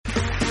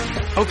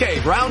Okay,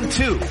 round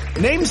 2.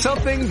 Name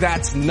something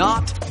that's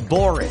not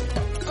boring.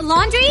 A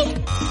laundry?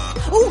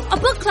 Ooh, a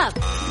book club.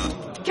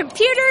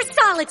 Computer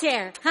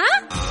solitaire,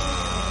 huh?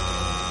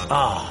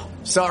 Ah,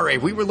 sorry,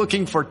 we were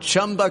looking for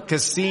Chumba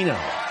Casino.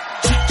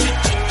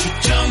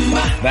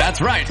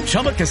 That's right,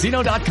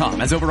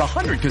 ChumbaCasino.com has over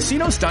 100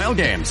 casino-style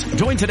games.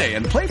 Join today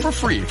and play for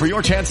free for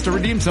your chance to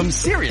redeem some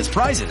serious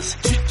prizes.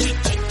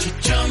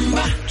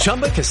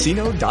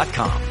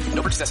 ChumbaCasino.com.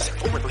 No purchase necessary.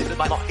 Void where prohibited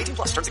by law. 18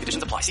 plus terms and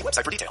conditions apply. See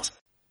website for details.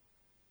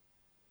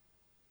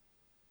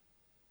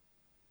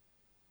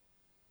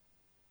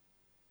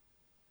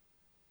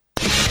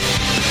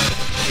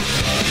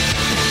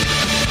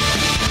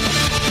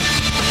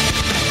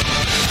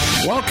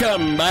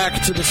 Welcome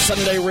back to the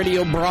Sunday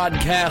radio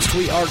broadcast.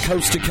 We are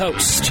coast to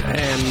coast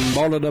and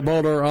border to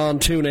border on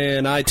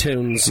TuneIn,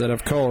 iTunes, and,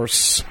 of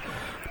course,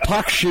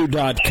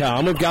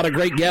 TalkShoe.com. We've got a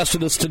great guest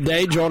with us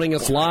today joining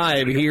us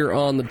live here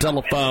on the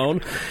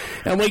telephone.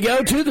 And we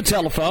go to the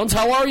telephones.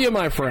 How are you,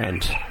 my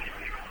friend?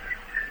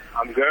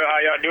 I'm good. How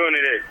y'all doing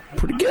today?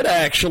 Pretty good,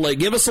 actually.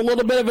 Give us a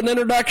little bit of an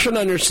introduction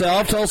on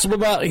yourself. Tell us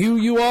about who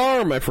you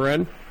are, my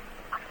friend.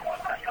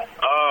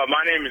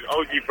 My name is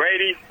O.G.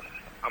 Brady.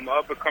 I'm an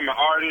up-and-coming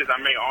artist. I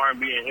make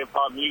R&B and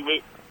hip-hop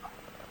music.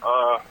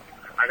 I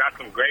got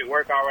some great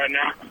work out right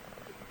now.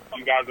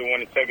 You guys will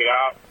want to check it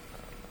out.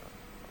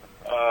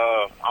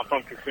 I'm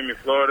from Kissimmee,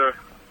 Florida.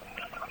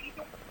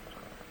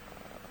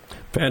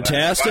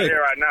 Fantastic. Right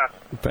here, right now.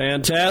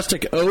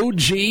 Fantastic.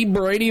 O.G.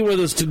 Brady with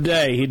us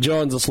today. He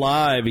joins us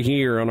live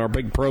here on our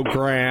big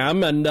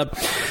program. And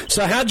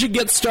so how'd you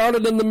get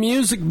started in the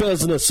music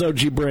business,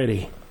 O.G.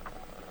 Brady?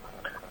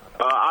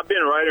 I've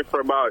been writing for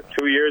about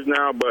 2 years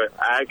now, but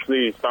I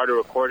actually started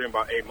recording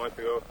about 8 months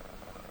ago.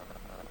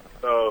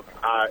 So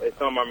it's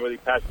something I'm really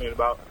passionate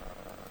about.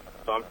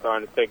 So I'm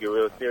starting to take it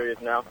real serious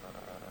now.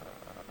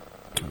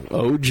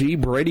 O.G.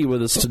 Brady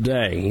with us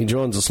today. He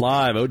joins us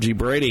live. O.G.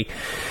 Brady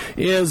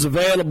is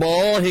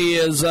available. He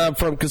is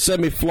from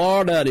Kissimmee,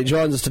 Florida, and he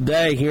joins us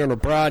today here on the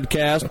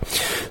broadcast.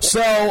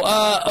 So,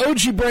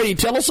 O.G. Brady,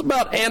 tell us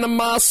about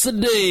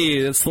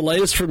Animosity. That's the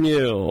latest from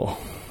you.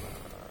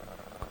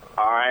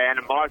 All right,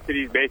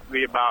 Animosity is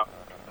basically about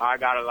how I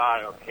got a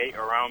lot of hate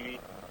around me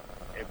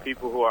and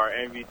people who are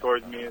envy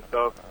towards me and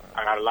stuff.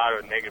 I got a lot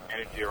of negative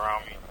energy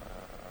around me.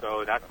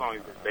 So that song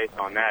is just based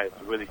on that. It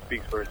really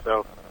speaks for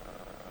itself.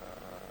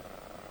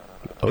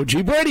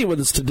 O.G. Brady with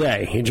us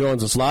today. He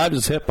joins us live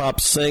as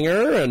hip-hop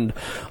singer and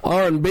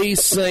R&B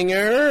singer,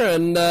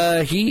 and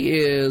he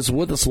is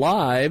with us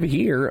live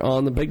here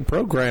on the big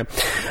program.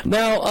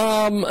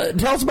 Now,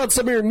 tell us about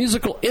some of your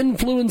musical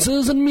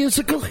influences and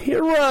musical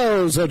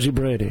heroes, O.G.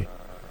 Brady.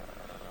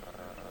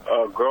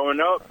 Growing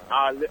up,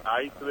 I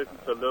used to listen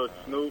to Lil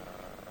Snoop.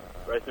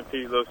 Rest in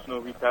peace, Lil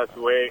Snoop. He passed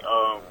away.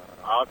 I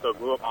also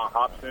grew up on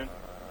Hopsin.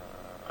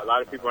 A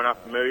lot of people are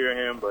not familiar with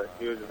him, but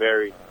he was a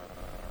very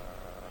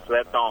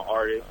slept-on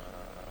artist.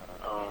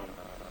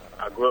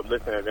 I grew up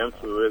listening to them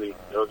too, really.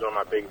 Those were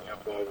my biggest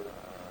influences.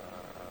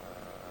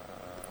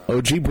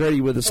 O.G.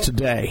 Brady with us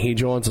today. He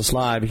joins us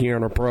live here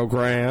on our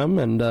program,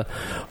 and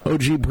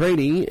O.G.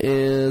 Brady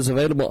is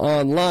available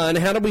online.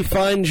 How do we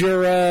find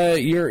your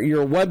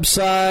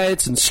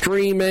websites and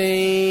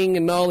streaming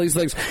and all these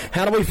things?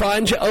 How do we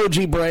find you,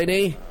 O.G.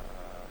 Brady?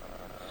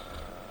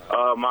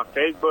 My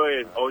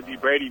Facebook is O.G.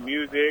 Brady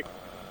Music.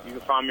 You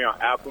can find me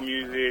on Apple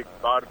Music,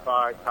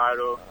 Spotify,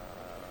 Tidal,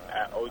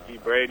 at O.G.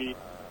 Brady,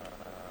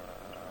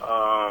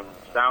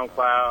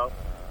 SoundCloud.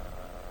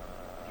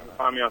 You can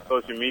find me on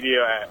social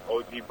media at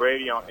O.G.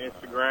 Brady on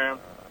Instagram,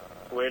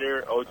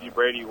 Twitter, O.G.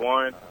 Brady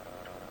 1,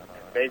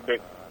 and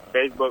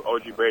Facebook,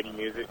 O.G. Brady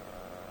Music.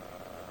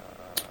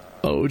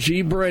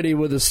 O.G. Brady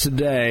with us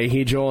today.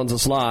 He joins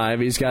us live.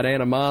 He's got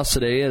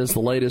Animosity. It is the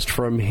latest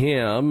from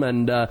him,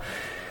 and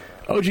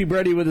O.G.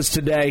 Brady with us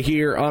today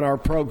here on our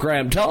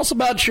program. Tell us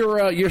about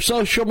your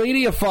social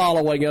media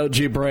following,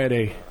 O.G.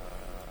 Brady.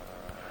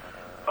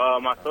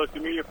 My social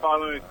media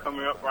following is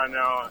coming up right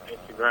now on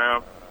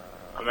Instagram.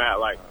 I'm at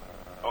like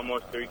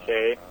almost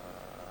 3K.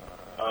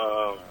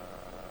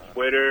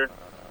 Twitter,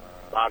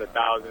 about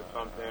 1,000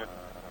 something.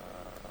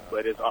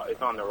 But it's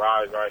on the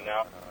rise right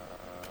now.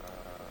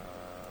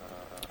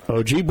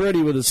 O.G.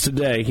 Brady with us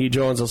today. He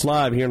joins us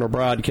live here in our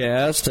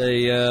broadcast.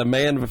 A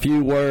man of a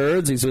few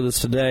words. He's with us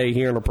today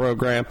here in our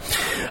program.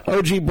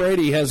 O.G.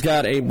 Brady has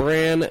got a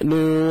brand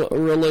new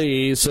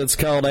release. It's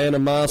called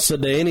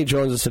Animosity, and he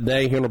joins us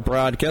today here in our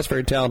broadcast.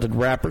 Very talented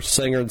rapper,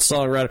 singer, and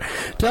songwriter.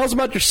 Tell us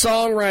about your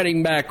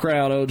songwriting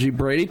background, O.G.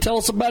 Brady. Tell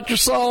us about your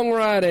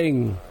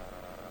songwriting.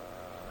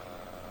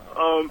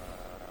 I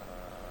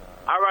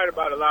write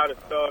about a lot of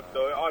stuff,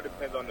 so it all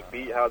depends on the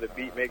beat, how the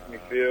beat makes me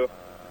feel.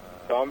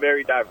 So I'm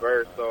very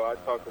diverse, so I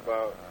talk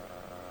about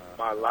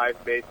my life,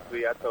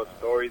 basically. I tell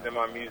stories in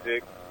my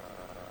music,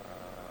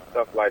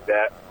 stuff like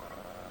that.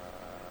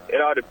 It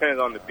all depends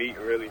on the beat,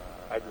 really.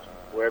 I just,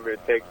 wherever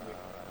it takes me.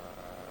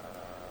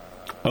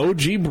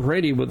 O.G.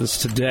 Brady with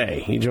us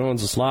today. He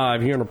joins us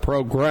live here in the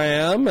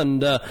program,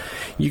 and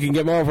you can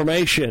get more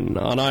information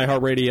on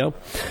iHeartRadio.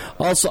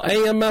 Also,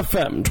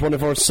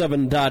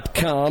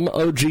 AMFM247.com.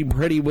 O.G.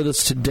 Brady with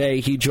us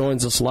today. He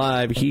joins us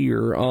live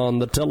here on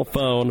the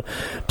telephone,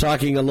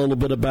 talking a little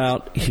bit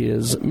about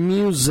his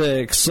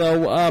music.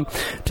 So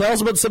tell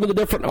us about some of the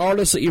different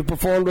artists that you've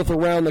performed with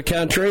around the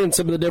country and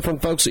some of the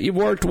different folks that you've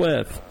worked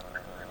with.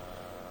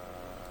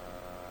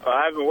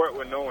 I haven't worked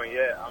with no one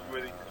yet. I'm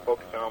really just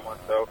focusing on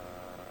myself.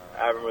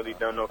 I haven't really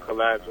done no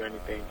collabs or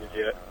anything just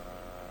yet.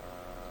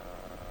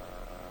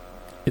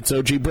 It's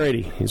O.G.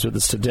 Brady. He's with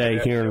us today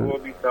here. There will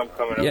be some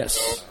coming up. Yes.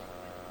 So.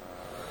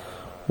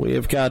 We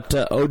have got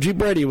O.G.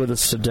 Brady with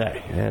us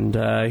today, and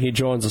he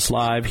joins us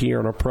live here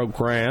on our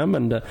program.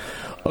 And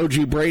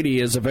O.G.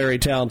 Brady is a very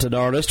talented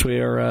artist. We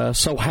are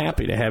so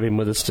happy to have him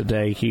with us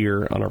today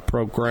here on our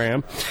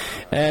program.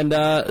 And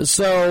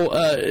so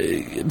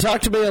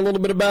talk to me a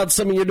little bit about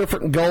some of your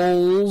different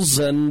goals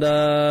and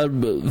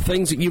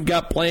things that you've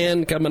got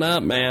planned coming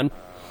up, man.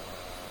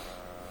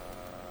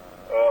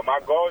 My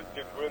goal is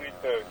just really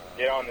to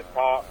get on the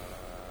top.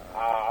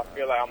 I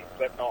feel like I'm a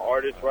slept-on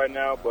artist right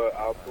now, but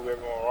I'll prove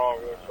everyone wrong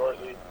real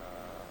shortly.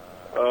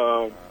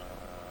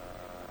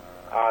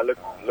 I look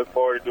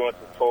forward to doing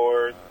some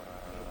tours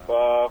in the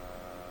fall,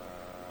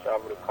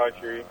 travel the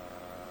country,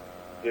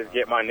 just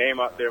get my name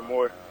out there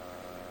more.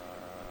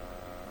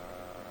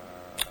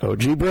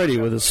 O.G. Brady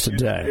with us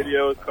today.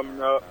 Videos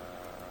coming up.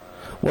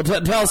 Well,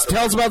 tell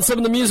us about some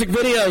of the music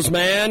videos,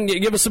 man.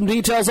 Give us some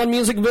details on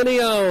music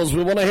videos.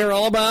 We want to hear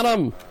all about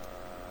them.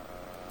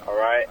 All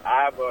right.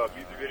 I have a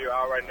music video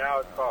out right now.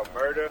 It's called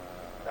Murder.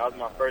 That was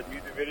my first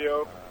music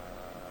video.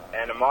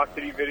 And the Moss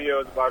City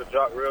video is about to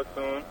drop real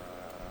soon.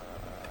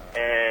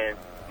 And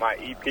my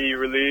EP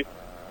release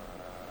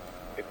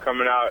is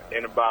coming out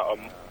in about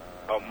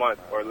a month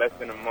or less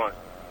than a month.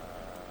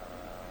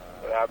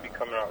 So that'll be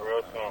coming out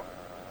real soon.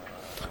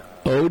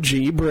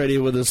 O.G. Brady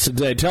with us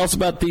today. Tell us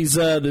about these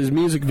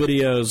music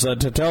videos.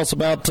 Tell us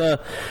about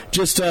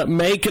just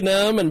making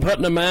them and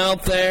putting them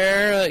out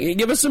there.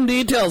 Give us some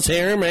details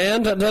here,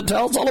 man.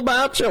 Tell us all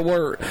about you.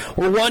 We're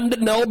wanting to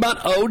know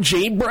about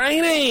O.G.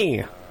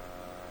 Brady.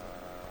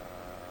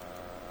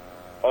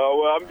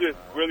 Well, I'm just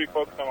really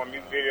focused on my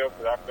music video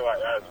because I feel like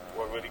that's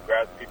what really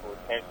grabs people's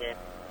attention.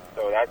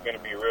 So that's going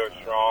to be real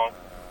strong.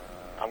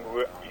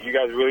 You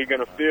guys really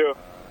going to feel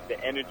the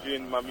energy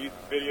in my music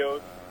videos.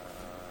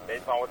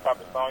 Based on what type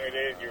of song it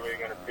is, you're really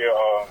going to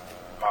feel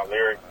my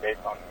lyrics based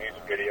on the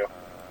music video.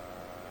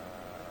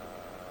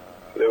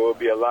 There will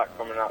be a lot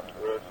coming out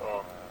real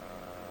soon.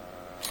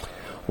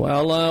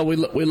 Well, we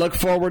look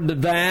forward to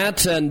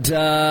that. And,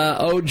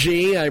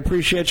 O.G., I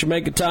appreciate you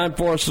making time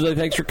for us today.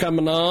 Thanks for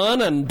coming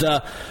on, and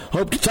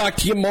hope to talk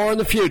to you more in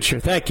the future.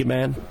 Thank you,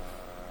 man.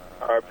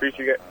 I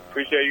appreciate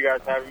you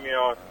guys having me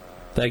on.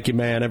 Thank you,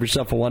 man. Have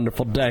yourself a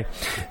wonderful day.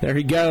 There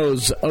he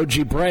goes,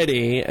 O.G.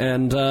 Brady,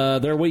 and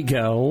there we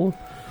go.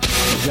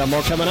 We've got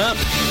more coming up.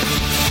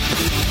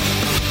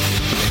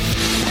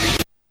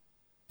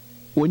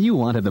 When you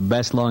wanted the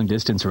best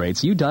long-distance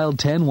rates, you dialed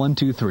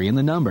 10123 in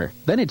the number.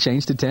 Then it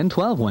changed to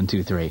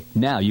 10-12-123.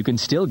 Now you can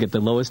still get the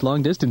lowest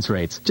long-distance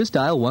rates. Just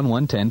dial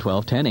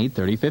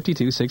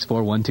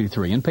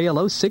 11-10-12-10-8-30-52-64-123 and pay a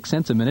low 6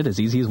 cents a minute as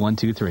easy as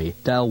 123.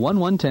 Dial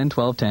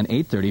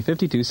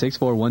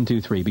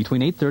 11-10-12-10-8-30-52-64-123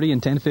 between 8:30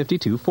 and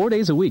 10:52 4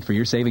 days a week for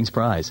your savings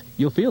prize.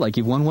 You'll feel like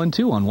you've won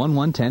 1-2 on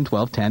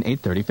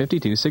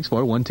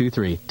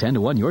 11-10-12-10-8-30-52-64-123. 10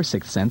 to 1, your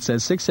 6th sense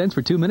says 6 cents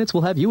for 2 minutes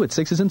will have you at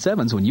 6s and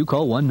 7s when you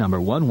call one number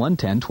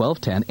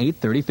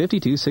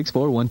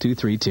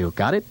 11-10-12-10-8-30-52-64-1232.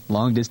 Got it?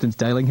 Long-distance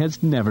dialing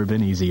has never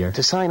been easier.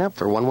 To sign up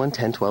for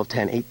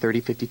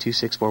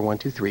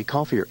 11-10-12-10-8-30-52-64-123,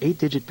 call for your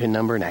 8-digit PIN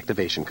number and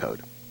activation code.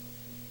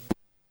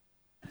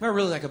 What I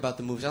really like about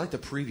the movies, I like the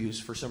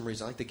previews for some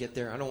reason. I like to get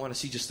there. I don't want to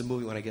see just the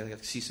movie when I get. I like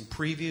to see some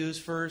previews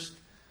first.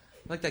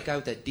 I like that guy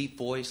with that deep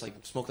voice, like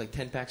smoke like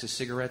 10 packs of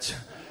cigarettes.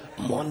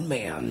 One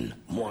man,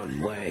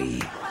 one way.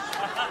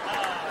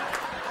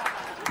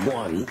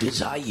 One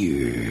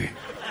desire.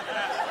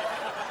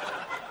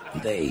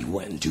 They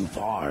went too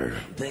far.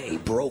 They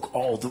broke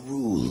all the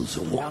rules.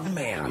 One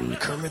man,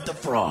 Kermit the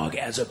Frog,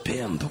 as a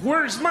pimp.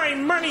 Where's my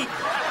money?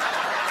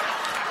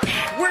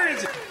 Where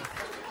is it?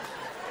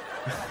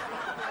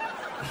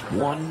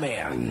 One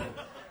man,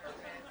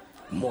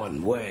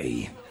 one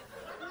way.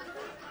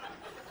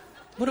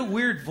 What a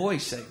weird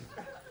voice.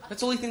 That's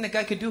the only thing that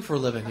guy could do for a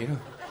living, you know.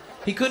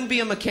 He couldn't be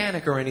a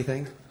mechanic or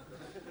anything.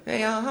 Hey,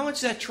 how much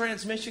is that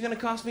transmission going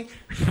to cost me?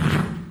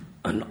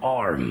 An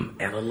arm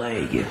and a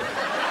leg.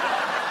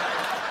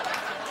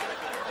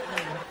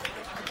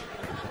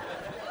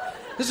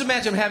 Just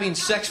imagine having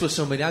sex with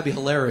somebody. That'd be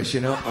hilarious, you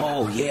know.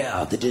 Oh,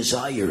 yeah, the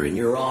desire in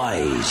your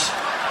eyes.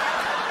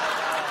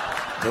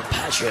 The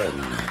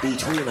passion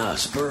between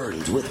us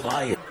burns with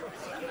fire.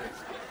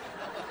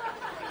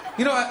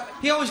 You know,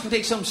 he always can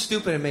take something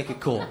stupid and make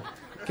it cool.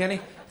 Can he?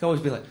 He can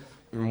always be like...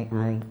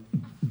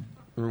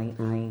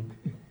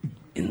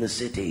 In the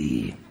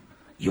city,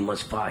 you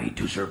must fight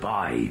to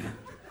survive.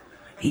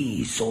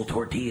 He sold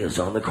tortillas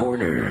on the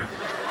corner.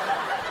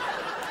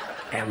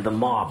 and the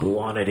mob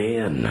wanted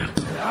in.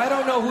 I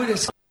don't know who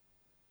this...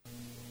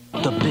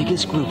 The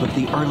biggest group of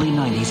the early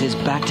 90s is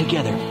back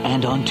together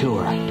and on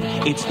tour.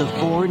 It's the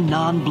Four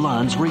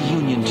Non-Blondes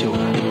reunion tour.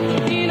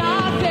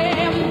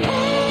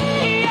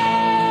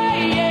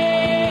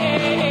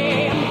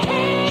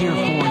 Hear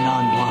Four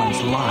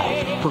Non-Blondes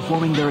live,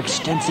 performing their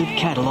extensive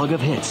catalog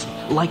of hits,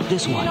 like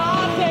this one.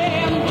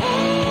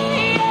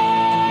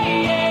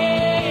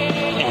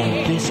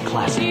 And this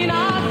classic.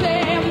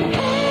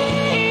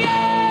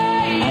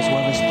 As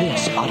well as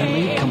this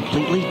utterly,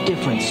 completely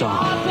different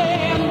song.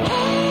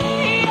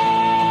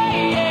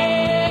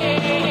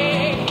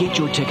 Get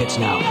your tickets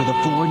now for the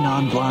Four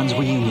Non-Blondes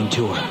reunion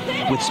tour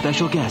with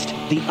special guest,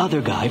 the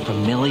other guy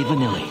from Milli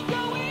Vanilli.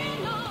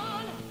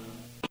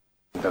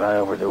 Did I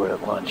overdo it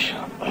at lunch?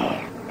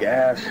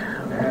 Gas,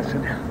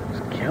 acid, it's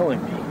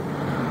killing me.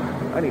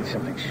 I need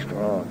something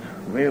strong,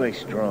 really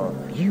strong.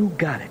 You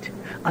got it.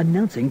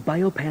 Announcing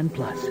Biopan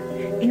Plus.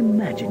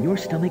 Imagine your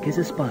stomach is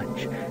a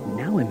sponge.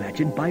 Now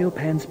imagine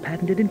Biopan's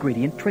patented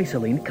ingredient,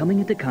 Traceline, coming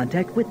into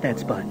contact with that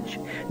sponge.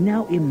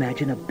 Now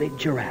imagine a big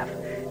giraffe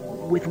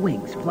with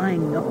wings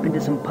flying up into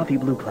some puffy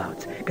blue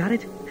clouds. Got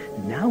it?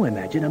 Now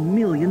imagine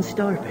 1,000,000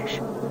 starfish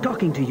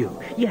talking to you.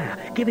 Yeah,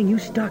 giving you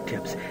stock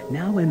tips.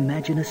 Now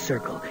imagine a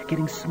circle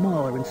getting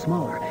smaller and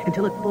smaller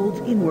until it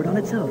folds inward on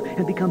itself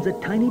and becomes a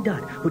tiny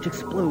dot which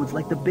explodes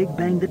like the Big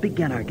Bang that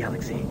began our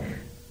galaxy.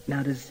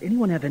 Now, does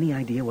anyone have any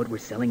idea what we're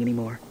selling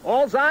anymore?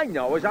 Alls I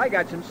know is I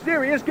got some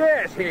serious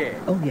gas here.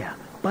 Oh, yeah.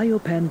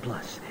 Biopan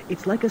Plus.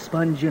 It's like a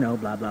sponge,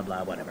 blah, blah,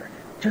 blah, whatever.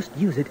 Just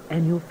use it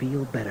and you'll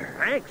feel better.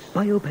 Thanks.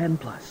 Biopan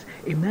Plus.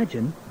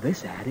 Imagine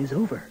this ad is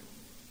over.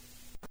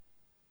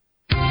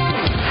 The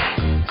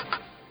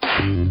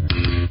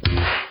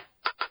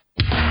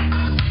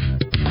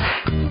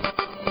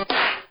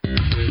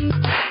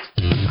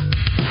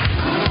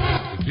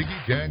Jiggy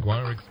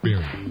Jaguar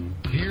Experience.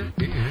 Here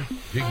is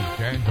Jiggy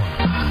Jaguar.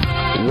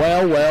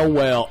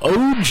 Well.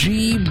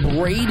 O.G.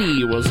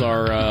 Brady was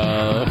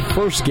our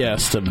first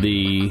guest of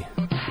the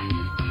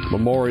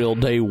Memorial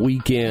Day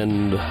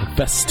weekend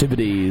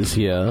festivities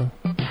here.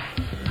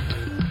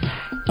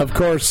 Of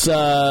course,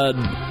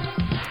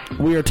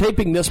 we are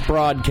taping this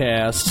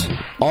broadcast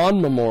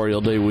on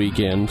Memorial Day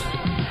weekend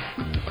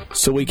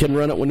so we can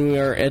run it when we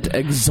are at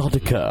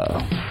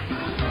Exxxotica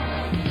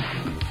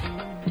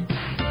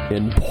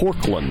in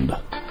Portland,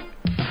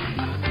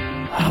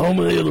 home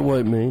of the other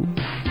white meat.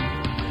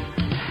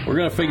 We're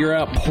going to figure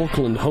out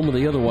Portland, home of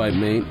the other white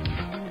meat.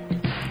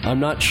 I'm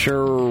not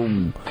sure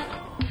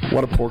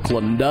what a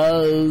Portland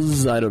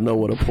does. I don't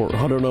know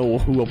I don't know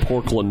who a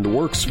Portland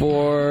works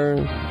for.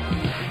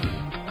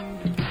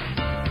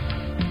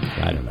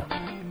 I don't know.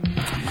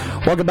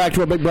 Welcome back to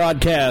our big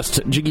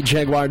broadcast,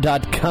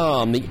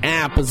 JiggyJaguar.com. The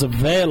app is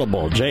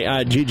available.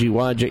 JIGGY,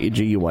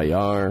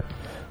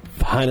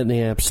 Find it in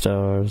the app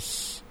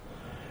stores.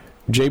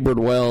 Jaybird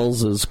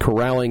Wells is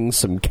corralling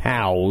some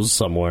cows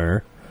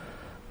somewhere,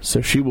 so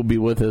she will be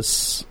with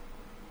us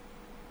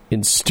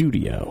in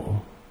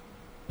studio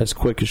as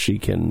quick as she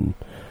can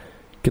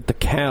get the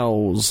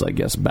cows, I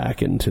guess,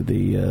 back into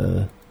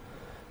the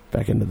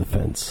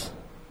fence.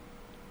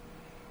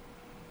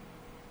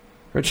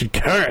 Richard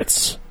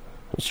Kurtz,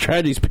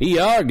 Strategies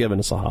PR, giving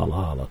us a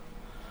holla.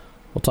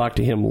 We'll talk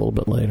to him a little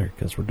bit later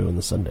because we're doing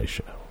the Sunday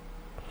show.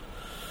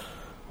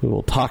 We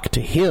will talk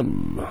to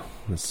him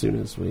as soon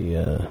as we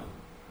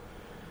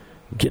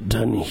get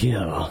done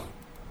here,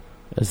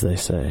 as they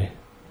say.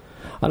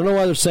 I don't know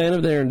why they're saying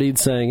it. They're indeed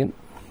saying it.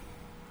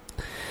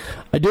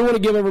 I do want to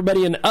give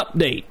everybody an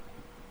update.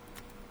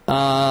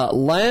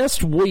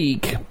 Last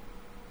week,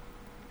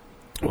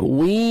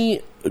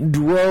 we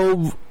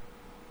drove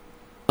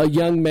a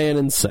young man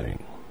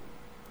insane.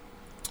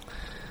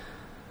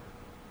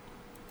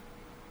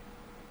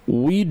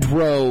 We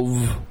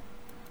drove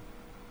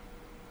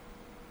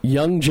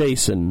young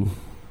Jason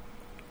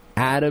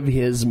out of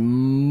his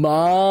mind.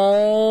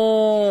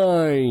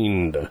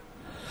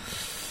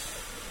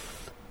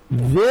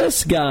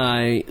 This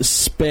guy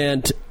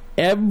spent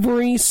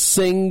every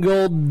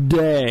single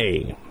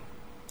day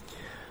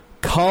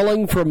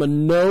calling from a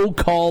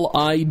no-call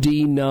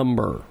ID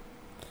number.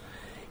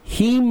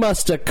 He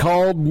must have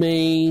called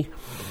me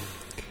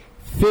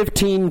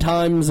 15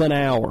 times an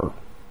hour.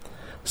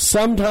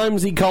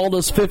 Sometimes he called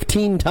us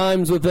 15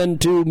 times within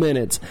 2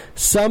 minutes.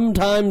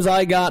 Sometimes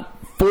I got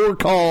 4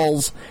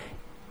 calls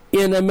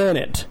in a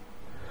minute,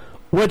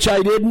 which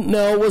I didn't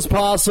know was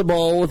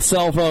possible with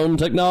cell phone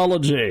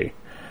technology.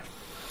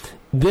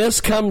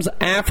 This comes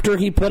after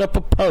he put up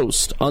a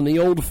post on the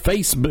old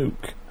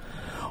Facebook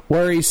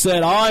where he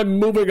said, "I'm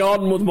moving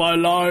on with my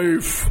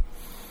life."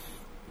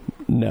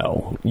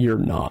 No, you're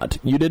not.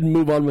 You didn't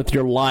move on with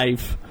your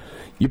life.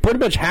 You pretty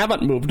much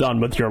haven't moved on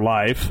with your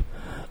life.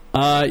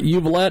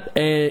 You've let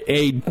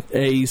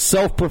a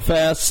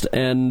self-professed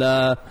and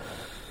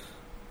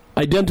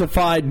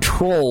identified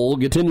troll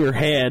get in your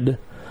head.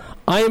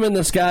 I am in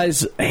this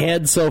guy's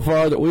head so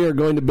far that we are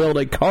going to build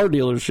a car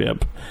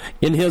dealership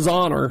in his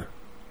honor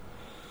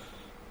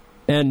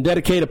and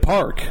dedicate a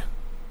park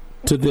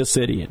to this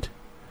idiot.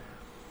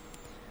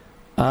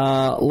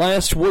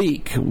 Last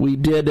week, we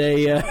did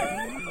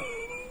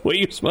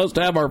we were supposed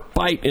to have our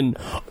fight in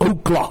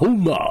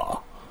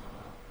Oklahoma,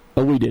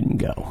 but we didn't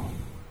go.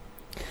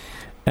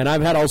 And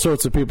I've had all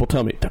sorts of people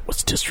tell me that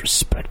was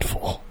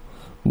disrespectful,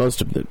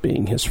 most of it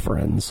being his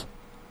friends.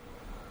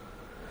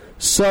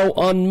 So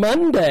on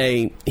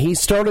Monday, he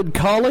started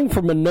calling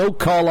from a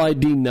no-call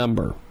ID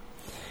number.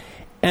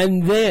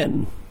 And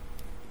then,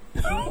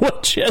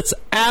 which is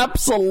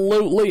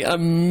absolutely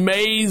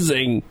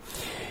amazing,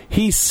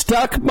 he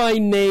stuck my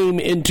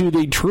name into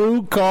the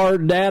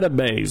TrueCar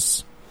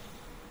database.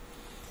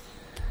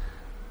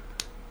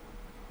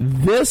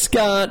 This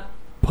got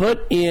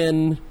put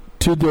in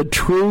to the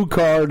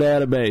TrueCar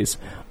database.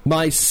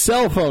 My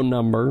cell phone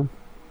number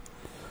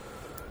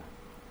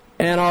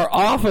and our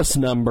office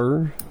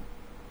number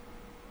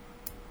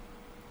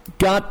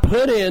got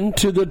put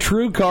into the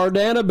TrueCar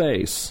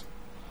database.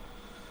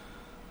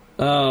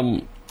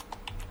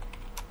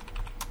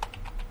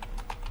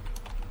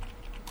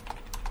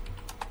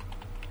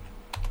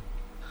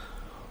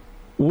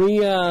 We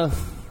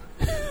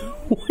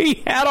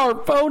had our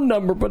phone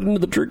number put into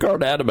the TrueCar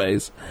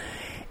database,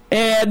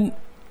 and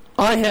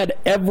I had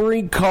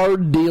every car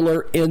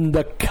dealer in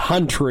the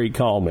country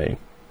call me.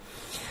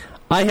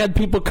 I had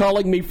people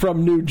calling me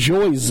from New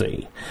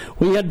Jersey.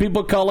 We had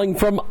people calling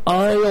from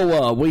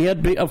Iowa.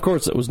 Of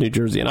course, it was New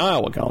Jersey and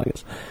Iowa calling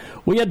us.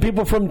 We had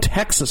people from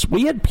Texas.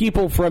 We had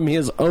people from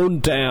his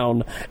own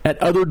town at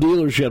other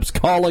dealerships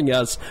calling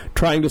us,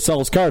 trying to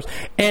sell us cars.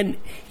 And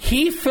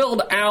he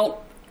filled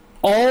out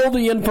all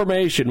the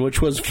information,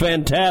 which was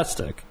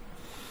fantastic.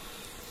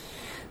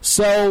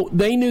 So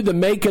they knew the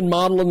make and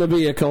model of the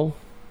vehicle.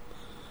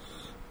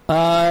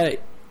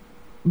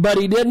 But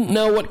he didn't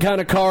know what kind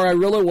of car I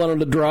really wanted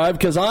to drive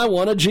because I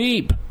want a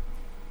Jeep.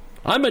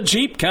 I'm a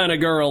Jeep kind of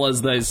girl,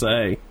 as they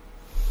say.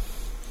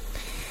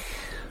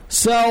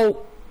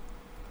 So,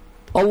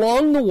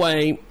 along the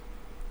way,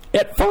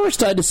 at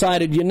first I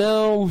decided,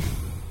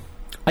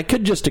 I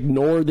could just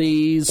ignore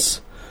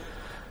these.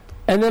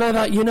 And then I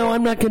thought,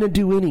 I'm not going to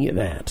do any of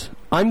that.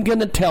 I'm going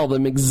to tell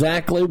them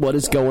exactly what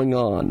is going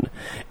on.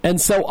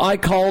 And so I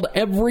called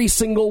every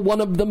single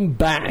one of them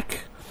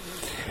back.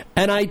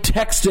 And I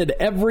texted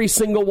every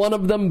single one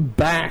of them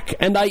back.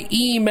 And I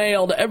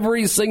emailed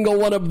every single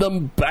one of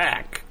them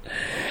back.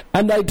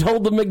 And I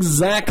told them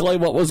exactly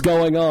what was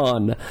going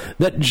on.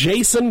 That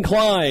Jason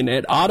Klein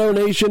at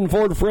AutoNation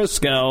Ford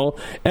Frisco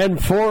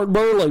and Ford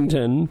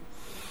Burlington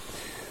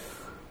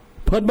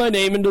put my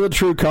name into the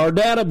TrueCar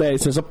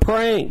database as a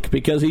prank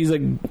because he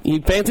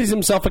fancies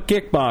himself a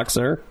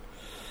kickboxer.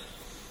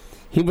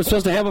 He was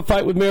supposed to have a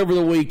fight with me over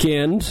the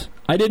weekend.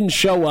 I didn't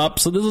show up,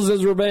 so this is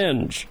his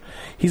revenge.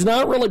 He's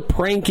not really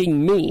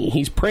pranking me.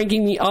 He's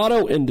pranking the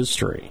auto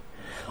industry.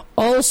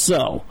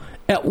 Also,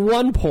 at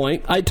one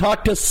point, I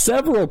talked to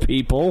several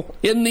people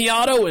in the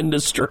auto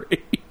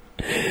industry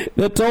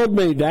that told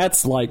me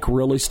that's like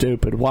really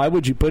stupid. Why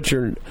would you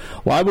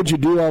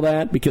do all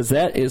that? Because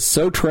that is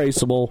so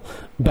traceable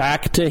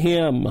back to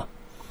him.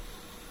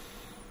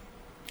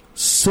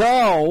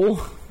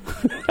 So,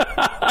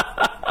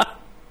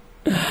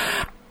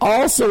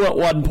 also at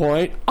one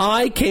point,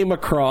 I came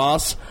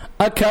across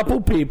a couple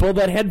people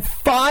that had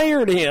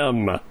fired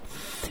him.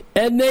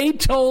 And they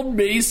told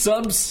me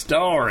some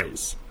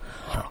stories.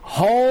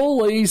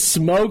 Holy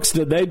smokes,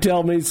 did they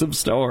tell me some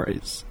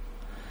stories.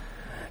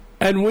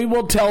 And we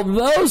will tell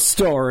those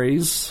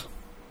stories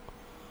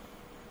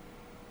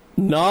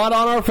not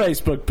on our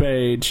Facebook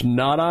page,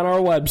 not on our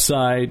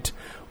website.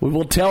 We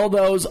will tell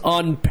those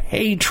on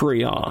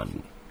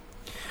Patreon.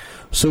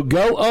 So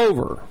go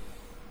over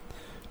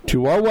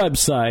to our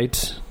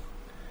website,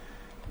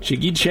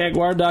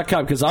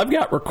 JiggyJaguar.com, because I've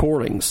got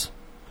recordings.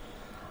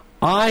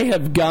 I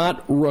have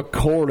got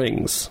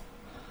recordings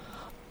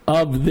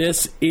of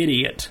this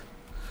idiot.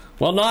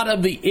 Well, not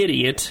of the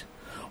idiot.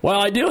 Well,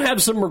 I do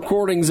have some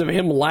recordings of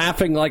him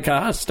laughing like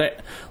a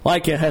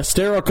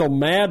hysterical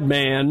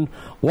madman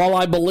while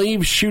I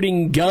believe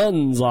shooting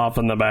guns off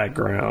in the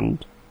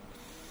background.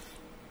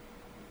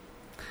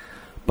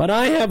 But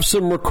I have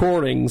some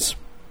recordings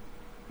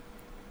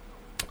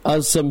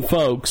of some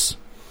folks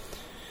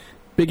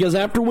because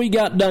after we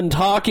got done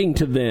talking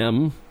to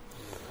them,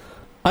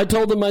 I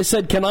told them, I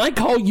said, can I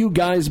call you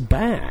guys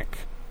back?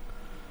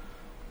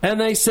 And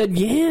they said,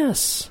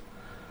 yes.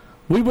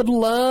 We would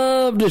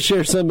love to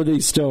share some of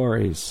these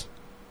stories.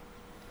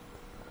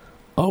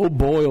 Oh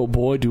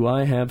boy, do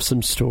I have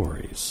some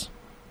stories.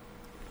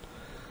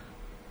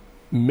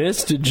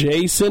 Mr.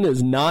 Jason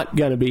is not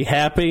going to be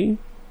happy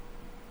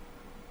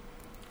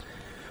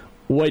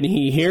when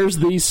he hears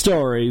these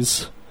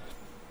stories.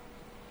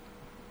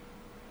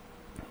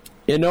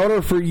 In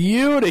order for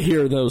you to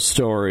hear those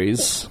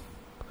stories,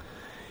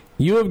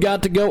 you have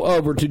got to go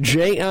over to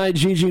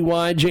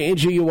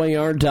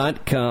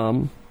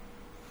JIGGYJAGUAR.com.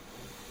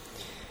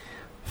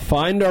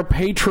 Find our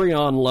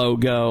Patreon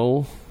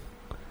logo.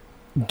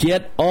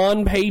 Get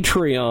on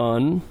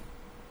Patreon.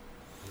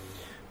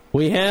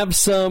 We have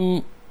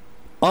some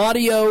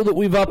audio that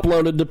we've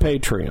uploaded to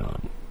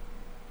Patreon.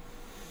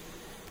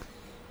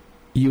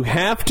 You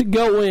have to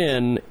go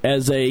in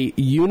as a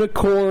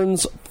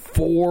Unicorns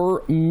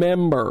 4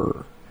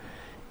 member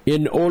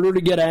in order to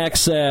get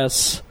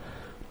access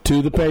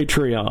to the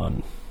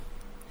Patreon.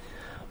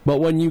 But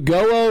when you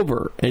go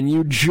over and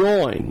you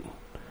join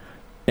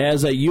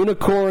as a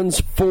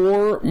Unicorns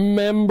 4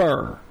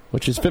 member,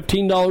 which is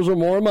 $15 or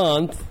more a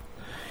month,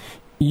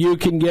 you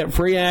can get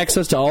free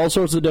access to all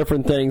sorts of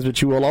different things, but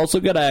you will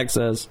also get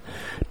access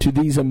to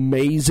these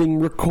amazing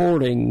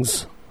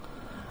recordings.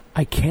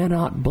 I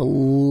cannot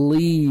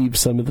believe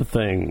some of the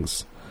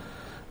things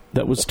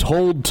that was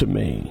told to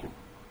me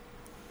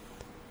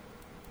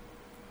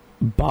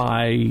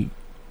by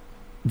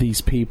these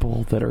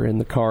people that are in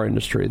the car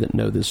industry that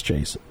know this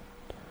Jason.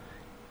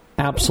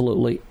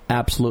 Absolutely,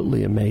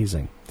 absolutely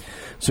amazing.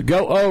 So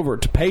go over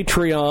to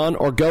Patreon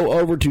or go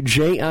over to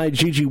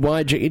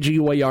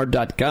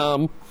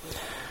JIGGYJAGUAR.com.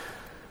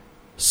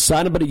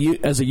 Sign up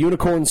as a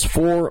Unicorns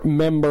 4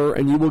 member,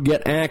 and you will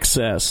get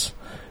access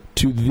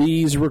to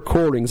these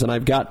recordings. And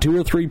I've got 2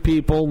 or 3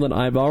 people that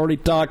I've already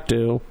talked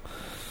to.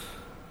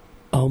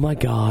 Oh, my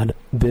God,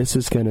 this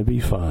is going to be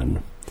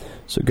fun.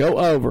 So go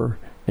over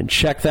and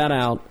check that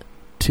out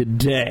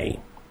today.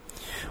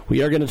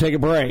 We are going to take a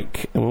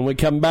break, and when we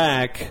come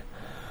back,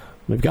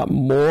 we've got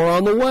more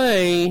on the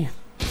way.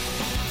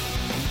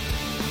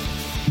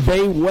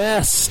 Bay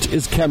West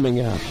is coming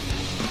up.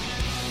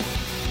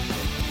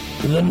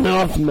 The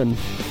Northmen,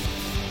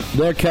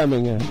 they're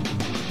coming up.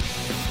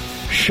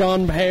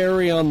 Sean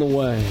Perry on the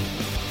way.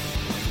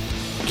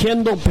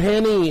 Kendall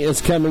Penny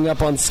is coming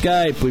up on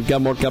Skype. We've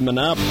got more coming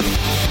up.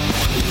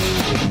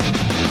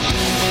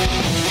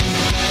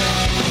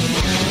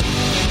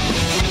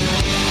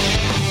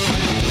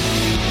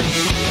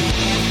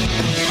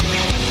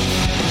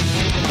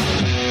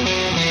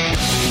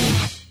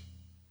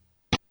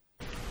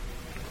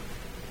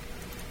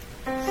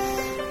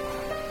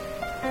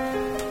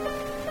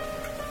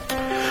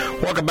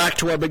 Welcome back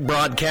to our big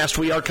broadcast.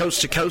 We are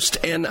coast to coast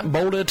and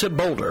boulder to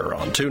boulder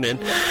on TuneIn,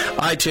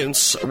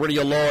 iTunes,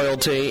 Radio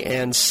Loyalty,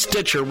 and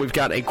Stitcher. We've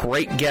got a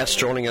great guest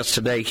joining us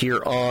today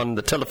here on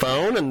the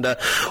telephone, and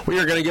we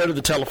are going to go to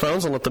the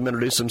telephones and let them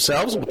introduce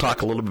themselves, and we'll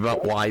talk a little bit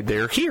about why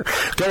they're here.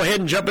 Go ahead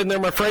and jump in there,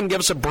 my friend. Give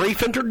us a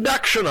brief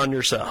introduction on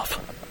yourself.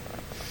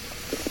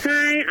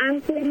 Hi,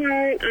 I'm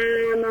Sweetheart.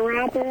 I'm a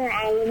rapper.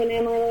 I live in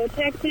Amarillo,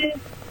 Texas.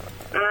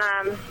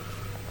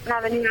 I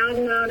have a new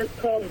album out. It's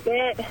called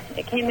Bit.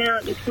 It came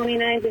out the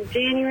 29th of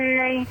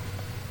January,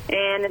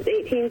 and it's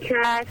 18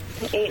 tracks,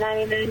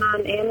 $8.99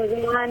 on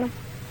Amazon,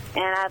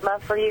 and I'd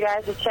love for you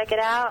guys to check it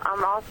out.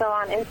 I'm also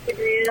on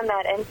Instagram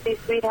at MC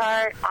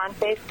Sweetheart, on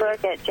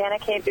Facebook at Jana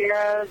K.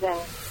 Bureaus, and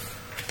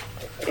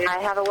I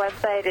have a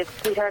website. It's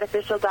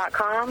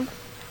sweetheartofficial.com.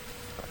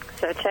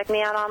 So check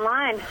me out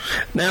online.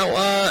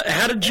 Now,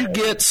 how did you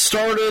get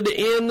started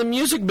in the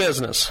music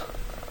business?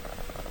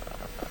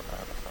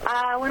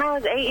 When I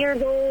was 8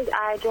 years old,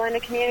 I joined a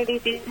community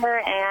theater,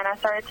 and I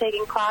started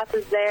taking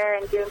classes there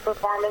and doing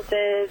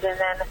performances, and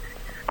then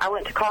I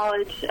went to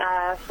college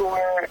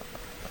for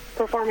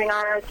performing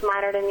arts,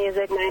 minored in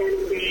music,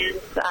 minored in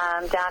dance,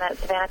 down at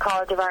Savannah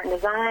College of Art and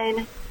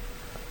Design.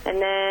 And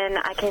then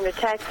I came to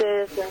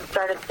Texas and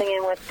started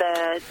singing with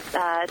the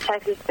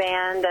Texas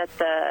band at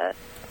the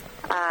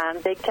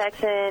Big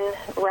Texan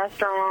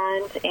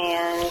restaurant,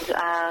 and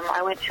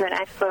I went to an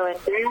expo in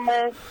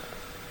Dallas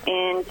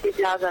in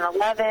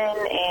 2011,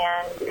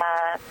 and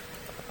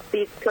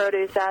Beats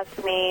Produce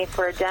asked me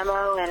for a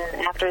demo, and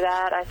after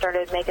that I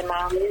started making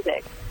my own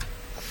music.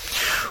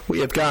 We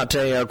have got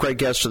a great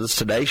guest with us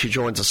today. She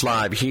joins us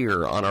live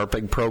here on our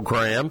big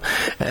program,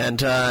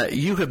 and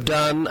you have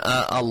done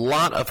a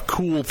lot of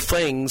cool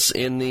things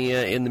in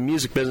the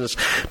music business.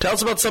 Tell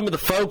us about some of the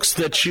folks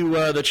that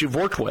you've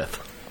worked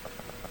with.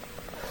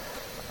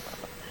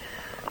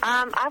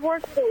 I've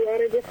worked with a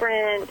lot of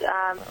different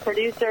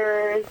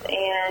producers,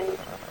 and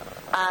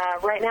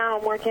right now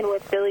I'm working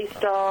with Billy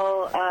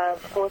Stahl of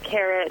 4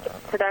 Carat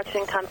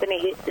Production Company.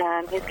 He's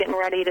getting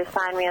ready to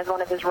sign me as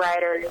one of his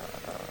writers.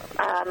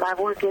 I've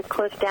worked with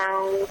Cliff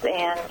Downs,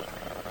 and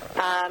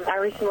I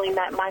recently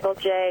met Michael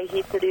J.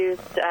 He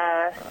produced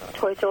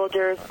Toy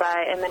Soldiers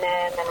by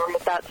Eminem and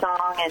wrote that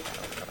song. And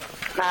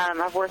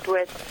I've worked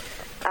with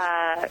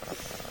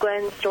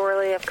Glenn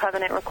Storley of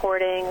Covenant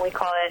Recording. We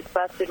call it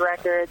Busted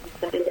Records.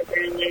 It's an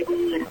independent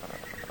label.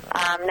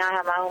 And now I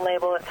have my own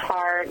label. It's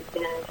Heart.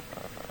 And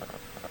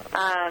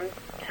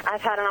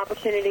I've had an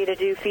opportunity to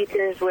do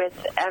features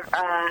with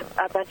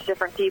a bunch of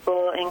different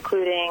people,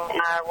 including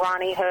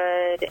Ronnie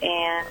Hood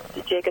and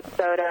Jacob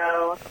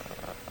Soto,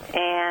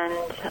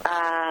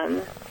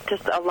 and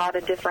just a lot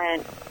of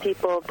different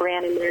people.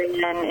 Brandon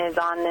Marion is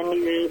on the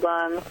new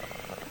album,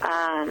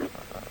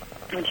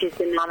 and she's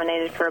been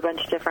nominated for a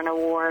bunch of different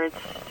awards.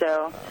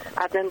 So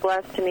I've been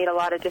blessed to meet a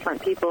lot of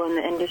different people in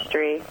the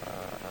industry.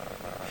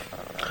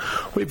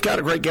 We've got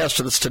a great guest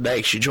with us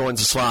today. She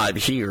joins us live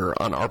here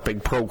on our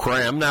big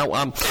program.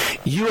 Now,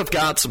 you have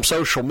got some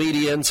social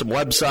media and some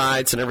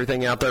websites and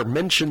everything out there.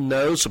 Mention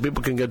those so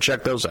people can go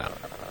check those out.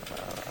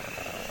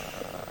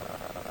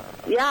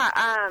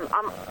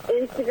 I'm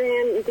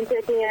Instagram. You can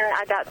check me out.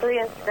 I got 3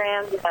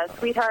 Instagrams.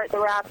 Sweetheart the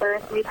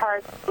Rapper,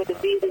 Sweetheart with a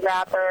V the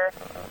Rapper,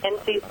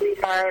 MC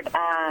Sweetheart.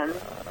 I'm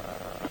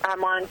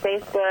on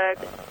Facebook,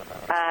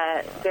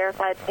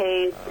 verified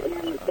page,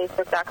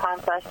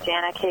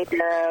 facebook.com/Jana K.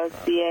 Barrows,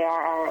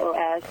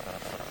 Barros.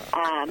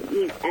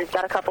 I've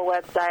got a couple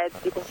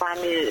websites. You can find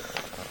me at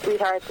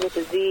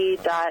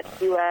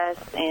sweetheartswithaz.us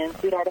and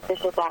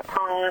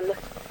sweetheartofficial.com.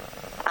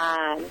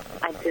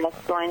 I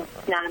just joined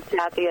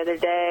Snapchat the other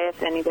day,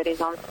 if anybody's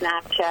on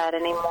Snapchat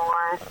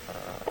anymore.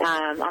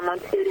 I'm on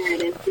Twitter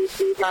at MC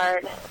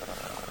Sweetheart.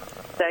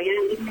 So,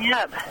 look me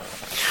up.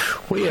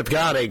 We have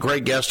got a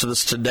great guest with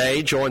us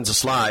today. Joins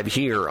us live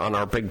here on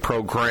our big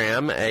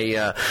program.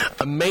 A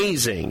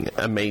amazing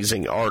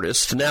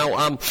artist.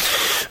 Now,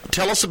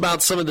 tell us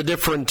about some of the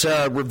different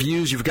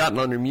reviews you've gotten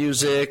on your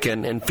music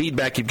and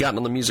feedback you've gotten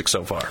on the music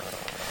so far.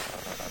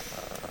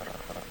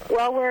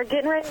 Well, we're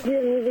getting ready to do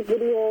a music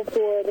video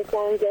for the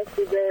song Just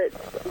Desserts,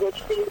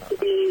 which seems to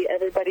be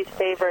everybody's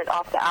favorite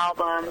off the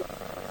album.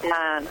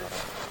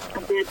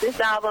 This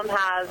album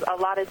has a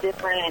lot of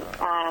different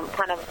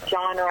kind of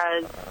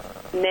genres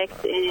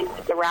mixed in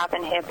with the rap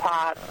and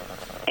hip-hop,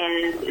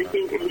 and I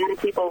think a lot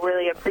of people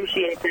really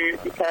appreciate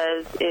that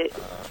because it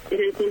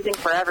has something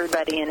for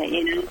everybody in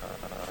it,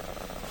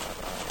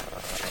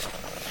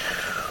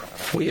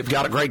 We have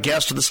got a great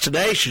guest with us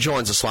today. She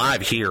joins us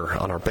live here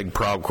on our big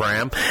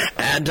program.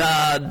 And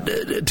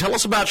tell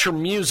us about your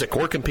music.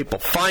 Where can people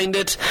find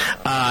it?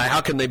 How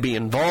can they be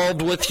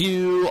involved with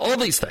you? All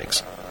these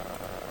things.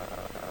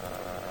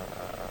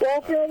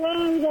 Well, for a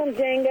while I was on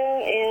Django,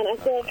 and I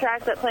still have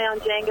tracks that play on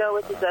Django,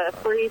 which is a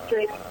free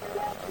streaming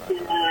service.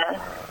 You can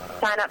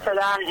sign up for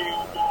that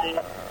and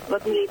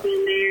look me up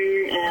in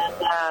there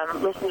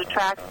and listen to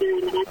tracks there,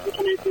 and then I can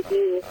connect with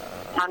you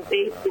on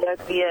Facebook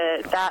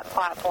via that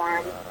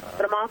platform.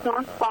 But I'm also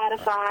on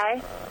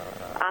Spotify.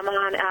 I'm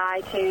on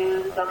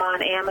iTunes. I'm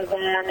on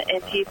Amazon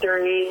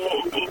MP3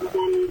 and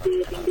Amazon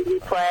Music and Google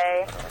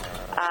Play.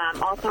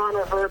 Also on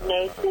Reverb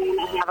Nation.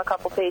 I have a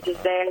couple pages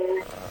there.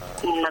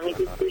 You can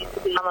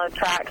download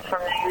tracks from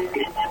there. And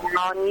then we're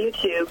on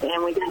YouTube,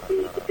 and we got some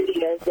music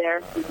videos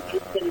there. So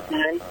it's been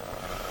fun.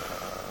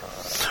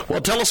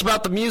 Well, tell us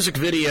about the music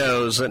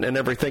videos and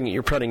everything that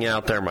you're putting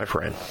out there, my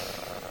friend.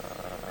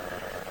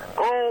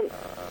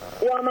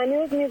 Well, my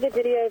newest music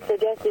video for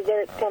Just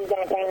Desserts comes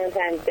out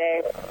Valentine's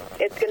Day.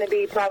 It's going to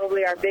be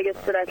probably our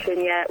biggest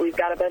production yet. We've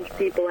got a bunch of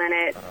people in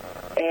it,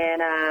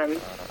 and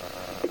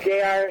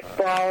J.R.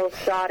 Spall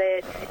shot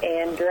it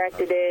and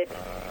directed it,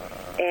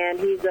 and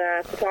he's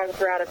a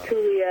photographer out of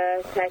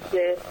Tulia,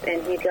 Texas,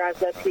 and he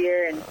drives up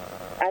here, and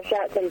I've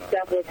shot some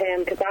stuff with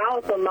him because I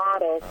also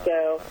model,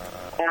 so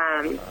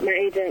my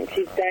agent,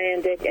 she's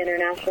Diane Dick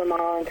International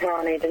Model and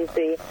Talent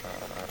Agency,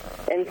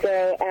 and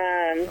so,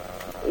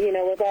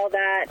 with all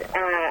that,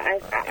 I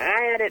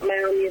edit my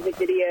own music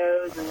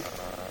videos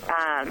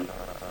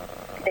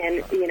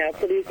and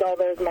produce all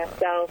those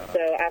myself.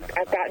 So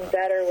I've gotten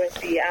better with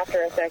the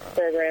After Effects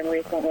program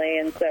recently,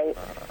 and so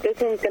this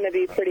one's going to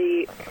be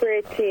pretty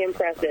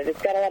impressive.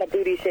 It's got a lot of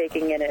booty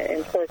shaking in it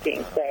and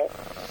twerking, so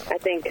I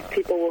think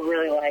people will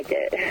really like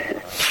it.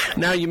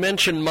 Now, you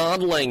mentioned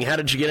modeling. How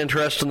did you get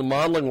interested in the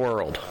modeling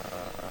world?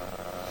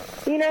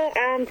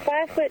 I'm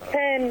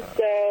 5'10",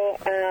 so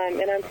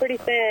and I'm pretty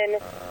thin.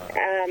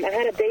 I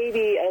had a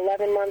baby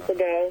 11 months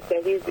ago, so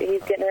he's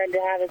getting ready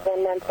to have his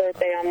 1-month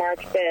birthday on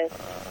March 5th.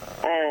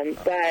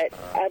 But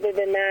other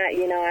than that,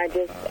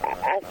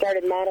 I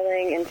started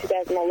modeling in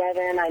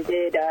 2011. I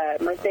did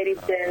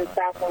Mercedes-Benz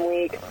Fashion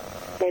Week,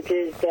 which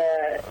is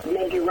the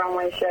major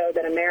runway show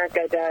that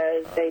America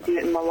does. They do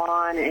it in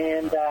Milan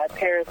and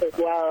Paris as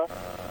well.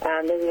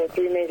 Those are the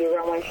 3 major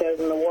runway shows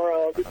in the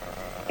world.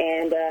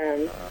 And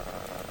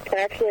I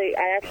actually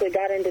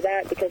got into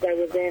that because I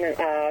was in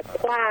a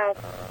class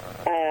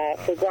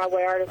for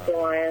Broadway Artist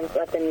Alliance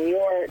up in New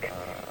York,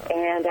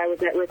 and I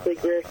was at Ripley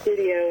Greer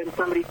Studio, and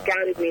somebody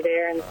scouted me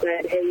there and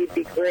said, hey, you'd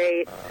be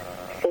great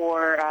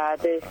for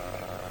this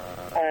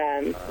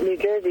New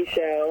Jersey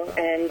show.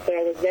 And so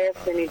I was there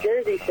for the New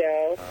Jersey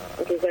show,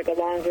 which was like a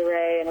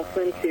lingerie and a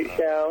swimsuit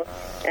show,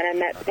 and I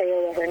met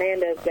Paola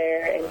Hernandez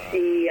there, and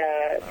she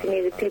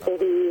needed people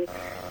who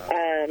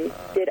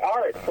did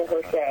art for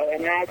her show,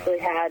 and I actually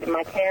had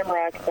my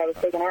camera because I was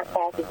taking art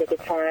classes at the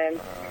time,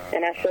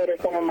 and I showed her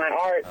some of my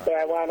art, so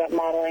I wound up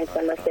modeling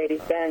some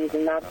Mercedes-Benz,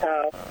 and that's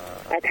how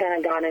I kind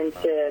of got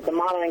into the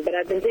modeling. But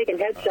I've been taking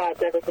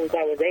headshots ever since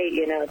I was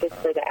 8, just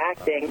for the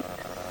acting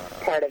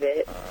part of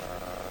it.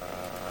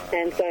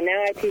 And so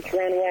now I teach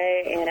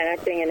runway and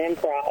acting and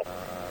improv.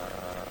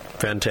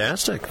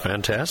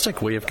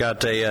 Fantastic. We have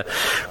got a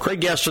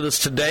great guest with us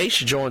today.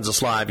 She joins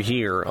us live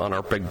here on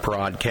our big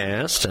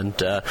broadcast, and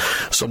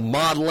so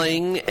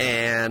modeling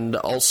and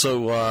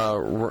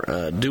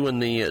also doing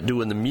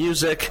the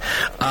music.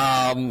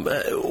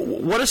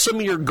 What are some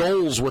of your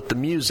goals with the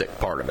music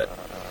part of it?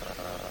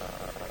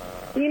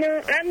 You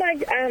know, I'm an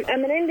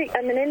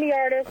indie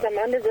artist. I'm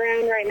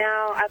underground right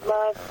now. I'd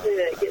love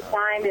to get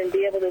signed and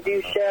be able to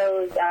do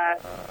shows.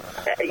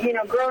 You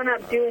know, growing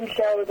up doing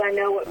shows, I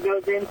know what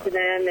goes into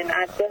them, and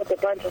I've built a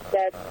bunch of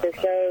sets for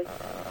shows.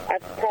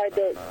 I've probably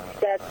built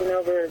sets in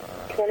over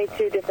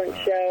 22 different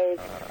shows.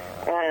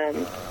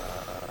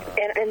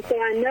 And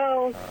so I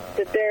know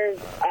that there's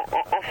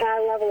a high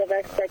level of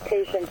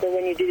expectation for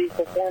when you do these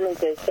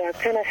performances. So I've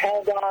kind of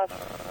held off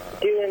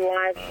doing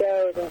live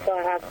shows until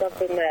I have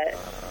something that,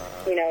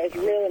 you know, is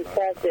real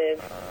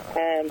impressive.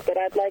 But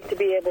I'd like to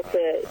be able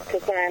to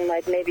sign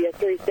like maybe a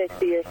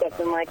 360 or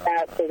something like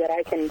that so that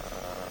I can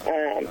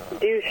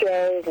do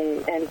shows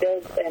and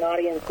build an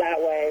audience that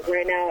way.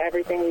 Right now,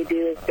 everything we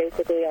do is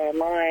basically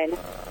online,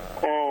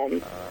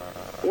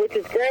 which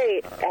is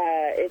great.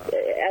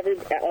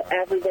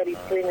 Everybody's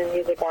streaming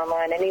music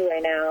online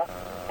anyway now.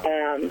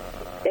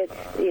 It's,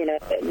 you know,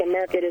 the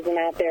market isn't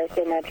out there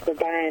so much for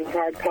buying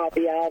hard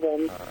copy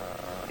albums,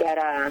 but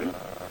I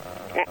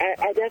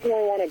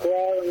definitely want to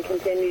grow and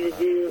continue to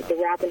do the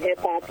rap and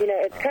hip-hop. You know,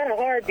 it's kind of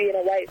hard being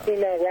a white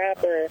female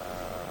rapper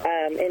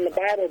in the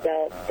Bible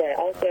Belt, but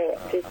also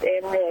just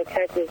Amarillo,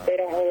 Texas, they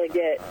don't really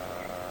get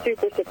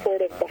super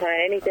supportive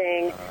behind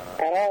anything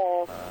at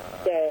all.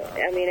 So,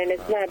 I mean, and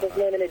it's not just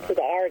limited to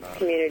the arts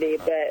community,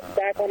 but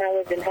back when I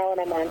lived in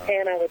Helena,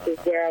 Montana, which is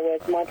where I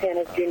was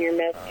Montana's Junior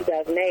Miss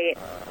 2008,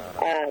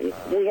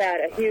 we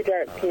had a huge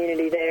arts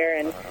community there,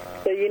 and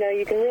so, you know,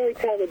 you can really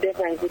tell the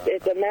difference.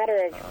 It's a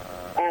matter of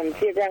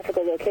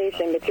geographical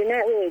location, but you're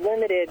not really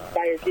limited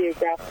by your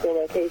geographical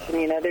location.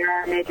 You know, there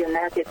are major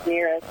markets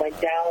near us, like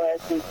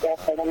Dallas and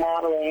stuff for the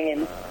modeling,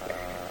 and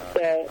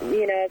so,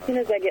 you know, as soon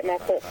as I get my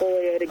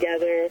portfolio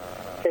together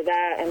for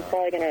that, I'm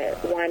probably going to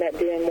wind up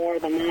doing more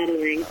of the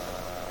modeling.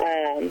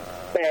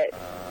 But,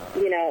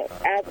 you know,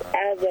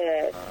 as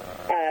a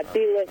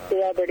B-list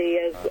celebrity,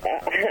 as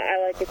I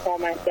like to call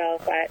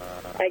myself, I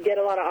get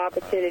a lot of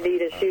opportunity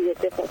to shoot with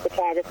different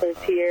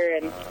photographers here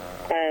and,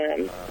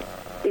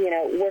 you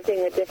know,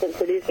 working with different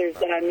producers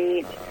that I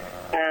meet.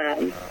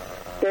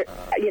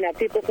 You know,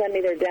 people send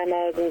me their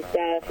demos and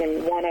stuff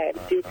and want to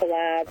do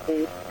collabs,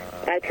 and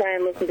I try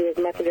and listen to as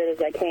much of it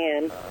as I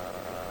can.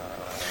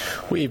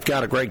 We've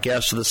got a great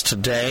guest with us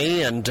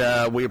today, and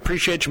we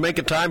appreciate you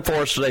making time for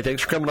us today.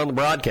 Thanks for coming on the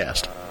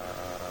broadcast.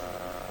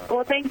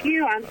 Well, thank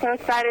you. I'm so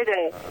excited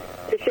to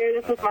share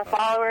this with my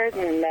followers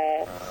and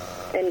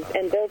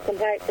build some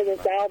hype for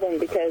this album,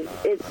 because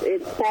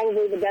it's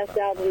probably the best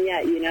album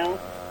yet, you know.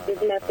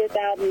 This is my fifth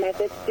album, my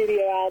fifth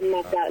studio album.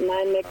 I've got 9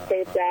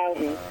 mixtapes out,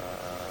 and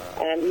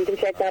you can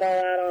check that all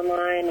out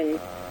online, and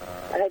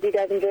I hope you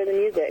guys enjoy the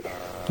music.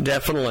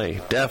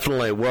 Definitely.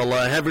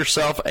 Well, have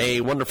yourself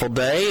a wonderful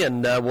day,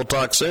 and we'll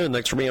talk soon.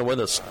 Thanks for being with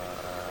us.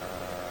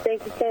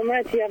 Thank you so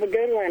much. You have a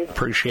good one.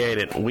 Appreciate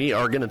it. We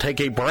are going to take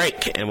a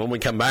break, and when we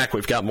come back,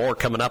 we've got more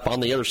coming up on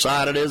the other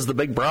side. It is the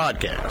Big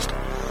Broadcast.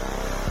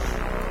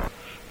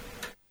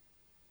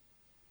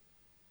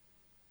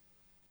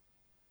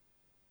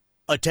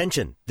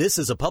 Attention, this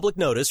is a public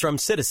notice from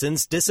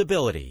Citizens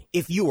Disability.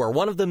 If you are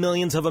one of the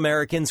millions of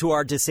Americans who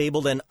are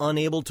disabled and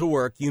unable to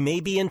work, you may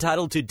be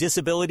entitled to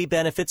disability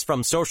benefits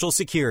from Social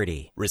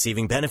Security.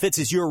 Receiving benefits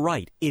is your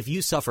right if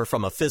you suffer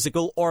from a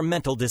physical or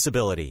mental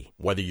disability.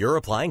 Whether you're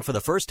applying for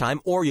the first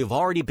time or you've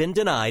already been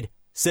denied,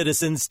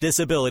 Citizens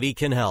Disability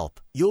can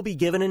help. You'll be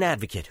given an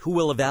advocate who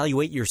will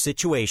evaluate your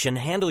situation,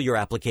 handle your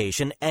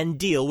application, and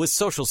deal with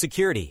Social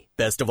Security.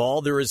 Best of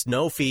all, there is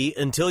no fee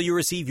until you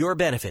receive your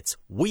benefits.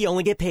 We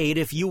only get paid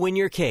if you win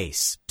your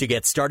case. To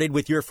get started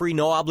with your free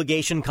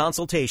no-obligation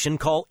consultation,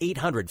 call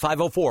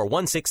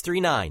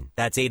 800-504-1639.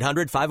 That's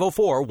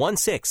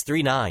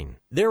 800-504-1639.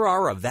 There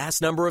are a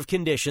vast number of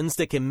conditions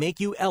that can make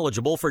you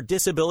eligible for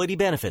disability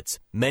benefits,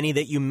 many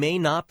that you may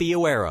not be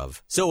aware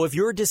of. So if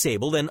you're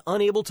disabled and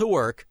unable to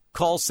work,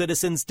 call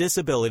Citizens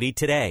Disability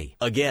today.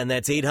 Again,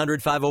 that's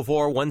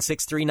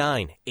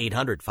 800-504-1639.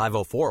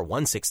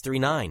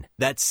 800-504-1639.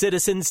 That's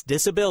Citizens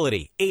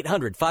Disability.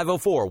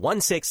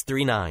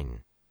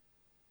 800-504-1639.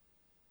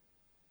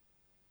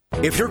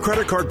 If your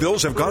credit card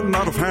bills have gotten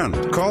out of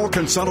hand, call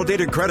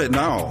Consolidated Credit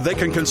now. They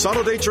can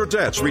consolidate your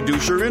debts,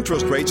 reduce your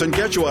interest rates, and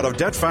get you out of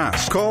debt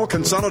fast. Call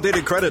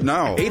Consolidated Credit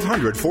now.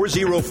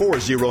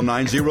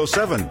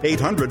 800-404-0907.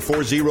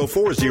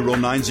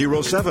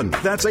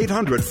 800-404-0907. That's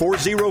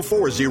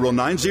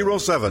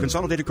 800-404-0907.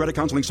 Consolidated Credit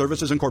Counseling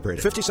Services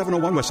Incorporated.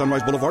 5701 West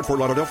Sunrise Boulevard, Fort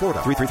Lauderdale,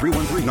 Florida.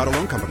 33313. Not a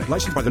loan company.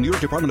 Licensed by the New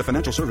York Department of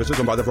Financial Services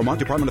and by the Vermont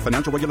Department of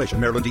Financial Regulation.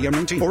 Maryland DM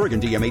 19. Oregon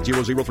DM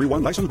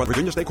 80031. Licensed by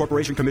Virginia State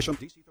Corporation Commission.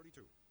 DC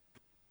 32.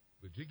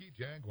 Jiggy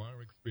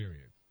Jaguar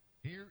Experience.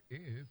 Here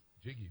is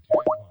Jiggy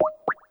Jaguar.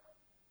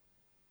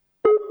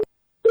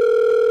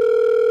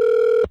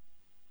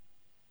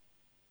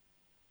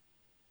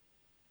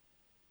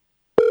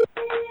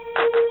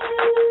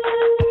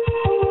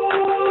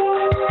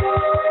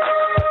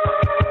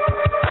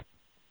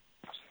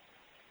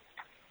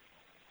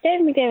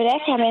 David McDavid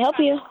X, how may I help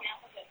you?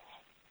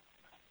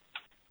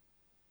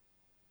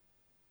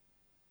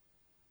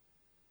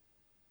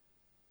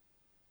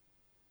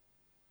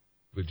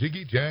 The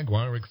Jiggy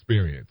Jaguar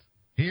Experience.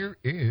 Here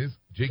is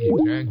Jiggy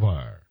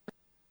Jaguar.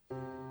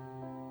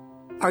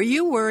 Are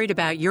you worried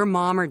about your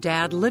mom or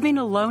dad living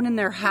alone in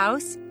their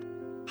house?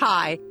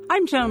 Hi,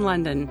 I'm Joan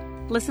London.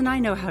 Listen, I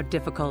know how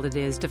difficult it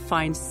is to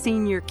find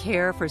senior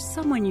care for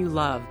someone you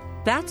love.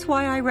 That's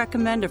why I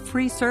recommend a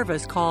free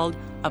service called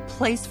A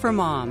Place for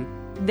Mom.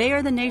 They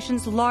are the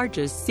nation's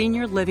largest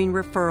senior living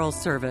referral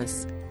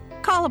service.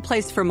 Call A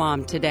Place for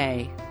Mom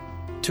today.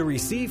 To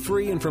receive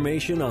free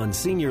information on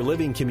senior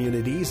living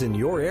communities in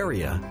your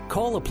area,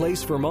 call A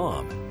Place for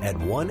Mom at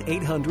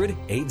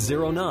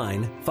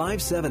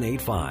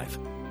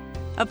 1-800-809-5785.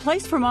 A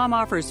Place for Mom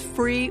offers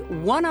free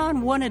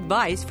one-on-one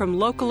advice from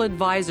local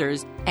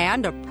advisors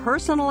and a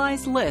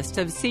personalized list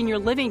of senior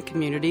living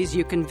communities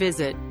you can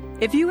visit.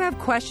 If you have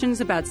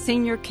questions about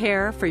senior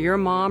care for your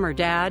mom or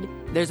dad,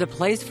 there's a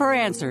place for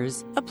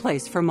answers, A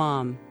Place for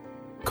Mom.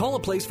 Call A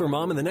Place for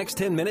Mom in the next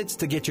 10 minutes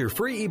to get your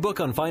free ebook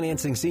on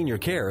financing senior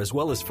care as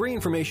well as free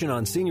information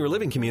on senior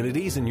living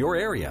communities in your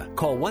area.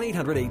 Call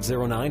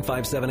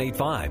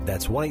 1-800-809-5785.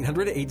 That's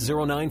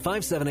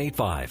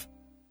 1-800-809-5785.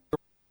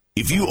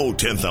 If you owe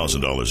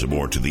 $10,000 or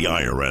more to the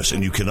IRS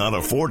and you cannot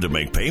afford to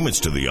make payments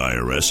to the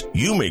IRS,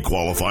 you may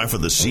qualify for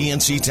the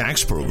CNC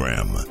tax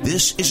program.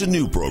 This is a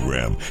new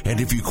program,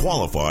 and if you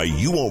qualify,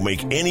 you won't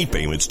make any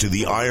payments to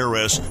the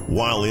IRS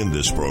while in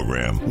this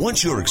program.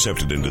 Once you're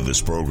accepted into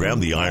this program,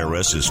 the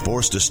IRS is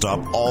forced to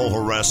stop all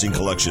harassing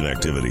collection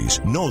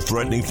activities. No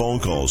threatening phone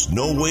calls,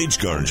 no wage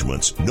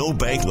garnishments, no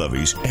bank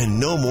levies, and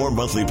no more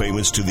monthly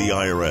payments to the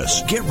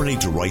IRS. Get ready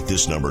to write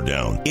this number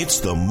down. It's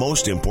the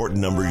most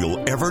important number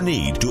you'll ever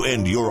need to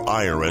end your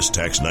IRS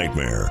tax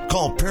nightmare.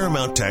 Call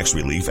Paramount Tax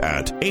Relief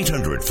at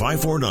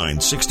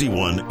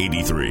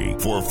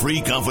 800-549-6183 for a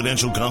free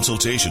confidential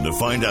consultation to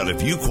find out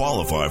if you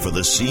qualify for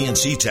the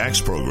CNC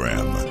tax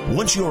program.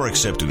 Once you are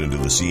accepted into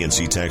the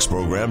CNC tax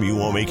program, you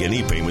won't make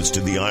any payments to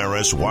the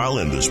IRS while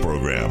in this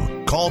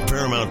program. Call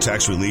Paramount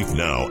Tax Relief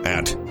now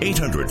at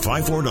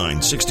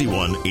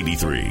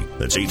 800-549-6183.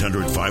 That's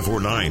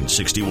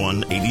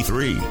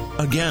 800-549-6183.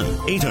 Again,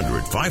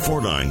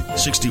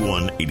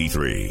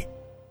 800-549-6183.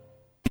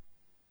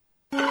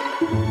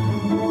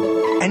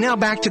 And now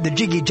back to the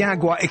Jiggy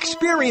Jaguar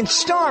Experience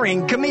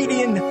starring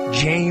comedian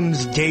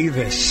James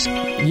Davis.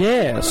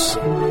 Yes.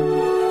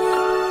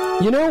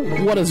 You know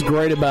what is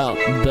great about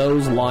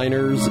those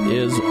liners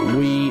is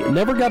we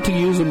never got to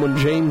use them when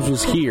James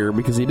was here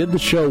because he did the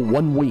show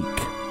 1 week.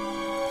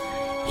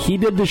 He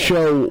did the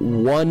show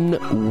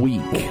 1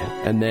 week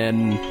and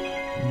then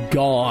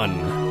gone.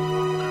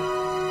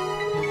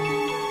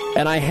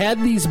 And I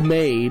had these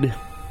made,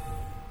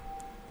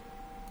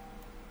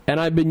 and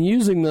I've been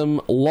using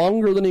them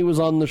longer than he was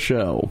on the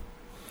show.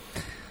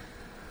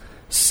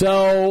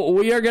 So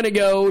we are going to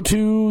go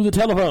to the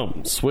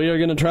telephones. We are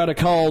going to try to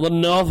call the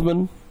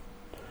Northmen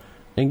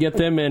and get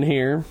them in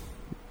here.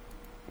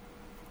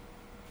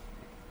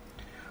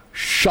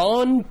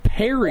 Sean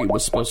Perry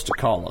was supposed to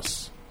call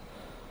us,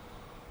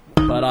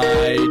 but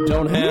I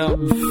don't have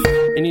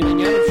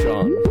anything out of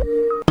Sean.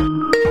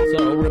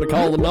 So we're going to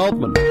call the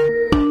Northmen.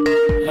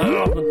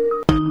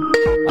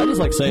 I just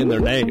like saying their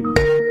name.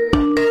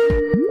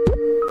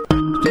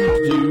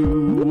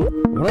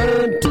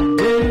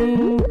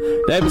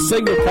 They have a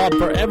single called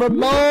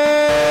Forevermore.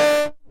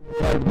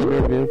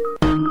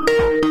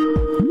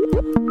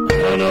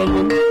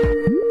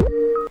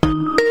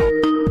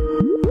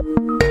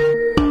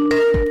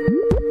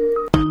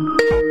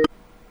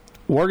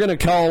 We're going to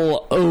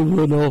call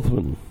the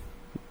Northman.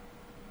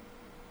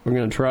 We're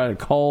going to try to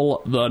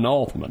call the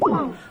Northman.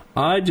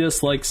 I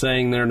just like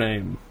saying their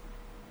name.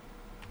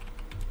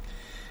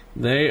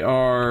 They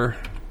are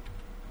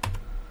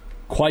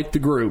quite the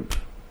group.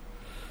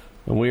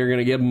 And we are going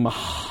to give them a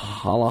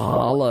holla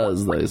holla,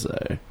 as they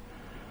say.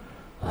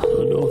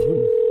 The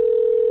Northman.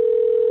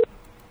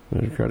 I'm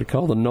going to try to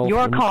call the Northman.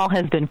 Your call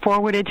has been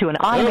forwarded to an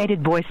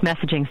automated voice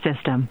messaging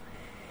system.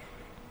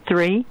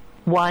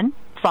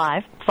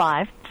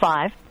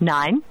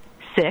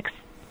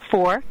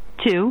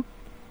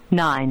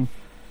 315559642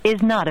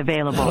 is not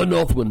available. The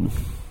Northman.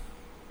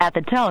 At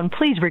the tone,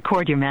 please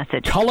record your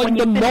message. Calling when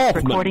you the finish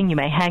Northman. recording, you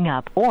may hang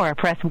up or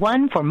press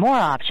 1 for more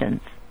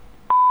options.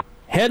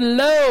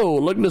 Hello,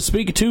 looking to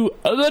speak to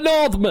the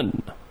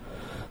Northman.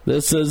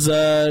 This is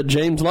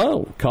James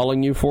Lowe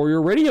calling you for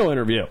your radio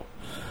interview.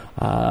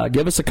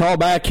 Give us a call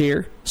back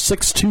here,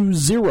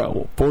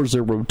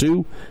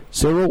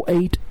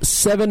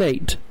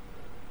 620-402-0878.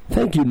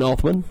 Thank you,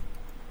 Northman.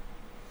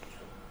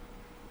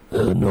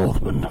 The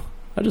Northman.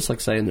 I just like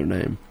saying their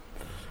name.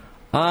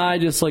 I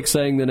just like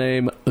saying the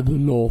name, the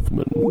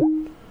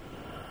Northman.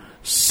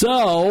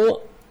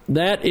 So,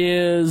 that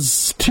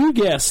is 2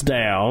 guests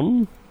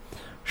down.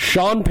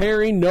 Sean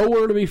Perry,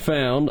 nowhere to be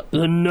found.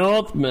 The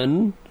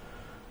Northman,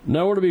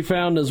 nowhere to be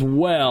found as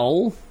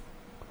well.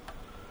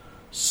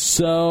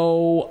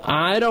 So,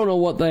 I don't know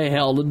what the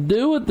hell to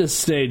do at this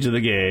stage of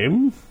the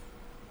game.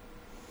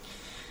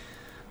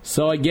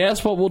 So, I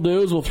guess what we'll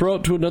do is we'll throw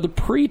it to another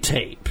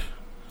pre-tape.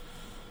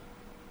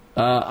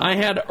 I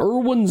had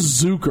Erwin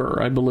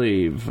Zucker, I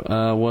believe,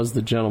 was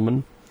the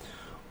gentleman.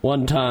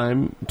 one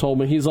time told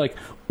me, he's like,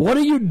 what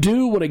do you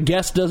do when a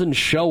guest doesn't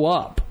show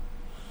up?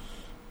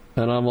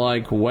 And I'm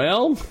like,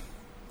 well,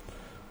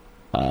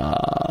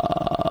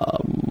 I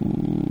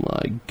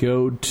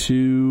go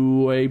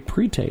to a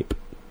pre-tape.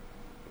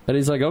 And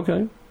he's like,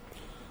 okay.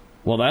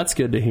 Well, that's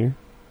good to hear.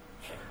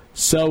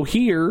 So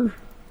here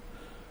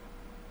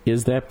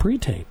is that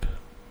pre-tape.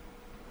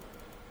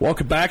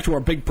 Welcome back to our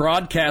big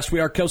broadcast. We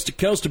are coast to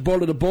coast and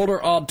border to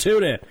border on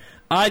TuneIn,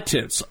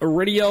 iTunes,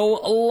 Radio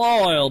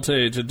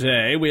Loyalty.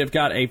 Today we have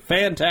got a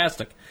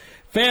fantastic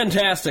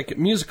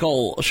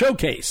musical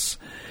showcase.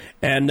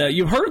 And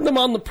you've heard them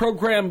on the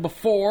program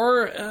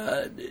before.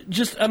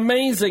 Just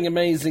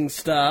amazing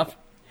stuff.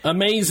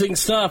 Amazing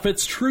stuff.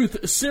 It's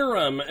Truth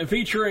Serum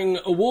featuring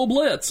Wool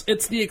Blitz.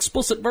 It's the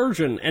explicit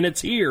version, and it's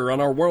here on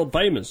our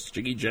world-famous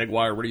Jiggy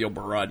Jaguar radio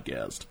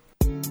broadcast.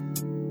 So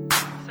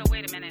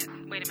wait a minute.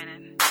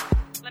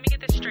 Let me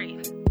get this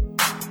straight.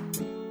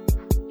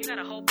 You got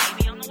a whole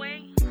baby on the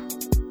way?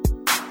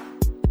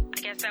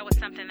 I guess that was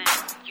something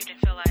that you didn't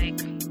feel like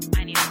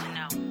I needed to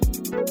know.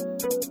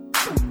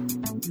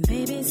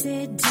 Baby,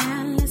 sit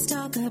down, let's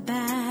talk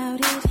about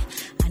it.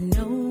 I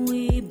know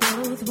we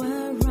both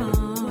were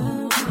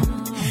wrong.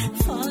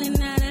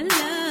 Falling out of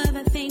love,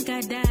 I think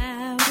I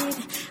doubt it.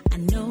 I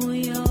know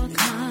you're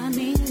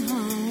coming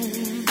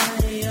home,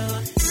 but you're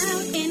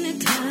out in the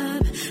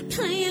club,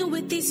 playing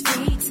with these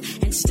freaks,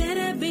 instead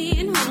of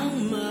being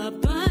home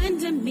up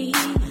under me.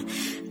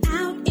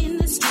 Out in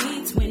the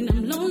streets, when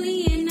I'm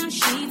lonely in our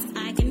sheets,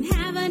 I can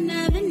have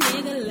another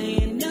nigga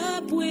laying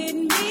up with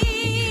me.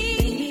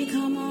 Baby,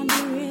 come on,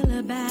 be real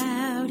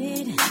about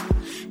it.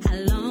 How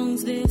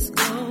long's this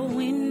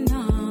going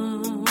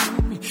on?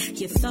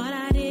 You thought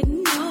I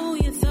didn't know,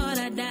 you thought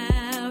I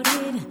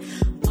doubted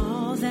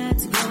all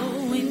that's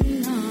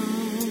going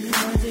on.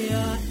 'Cause you're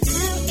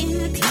out in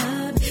the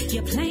club,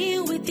 you're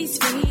playing with these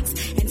freaks,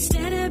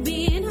 instead of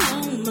being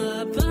home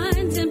up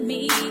under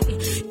me.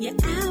 You're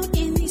out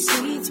in these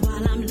streets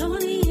while I'm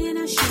lonely in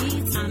our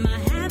sheets. I'ma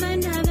have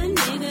another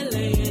nigga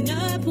laying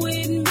up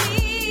with me.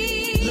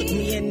 Look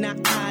me in the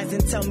eyes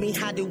and tell me,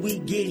 how did we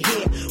get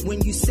here?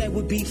 When you said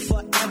we'd be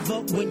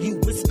forever, when you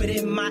whispered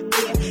in my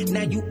ear.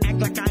 Now you act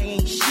like I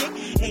ain't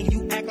shit, and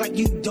you act like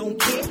you don't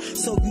care.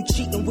 So you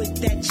cheating with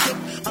that chick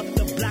up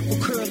the block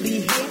with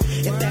curly hair.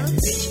 If that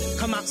bitch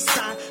come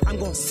outside, I'm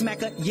gonna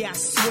smack her, yeah, I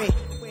swear.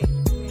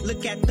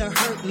 Look at the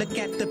hurt, look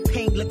at the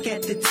pain, look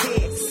at the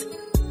tears.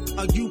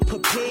 Are you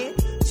prepared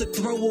to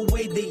throw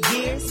away the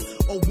years?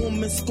 A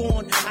woman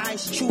scorned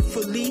eyes,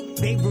 truthfully,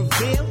 they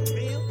reveal.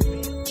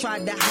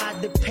 Tried to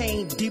hide the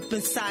pain deep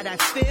inside I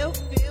feel.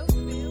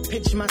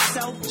 Pinch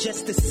myself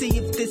just to see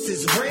if this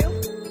is real.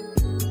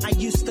 I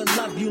used to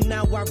love you,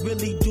 now I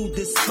really do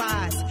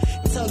despise.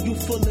 Tell you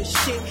full of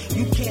shit,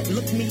 you can't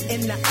look me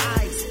in the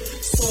eyes.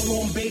 So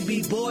on,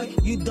 baby boy,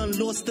 you done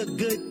lost a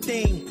good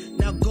thing.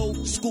 Now go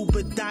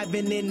scuba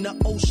diving in the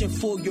ocean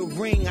for your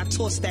ring. I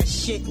tossed that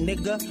shit,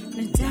 nigga.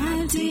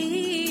 Dive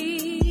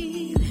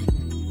deep,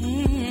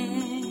 yeah.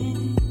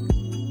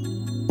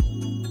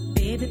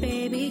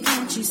 Baby,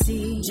 can't you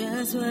see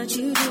just what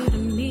you do to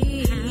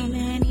me? How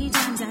many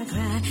times I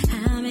cry,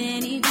 how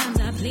many times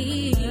I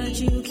plead, but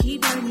you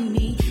keep hurting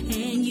me,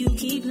 and you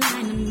keep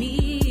lying to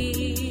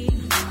me.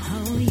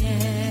 Oh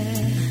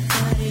yeah,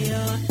 but you're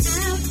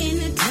out in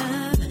the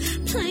club,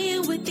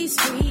 playing with these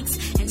freaks,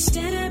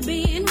 instead of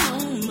being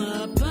home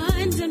up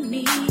under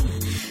me.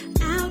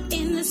 Out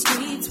in the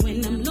streets,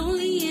 when I'm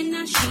lonely in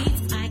our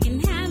sheets, I can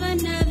have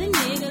another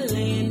nigga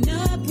laying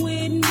up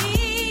with me.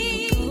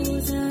 What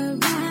goes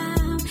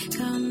around,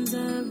 comes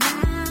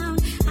around.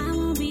 I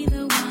won't be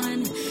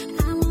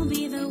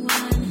the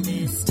one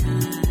this time.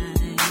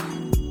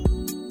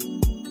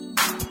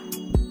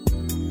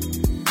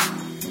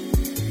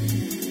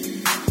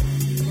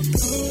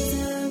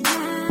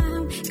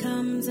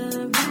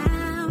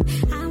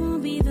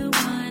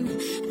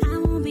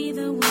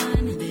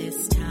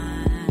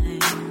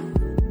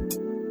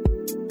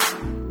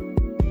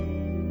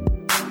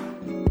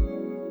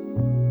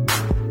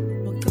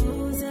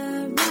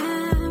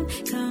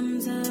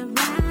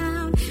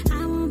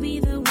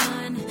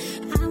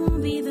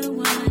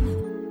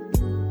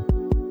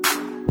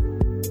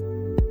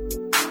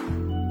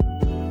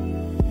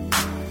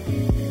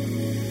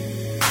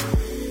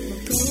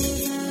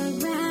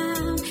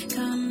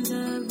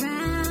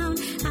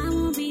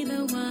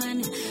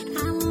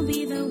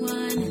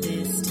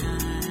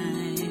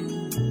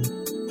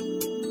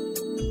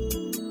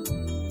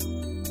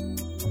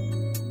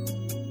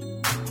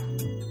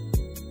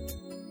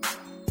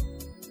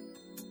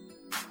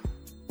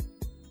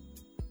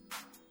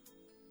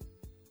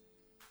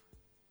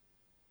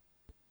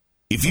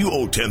 If you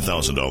owe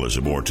 $10,000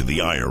 or more to the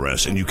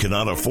IRS and you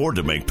cannot afford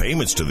to make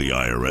payments to the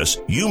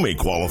IRS, you may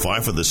qualify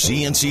for the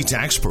CNC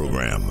tax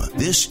program.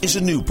 This is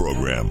a new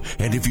program,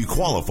 and if you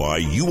qualify,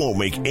 you won't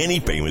make any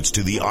payments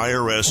to the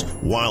IRS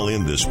while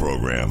in this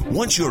program.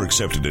 Once you're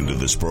accepted into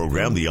this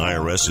program, the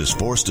IRS is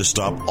forced to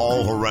stop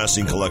all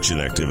harassing collection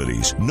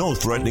activities. No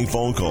threatening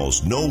phone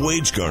calls, no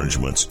wage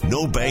garnishments,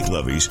 no bank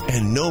levies,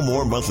 and no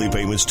more monthly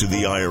payments to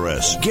the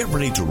IRS. Get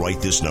ready to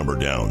write this number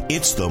down.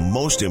 It's the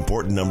most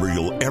important number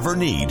you'll ever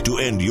need to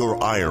end your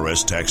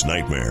IRS tax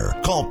nightmare.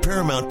 Call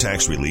Paramount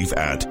Tax Relief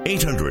at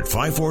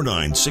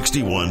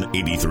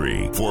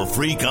 800-549-6183 for a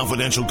free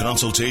confidential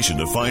consultation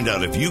to find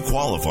out if you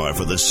qualify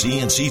for the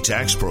CNC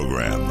tax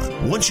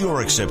program. Once you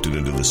are accepted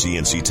into the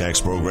CNC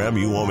tax program,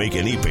 you won't make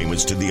any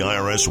payments to the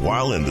IRS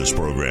while in this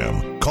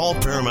program. Call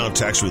Paramount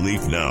Tax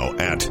Relief now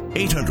at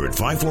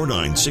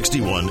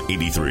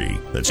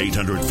 800-549-6183. That's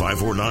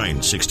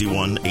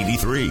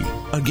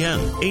 800-549-6183. Again,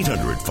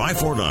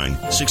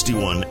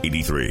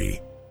 800-549-6183.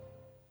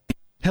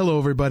 Hello,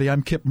 everybody.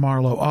 I'm Kip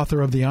Marlowe, author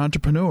of The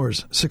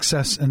Entrepreneurs,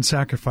 Success and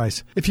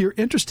Sacrifice. If you're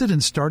interested in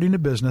starting a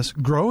business,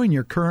 growing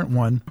your current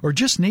one, or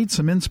just need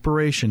some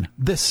inspiration,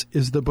 this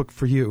is the book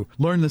for you.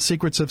 Learn the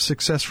secrets of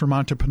success from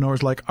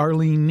entrepreneurs like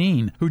Arlene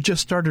Neen, who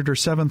just started her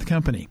 7th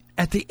company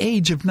at the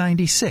age of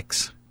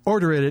 96.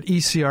 Order it at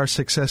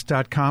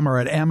ecrsuccess.com or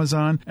at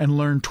Amazon and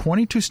learn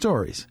 22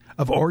 stories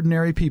of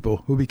ordinary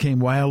people who became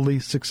wildly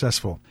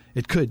successful.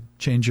 It could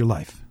change your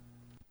life.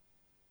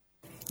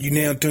 You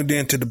now tuned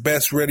in to the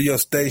best radio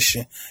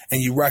station,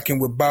 and you rocking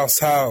with Boss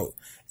Hog.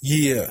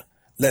 Yeah,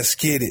 let's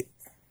get it.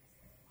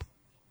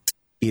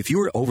 If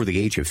you're over the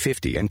age of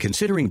 50 and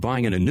considering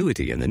buying an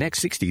annuity in the next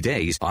 60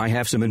 days, I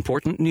have some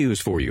important news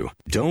for you.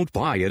 Don't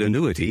buy an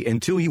annuity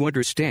until you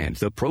understand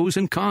the pros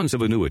and cons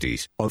of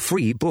annuities. A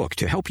free book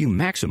to help you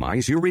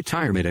maximize your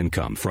retirement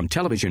income from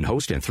television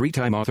host and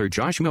 3-time author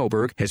Josh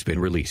Melberg has been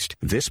released.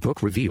 This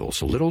book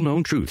reveals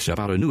little-known truths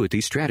about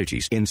annuity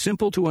strategies in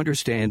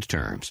simple-to-understand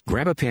terms.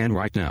 Grab a pen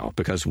right now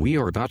because we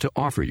are about to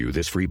offer you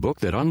this free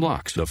book that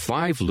unlocks the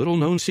 5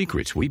 little-known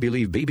secrets we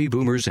believe baby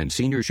boomers and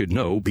seniors should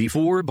know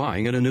before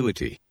buying an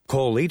annuity.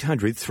 Call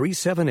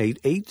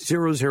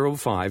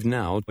 800-378-8005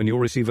 now and you'll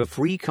receive a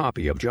free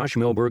copy of Josh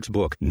Melberg's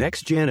book,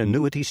 Next Gen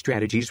Annuity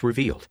Strategies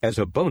Revealed. As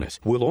a bonus,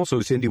 we'll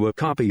also send you a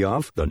copy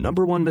of The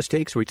Number 1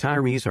 Mistakes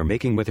Retirees Are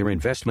Making with Their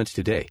Investments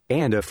Today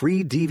and a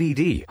free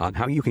DVD on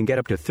how you can get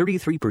up to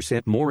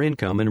 33% more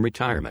income in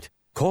retirement.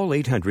 Call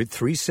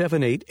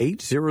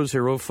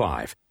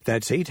 800-378-8005.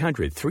 That's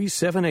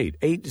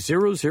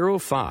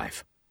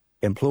 800-378-8005.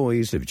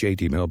 Employees of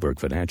J.D. Melberg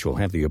Financial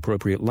have the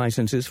appropriate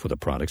licenses for the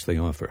products they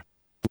offer.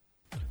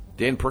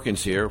 Dan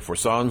Perkins here for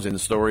Songs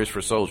and Stories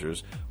for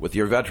Soldiers with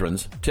your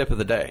Veterans Tip of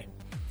the Day.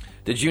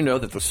 Did you know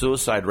that the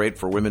suicide rate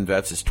for women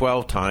vets is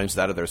 12 times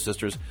that of their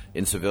sisters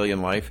in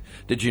civilian life?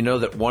 Did you know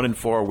that 1 in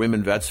 4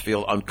 women vets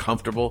feel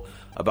uncomfortable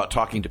about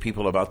talking to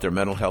people about their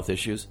mental health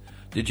issues?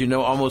 Did you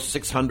know almost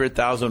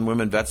 600,000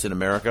 women vets in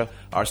America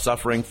are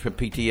suffering from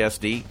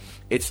PTSD?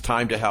 It's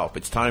time to help.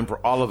 It's time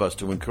for all of us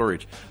to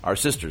encourage our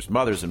sisters,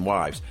 mothers, and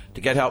wives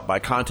to get help by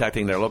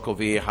contacting their local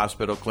VA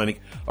hospital,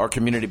 clinic, or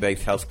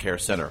community-based health care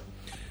center.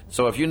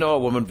 So if you know a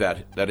woman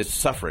vet that is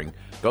suffering,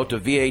 go to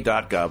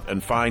va.gov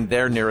and find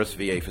their nearest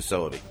VA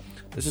facility.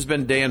 This has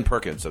been Dan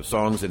Perkins of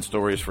Songs and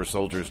Stories for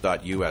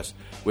Soldiers.us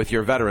with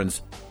your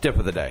Veterans Tip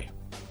of the Day.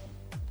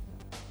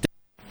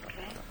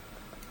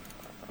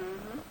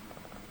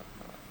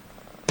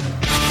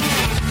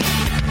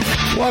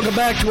 Welcome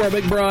back to our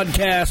big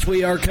broadcast.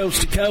 We are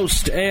coast to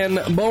coast and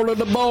bowler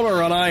to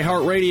bowler on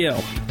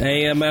iHeartRadio,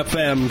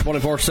 AM/FM,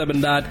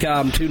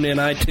 247.com, tune in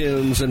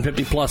iTunes, and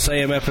 50-plus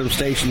AM/FM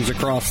stations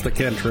across the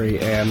country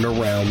and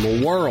around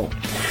the world.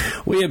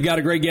 We have got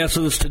a great guest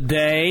with us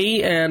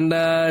today,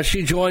 and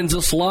she joins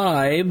us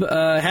live.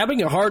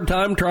 Having a hard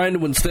time trying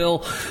to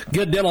instill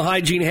good dental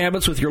hygiene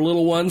habits with your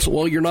little ones?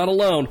 Well, you're not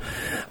alone.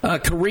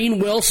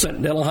 Corrine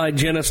Wilson, dental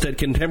hygienist at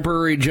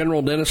Contemporary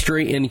General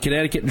Dentistry in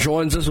Connecticut,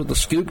 joins us with a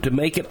scoop to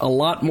make it a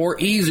lot more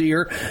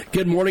easier.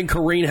 Good morning,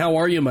 Corrine. How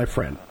are you, my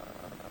friend?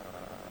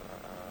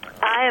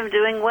 I am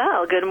doing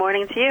well. Good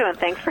morning to you, and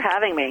thanks for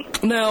having me.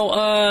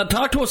 Now,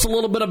 talk to us a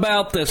little bit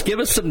about this. Give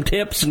us some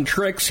tips and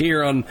tricks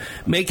here on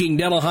making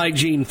dental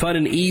hygiene fun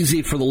and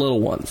easy for the little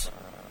ones.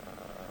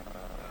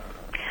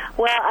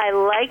 Well, I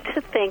like to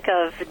think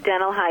of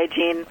dental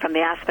hygiene from the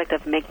aspect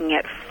of making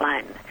it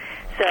fun.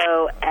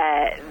 So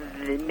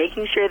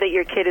making sure that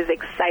your kid is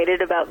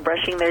excited about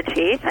brushing their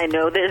teeth. I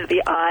know there's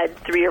the odd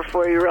 3 or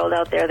 4-year-old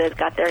out there that's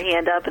got their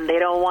hand up and they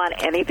don't want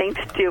anything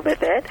to do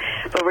with it,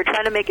 but we're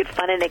trying to make it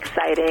fun and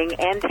exciting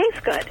and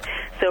taste good.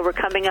 So we're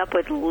coming up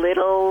with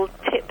little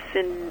tips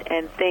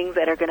and things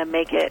that are going to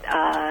make it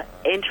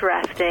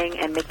interesting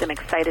and make them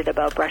excited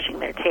about brushing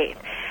their teeth.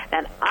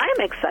 And I'm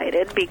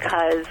excited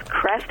because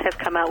Crest has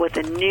come out with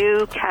a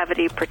new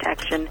cavity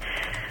protection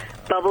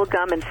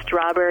bubblegum and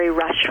strawberry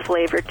rush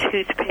flavored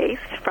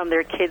toothpaste from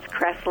their Kids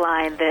Crest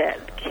line. The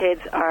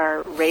kids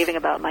are raving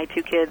about. My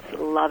 2 kids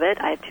love it.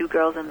 I have 2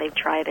 girls, and they've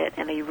tried it,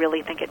 and they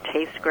really think it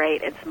tastes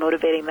great. It's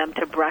motivating them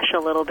to brush a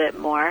little bit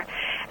more.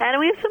 And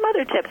we have some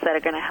other tips that are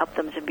going to help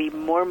them to be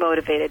more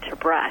motivated to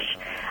brush.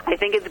 I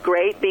think it's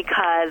great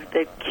because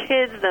the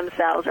kids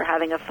themselves are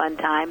having a fun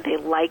time. They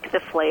like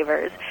the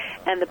flavors.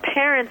 And the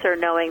parents are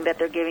knowing that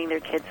they're giving their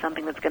kids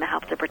something that's going to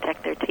help to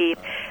protect their teeth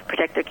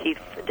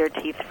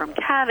from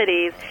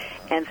cavities.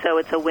 And so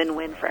it's a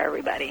win-win for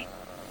everybody.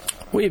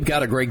 We've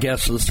got a great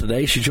guest with us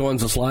today. She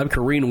joins us live,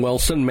 Corrine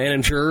Wilson,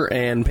 manager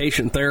and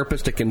patient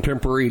therapist at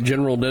Contemporary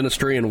General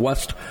Dentistry in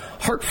West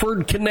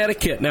Hartford,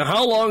 Connecticut. Now,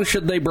 how long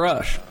should they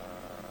brush?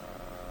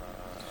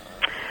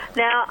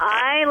 Now,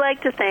 I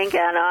like to think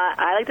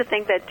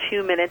that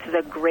 2 minutes is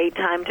a great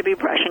time to be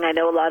brushing. I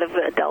know a lot of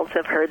adults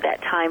have heard that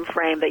time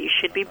frame that you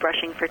should be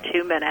brushing for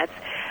 2 minutes.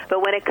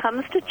 But when it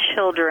comes to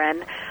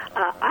children,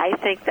 I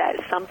think that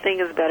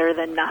something is better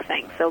than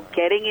nothing. So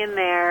getting in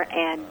there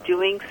and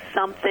doing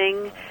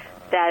something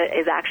that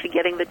is actually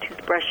getting the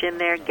toothbrush in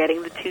there,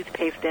 getting the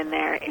toothpaste in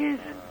there is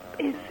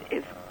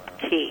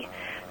key.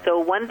 So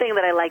one thing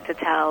that I like to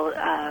tell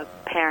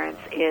parents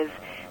is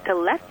to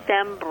let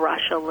them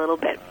brush a little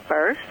bit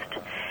first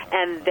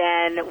and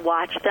then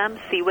watch them,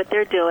 see what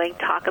they're doing,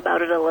 talk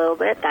about it a little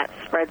bit. That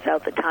spreads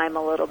out the time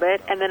a little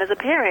bit. And then as a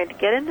parent,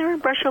 get in there and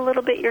brush a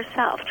little bit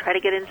yourself. Try to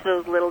get into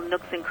those little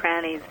nooks and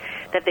crannies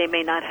that they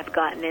may not have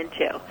gotten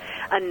into.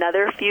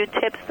 Another few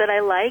tips that I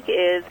like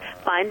is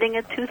finding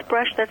a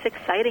toothbrush that's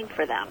exciting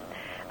for them.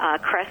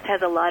 Crest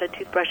has a lot of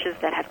toothbrushes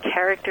that have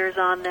characters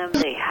on them.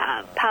 They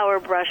have power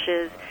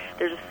brushes.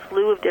 There's a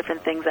slew of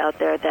different things out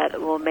there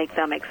that will make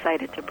them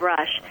excited to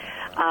brush.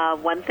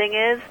 One thing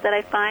is that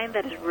I find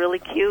that is really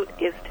cute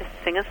is to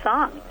sing a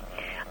song.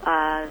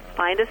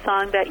 Find a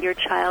song that your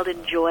child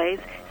enjoys,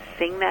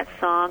 sing that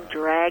song,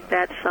 drag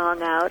that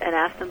song out, and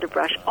ask them to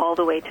brush all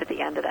the way to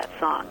the end of that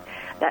song.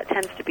 That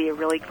tends to be a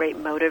really great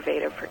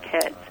motivator for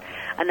kids.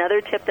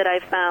 Another tip that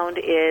I've found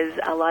is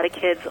a lot of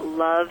kids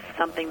love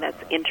something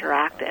that's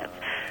interactive.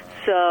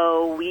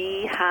 So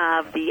we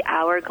have the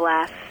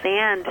hourglass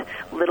sand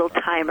little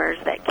timers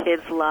that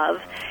kids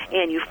love,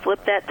 and you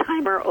flip that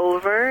timer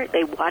over,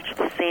 they watch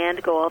the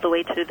sand go all the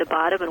way to the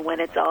bottom, and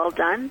when it's all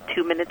done,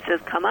 2 minutes has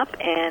come up,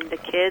 and the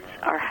kids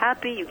are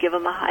happy. You give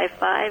them a high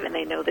five, and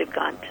they know they've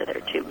gone to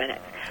their 2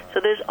 minutes. So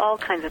there's all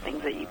kinds of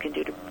things that you can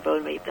do to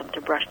motivate them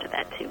to brush to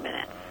that 2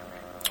 minutes.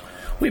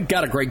 We've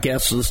got a great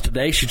guest with us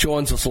today. She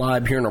joins us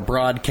live here in our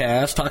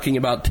broadcast, talking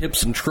about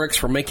tips and tricks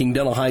for making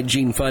dental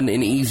hygiene fun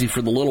and easy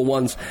for the little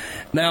ones.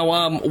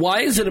 Now, why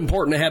is it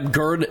important to have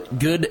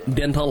good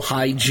dental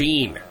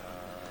hygiene?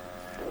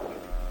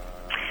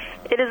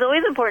 It is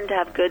always important to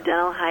have good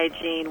dental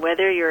hygiene,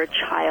 whether you're a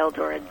child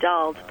or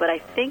adult, but I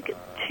think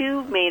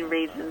two main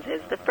reasons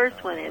is, the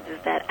first one is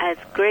that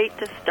it's great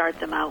to start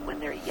them out when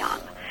they're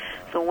young.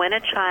 So when a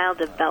child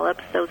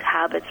develops those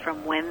habits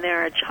from when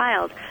they're a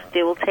child,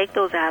 they will take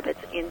those habits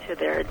into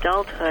their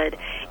adulthood,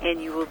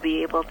 and you will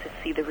be able to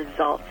see the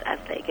results as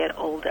they get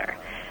older.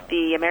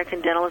 The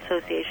American Dental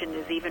Association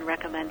is even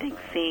recommending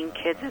seeing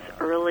kids as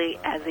early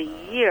as a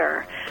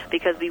year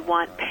because we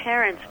want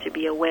parents to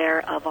be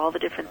aware of all the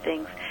different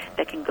things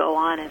that can go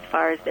on as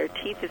far as their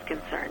teeth is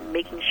concerned,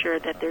 making sure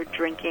that they're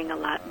drinking a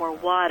lot more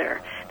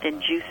water than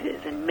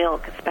juices and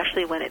milk,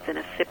 especially when it's in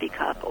a sippy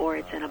cup or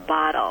it's in a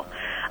bottle.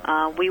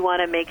 We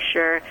want to make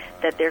sure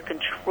that they're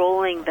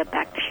controlling the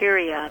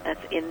bacteria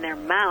that's in their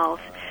mouth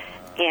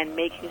and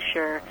making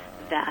sure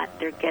that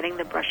they're getting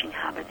the brushing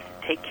habits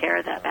to take care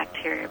of that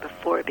bacteria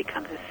before it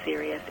becomes a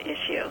serious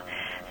issue.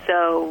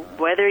 So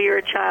whether you're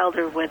a child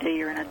or whether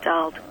you're an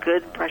adult,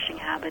 good brushing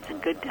habits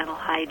and good dental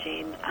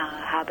hygiene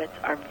habits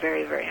are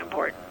very, very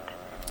important.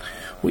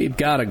 We've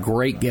got a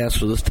great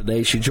guest with us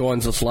today. She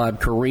joins us live.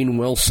 Corrine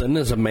Wilson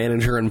is a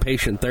manager and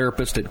patient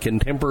therapist at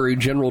Contemporary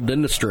General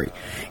Dentistry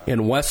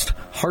in West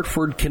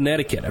Hartford,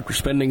 Connecticut. After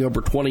spending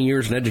over 20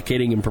 years in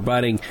educating and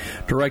providing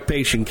direct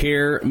patient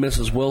care,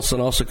 Mrs.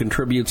 Wilson also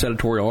contributes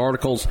editorial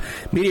articles,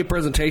 media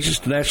presentations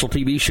to national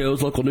TV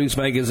shows, local news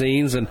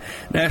magazines, and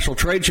national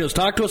trade shows.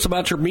 Talk to us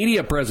about your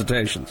media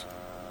presentations.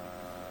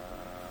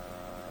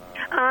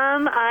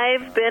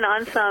 I've been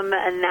on some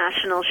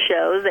national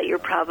shows that you're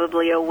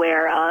probably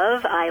aware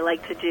of. I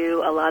like to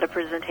do a lot of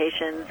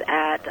presentations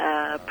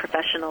at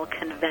professional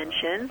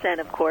conventions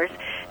and, of course,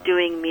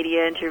 doing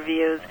media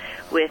interviews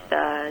with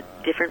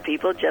different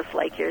people just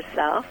like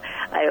yourself.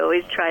 I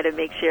always try to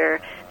make sure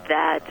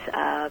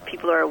that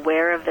people are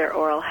aware of their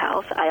oral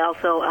health. I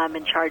also am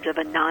in charge of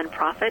a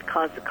nonprofit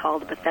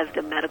called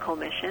Bethesda Medical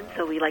Mission,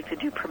 so we like to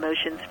do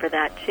promotions for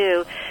that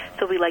too.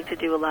 So we like to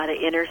do a lot of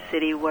inner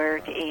city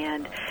work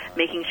and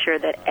making sure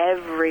that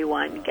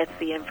everyone gets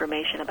the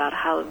information about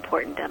how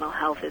important dental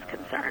health is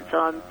concerned. So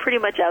I'm pretty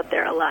much out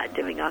there a lot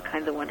doing all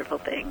kinds of wonderful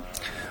things.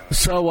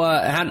 So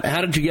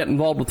how did you get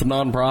involved with the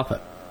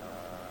nonprofit?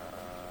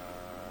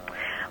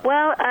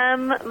 Well,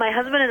 my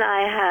husband and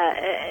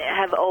I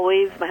have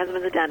always, my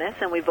husband's a dentist,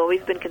 and we've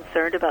always been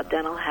concerned about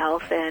dental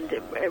health and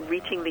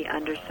reaching the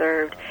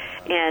underserved.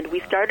 And we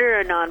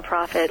started a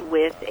nonprofit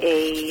with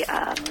a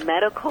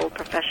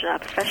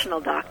professional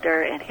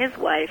doctor and his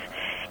wife,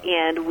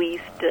 and we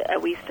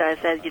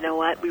said, you know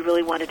what, we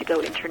really wanted to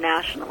go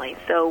internationally.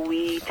 So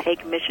we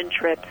take mission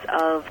trips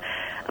of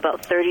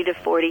about 30 to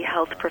 40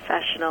 health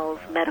professionals,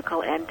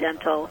 medical and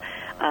dental,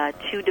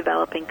 to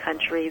developing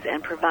countries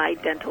and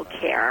provide dental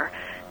care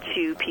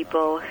to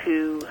people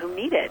who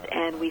need it.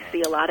 And we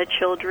see a lot of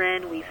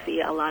children, we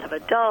see a lot of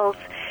adults,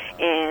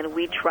 and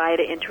we try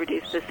to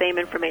introduce the same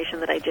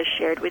information that I just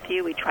shared with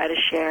you. We try to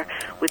share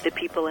with the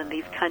people in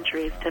these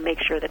countries to make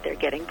sure that they're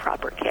getting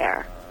proper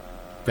care.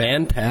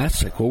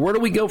 Fantastic. Well, where do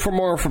we go for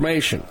more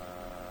information?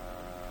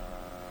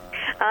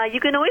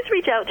 You can always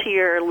reach out to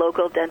your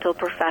local dental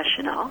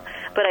professional,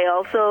 but I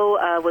also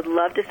would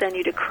love to send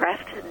you to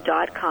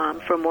Crest.com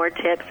for more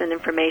tips and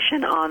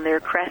information on their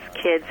Crest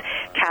Kids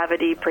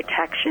Cavity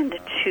Protection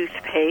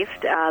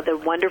Toothpaste.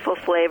 The wonderful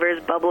flavors,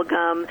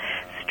 bubblegum,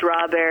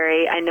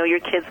 strawberry. I know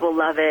your kids will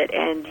love it,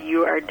 and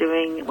you are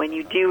doing, when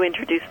you do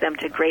introduce them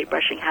to great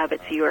brushing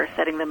habits, you are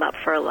setting them up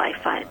for a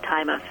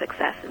lifetime of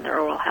success in their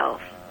oral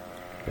health.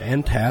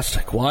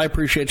 Fantastic. Well, I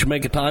appreciate you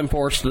making time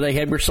for us today.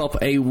 Have yourself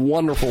a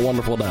wonderful,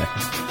 wonderful day.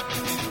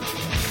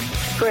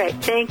 Great.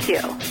 Thank you.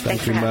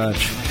 Thank you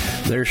much.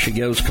 There she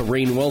goes,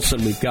 Corrine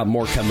Wilson. We've got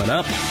more coming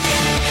up.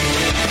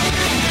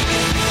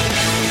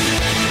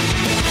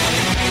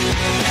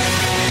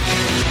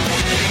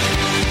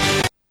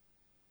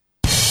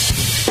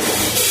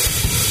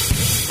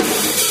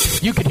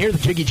 You can hear the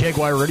Jiggy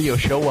Jaguar radio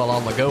show while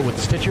on the go with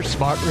Stitcher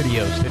Smart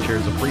Radio. Stitcher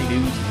is a free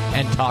news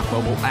and talk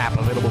mobile app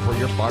available for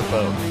your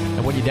smartphone.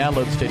 And when you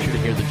download Stitcher to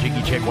hear the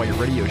Jiggy Jaguar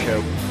radio show,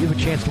 you have a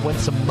chance to win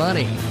some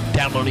money.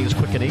 Downloading is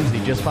quick and easy.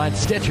 Just find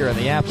Stitcher in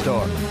the App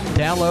Store.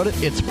 Download it.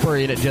 It's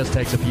free and it just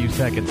takes a few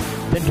seconds.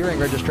 Then during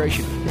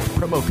registration, hit the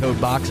promo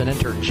code box and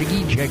enter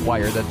Jiggy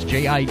Jaguar. That's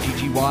Jiggy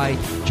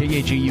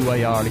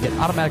Jaguar to get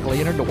automatically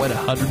entered to win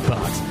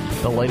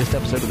 $100. The latest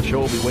episode of the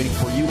show will be waiting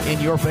for you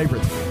in your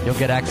favorites. You'll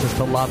get access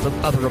to lots of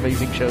other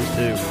amazing shows,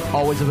 too.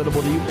 Always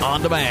available to you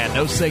on demand.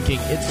 No syncing.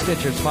 It's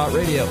Stitcher Smart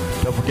Radio.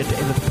 Don't forget to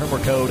enter the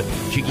promo code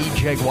Jiggy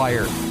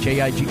Jaguar, Jiggy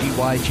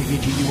Jaguar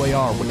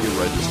when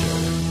you're registered.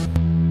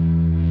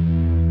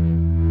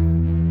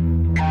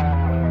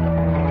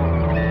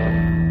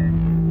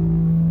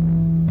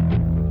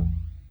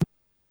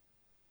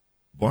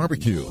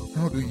 Barbecue.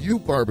 How do you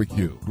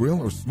barbecue? Grill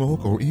or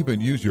smoke or even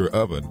use your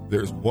oven?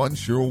 There's one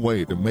sure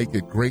way to make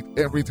it great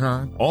every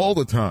time, all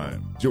the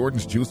time.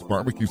 Jordan's Juice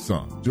Barbecue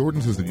Sauce.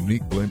 Jordan's is a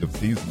unique blend of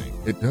seasoning.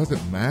 It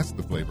doesn't mask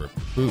the flavor of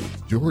food.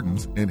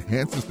 Jordan's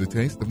enhances the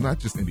taste of not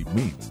just any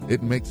meats.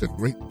 It makes a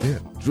great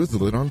dip.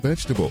 Drizzle it on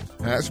vegetables,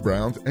 hash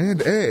browns,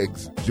 and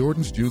eggs.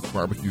 Jordan's Juice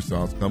Barbecue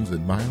Sauce comes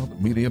in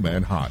mild, medium,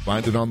 and hot.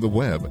 Find it on the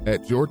web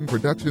at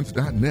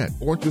jordanproductions.net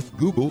or just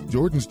Google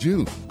Jordan's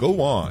Juice.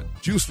 Go on.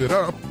 Juice it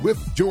up with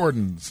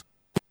Jordan's.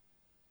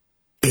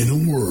 In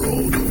a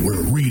world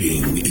where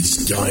reading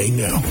is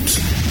dying out,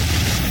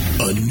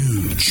 a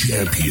new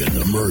champion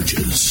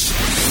emerges.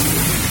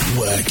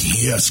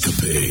 Wacky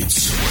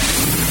escapades,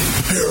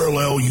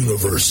 parallel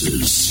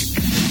universes.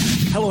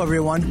 Hello,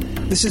 everyone.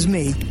 This is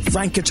me,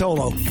 Frank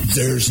Catolo.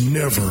 There's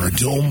never a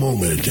dull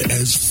moment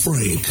as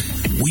Frank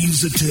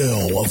weaves a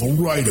tale of a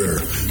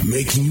writer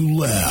making you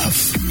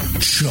laugh,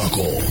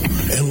 chuckle,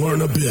 and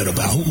learn a bit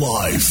about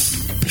life.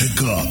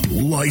 Pick up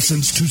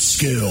License to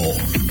Scale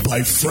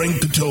by Frank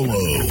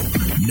Catolo,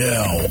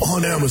 now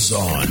on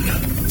Amazon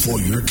for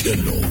your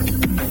Kindle.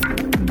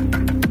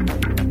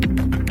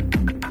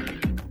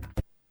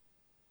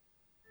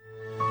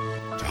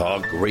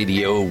 Talk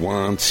Radio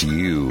wants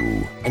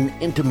you. An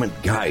intimate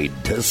guide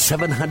to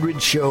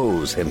 700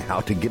 shows and how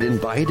to get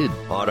invited.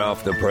 Hot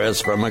off the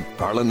press from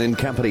McFarland &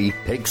 Company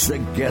takes the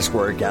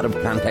guesswork out of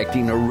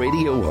contacting a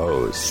radio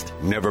host.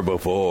 Never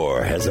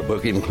before has a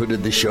book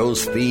included the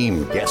show's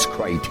theme, guest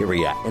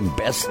criteria, and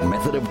best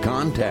method of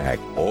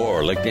contact.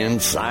 Or looked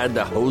inside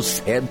the host's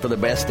head for the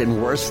best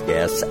and worst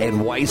guests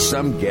and why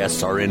some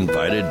guests are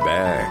invited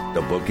back.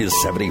 The book is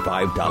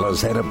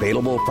 $75 and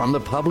available from the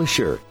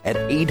publisher at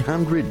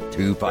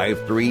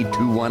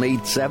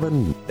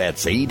 800-253-2187.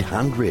 That's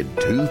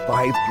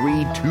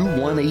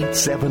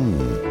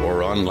 800-253-2187.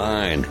 Or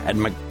online at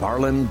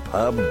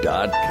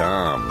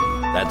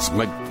McFarlandPub.com. That's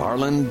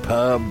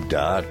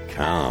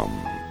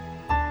McFarlandPub.com.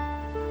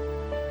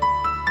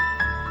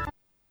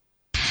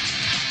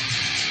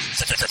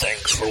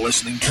 Thanks for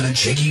listening to the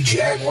Jiggy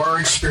Jaguar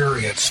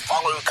Experience.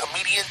 Follow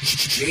comedian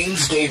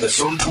James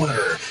Davis on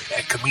Twitter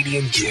at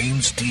comedian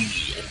James D.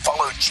 And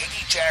follow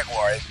Jiggy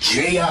Jaguar at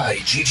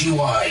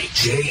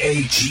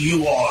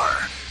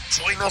JIGGYJAGUR.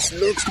 Join us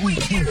next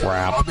week here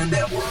on the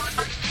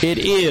network. It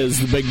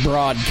is the big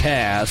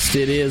broadcast.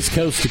 It is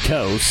coast to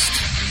coast.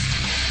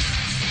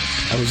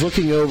 I was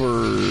looking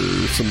over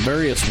some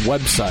various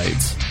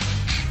websites,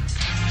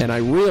 and I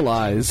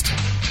realized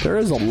there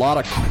is a lot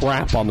of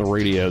crap on the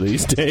radio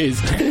these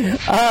days.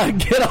 Get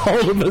a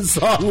hold of us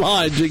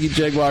online,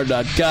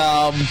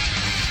 JiggyJaguar.com.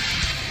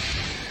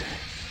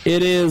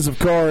 It is, of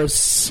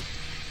course,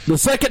 the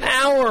second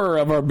hour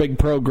of our big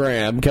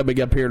program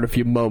coming up here in a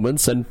few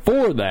moments. And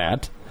for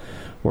that,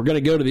 we're going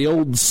to go to the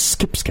old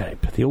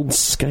Skype, the old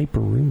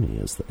Skype-a-rooney,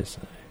 as they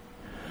say.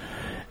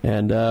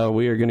 And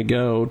we are going to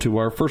go to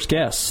our first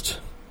guest.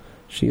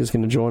 She is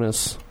going to join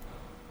us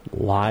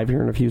live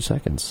here in a few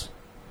seconds.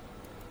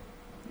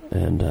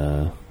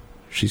 and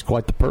she's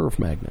quite the perv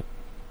magnet.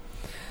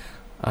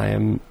 I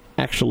am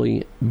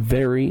actually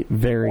very,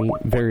 very,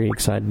 very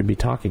excited to be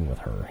talking with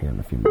her here in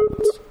a few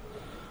moments.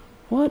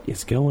 What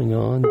is going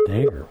on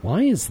there?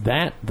 Why is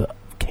that the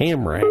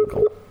camera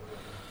angle?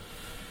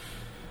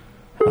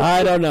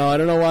 I don't know. I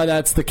don't know why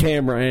that's the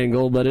camera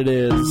angle, but it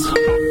is.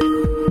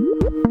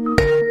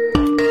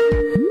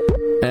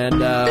 And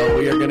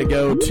we are going to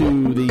go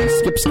to the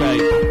Skip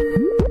Skype.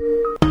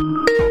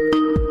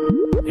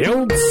 The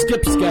old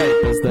Skip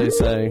Skype, as they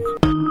say.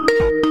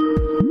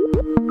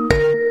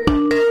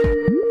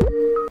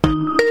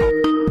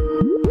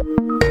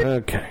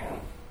 Okay.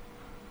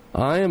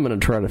 I am going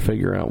to try to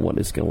figure out what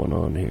is going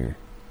on here.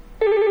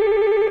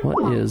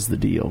 What is the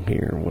deal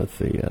here with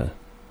the...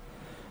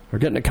 We're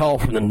getting a call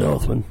from the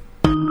Northman.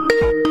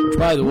 Which,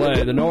 by the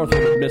way, the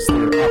Northman have missed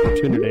their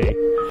opportunity.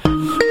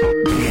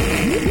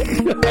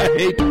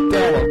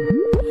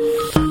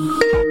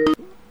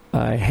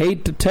 I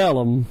hate to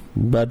tell them,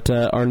 but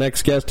our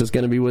next guest is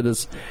going to be with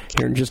us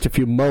here in just a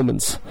few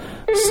moments.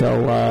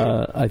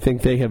 So I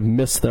think they have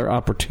missed their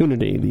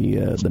opportunity,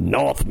 the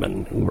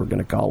Northmen, who are going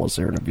to call us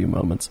here in a few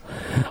moments.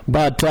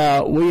 But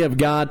we have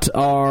got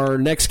our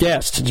next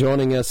guest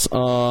joining us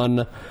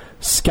on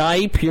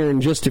Skype here in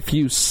just a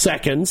few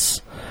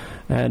seconds.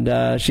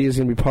 And she is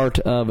going to be part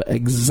of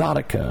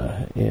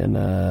Exxxotica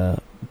in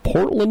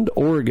Portland,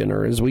 Oregon,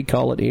 or as we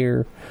call it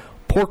here,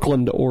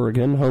 Portland,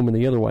 Oregon, home of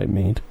the other white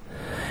meat.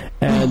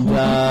 And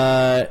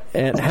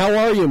how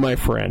are you, my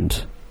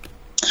friend?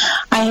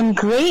 I am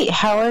great.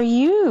 How are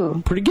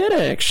you? Pretty good,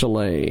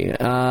 actually.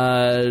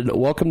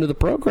 Welcome to the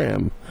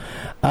program.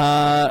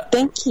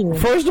 Thank you.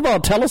 First of all,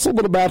 tell us a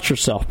little about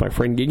yourself, my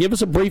friend. Can you give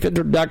us a brief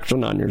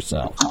introduction on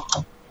yourself?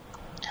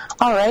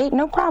 All right,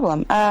 no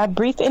problem.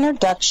 Brief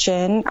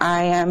introduction.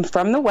 I am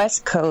from the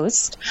West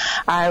Coast.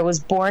 I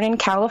was born in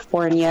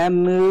California,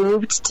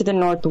 moved to the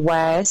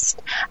Northwest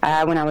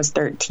when I was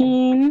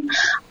 13.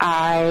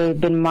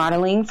 I've been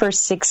modeling for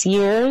 6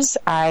 years.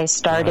 I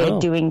started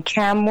doing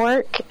cam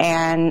work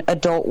and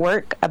adult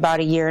work about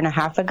 1.5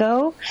 years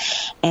ago.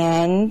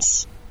 And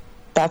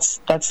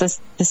that's the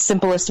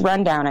simplest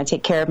rundown. I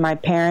take care of my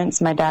parents.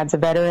 My dad's a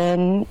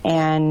veteran.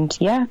 And,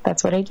 yeah,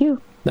 that's what I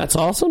do. That's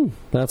awesome.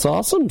 That's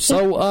awesome.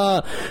 So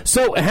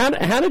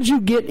how did you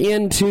get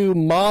into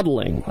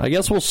modeling? I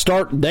guess we'll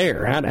start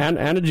there. How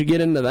did you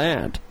get into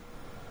that?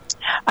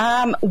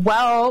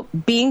 Well,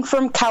 being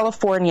from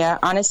California,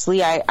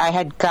 honestly, I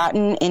had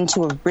gotten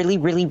into a really,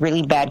 really,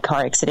 really bad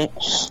car accident.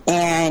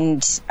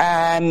 And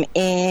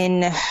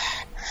I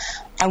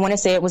want to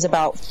say it was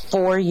about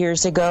 4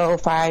 years ago,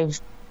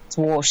 about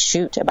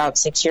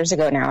 6 years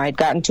ago now. I'd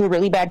gotten into a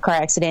really bad car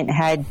accident,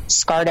 had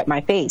scarred up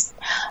my face.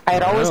 I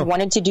had always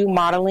wanted to do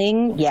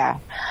modeling. Yeah.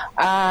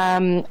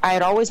 I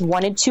had always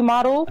wanted to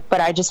model, but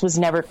I just was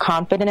never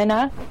confident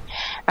enough.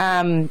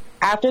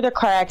 After the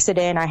car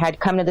accident, I had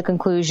come to the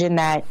conclusion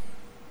that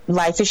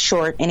life is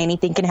short and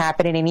anything can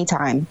happen at any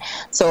time.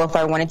 So if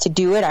I wanted to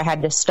do it, I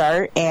had to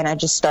start, and I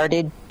just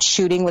started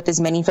shooting with as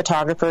many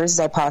photographers as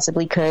I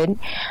possibly could.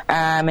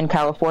 In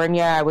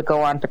California, I would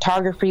go on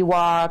photography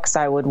walks.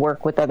 I would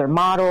work with other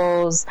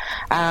models.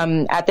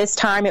 At this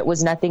time, it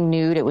was nothing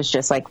nude. It was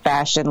just like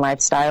fashion,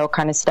 lifestyle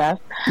kind of stuff.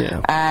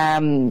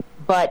 Yeah.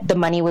 But the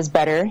money was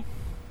better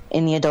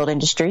in the adult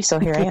industry, so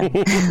here I am.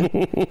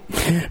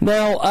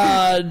 Now,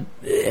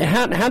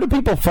 how do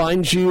people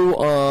find you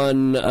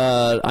on?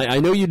 I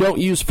know you don't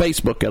use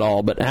Facebook at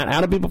all, but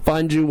how do people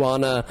find you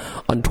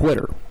on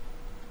Twitter?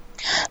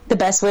 The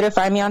best way to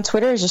find me on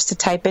Twitter is just to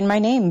type in my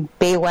name,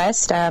 Bae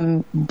West,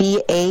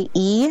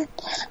 BAEWES.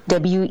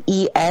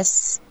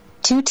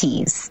 2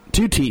 T's.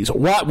 2 T's.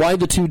 Why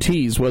the 2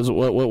 T's?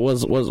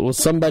 Was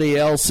somebody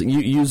else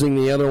using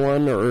the other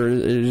one, or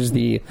is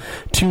the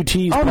 2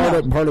 T's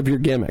part of your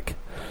gimmick?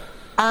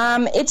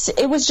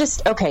 It was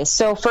just, okay,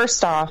 so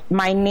first off,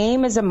 my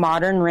name is a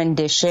modern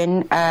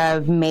rendition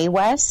of Mae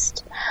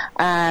West,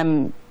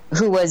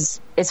 who was,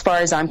 as far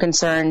as I'm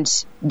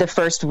concerned, the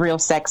first real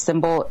sex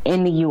symbol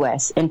in the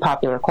U.S. in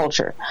popular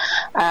culture.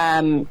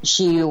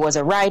 She was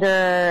a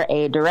writer,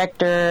 a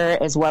director,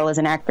 as well as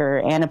an actor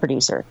and a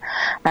producer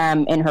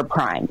in her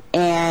prime.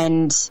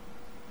 And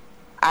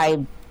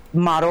I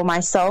model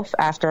myself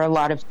after a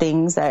lot of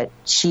things that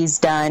she's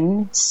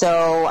done.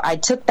 So I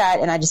took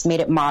that and I just made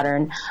it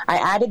modern. I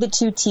added the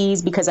 2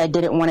 T's because I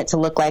didn't want it to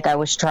look like I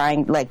was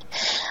trying,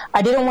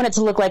 I didn't want it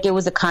to look like it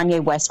was a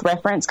Kanye West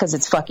reference, because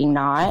it's fucking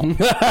not.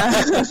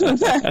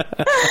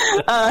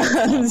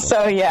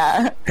 So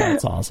yeah.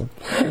 That's awesome.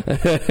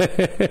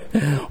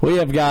 We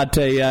have got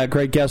a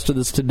great guest with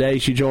us today.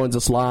 She joins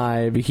us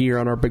live here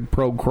on our big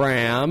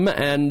program.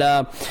 And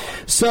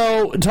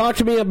so talk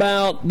to me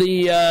about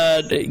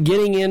the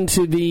getting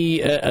into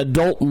the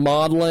adult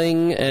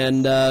modeling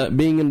and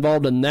being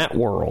involved in that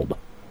world.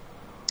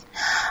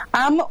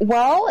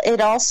 Well,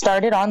 it all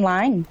started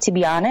online, to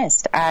be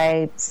honest.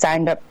 I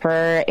signed up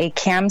for a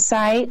cam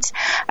site.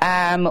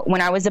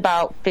 When I was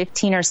about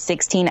 15 or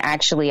 16,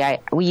 actually,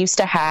 we used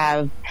to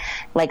have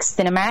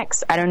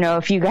Cinemax. I don't know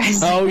if you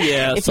guys... Oh,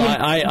 yes.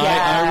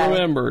 I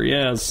remember,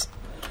 yes.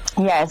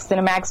 Yes,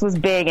 Cinemax was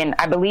big, and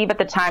I believe at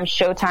the time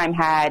Showtime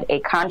had a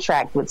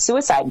contract with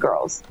Suicide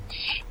Girls.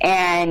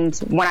 And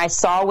when I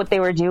saw what they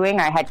were doing,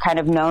 I had kind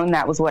of known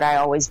that was what I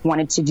always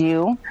wanted to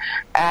do.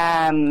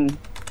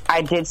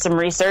 I did some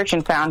research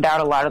and found out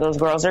a lot of those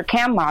girls are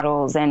cam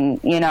models. And,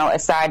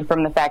 aside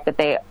from the fact that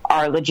they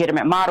are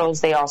legitimate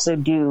models, they also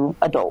do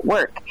adult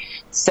work.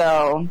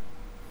 So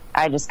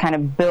I just kind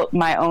of built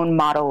my own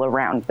model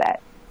around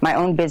that, my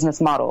own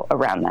business model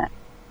around that.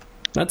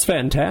 That's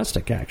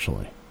fantastic,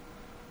 actually.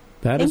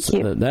 That is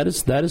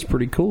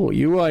pretty cool.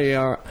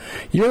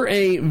 You're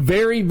a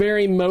very,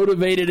 very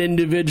motivated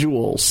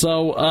individual.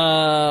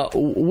 So,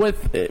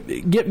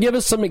 give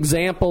us some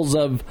examples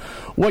of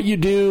what you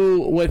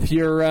do with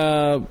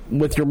your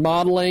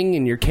modeling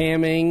and your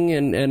camming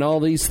and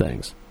all these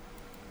things.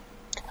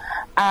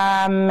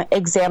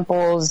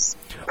 Examples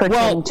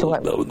pertaining to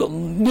what?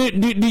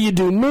 Do you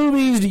do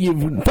movies? Do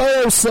you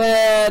photo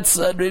sets?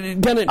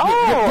 Give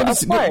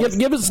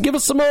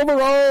us some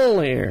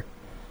overall here.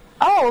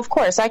 Oh, of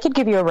course. I could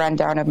give you a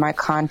rundown of my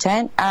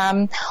content.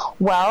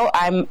 Well,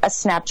 I'm a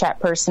Snapchat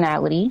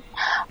personality.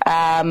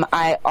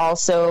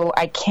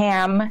 I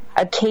cam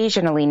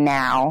occasionally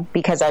now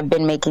because I've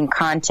been making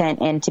content,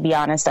 and to be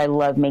honest, I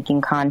love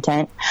making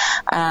content.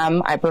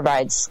 I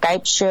provide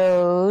Skype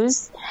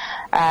shows.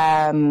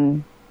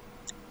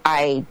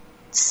 I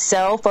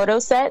sell photo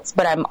sets,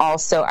 but I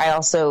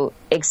also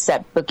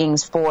accept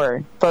bookings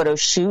for photo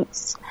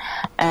shoots.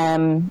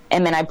 And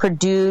then I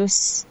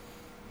produce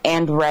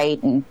and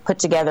write and put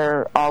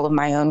together all of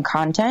my own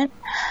content.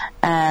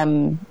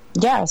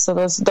 So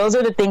those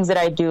are the things that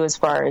I do as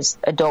far as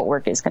adult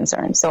work is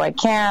concerned. So I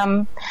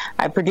cam,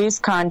 I produce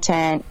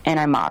content, and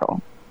I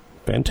model.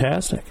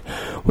 Fantastic.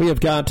 We have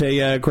got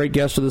a great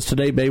guest with us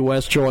today. Bay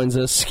West joins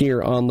us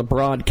here on the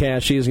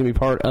broadcast. She is going to be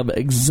part of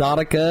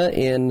Exxxotica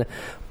in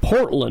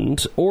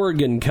Portland,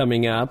 Oregon,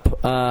 coming up.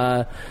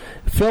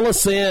 Fill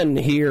us in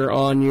here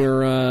on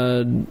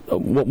your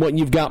what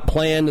you've got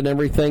planned and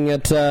everything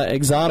at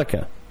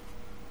Exxxotica.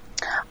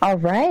 All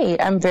right.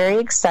 I'm very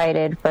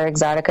excited for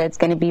Exxxotica. It's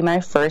going to be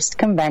my first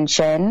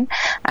convention.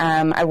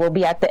 I will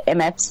be at the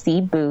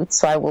MFC booth,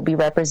 so I will be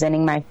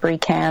representing my free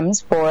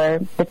cams for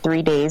the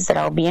 3 days that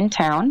I'll be in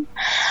town.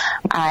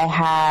 I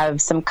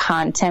have some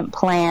content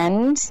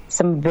planned,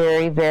 some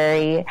very,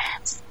 very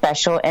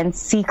special and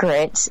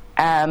secret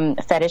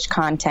fetish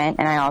content,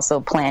 and I also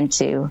plan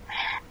to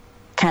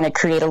kind of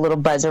create a little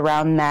buzz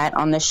around that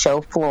on the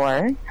show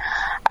floor.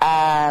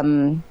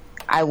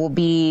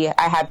 I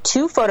have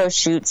 2 photo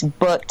shoots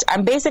booked.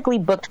 I'm basically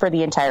booked for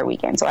the entire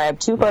weekend. So I have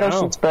 2 photo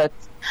shoots booked.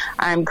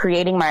 I'm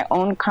creating my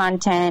own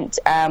content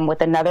with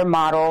another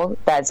model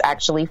that's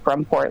actually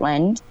from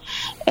Portland.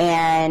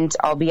 And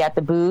I'll be at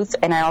the booth.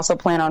 And I also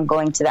plan on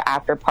going to the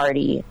after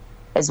party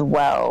as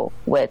well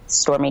with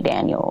Stormy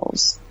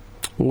Daniels.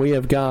 We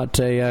have got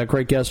a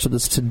great guest with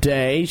us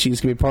today.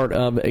 She's going to be part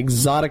of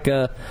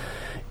Exxxotica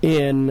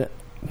in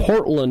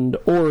Portland,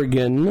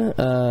 Oregon,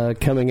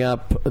 coming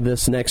up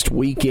this next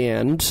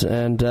weekend.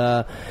 And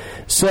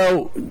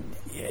so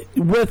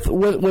with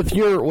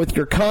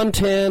your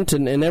content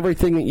and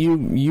everything that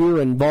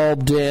you're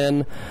involved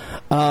in,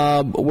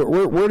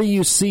 where do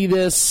you see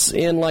this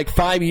in like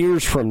 5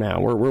 years from now?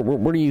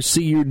 Where do you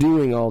see you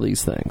doing all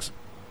these things?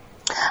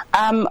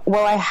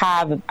 Well, I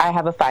have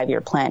a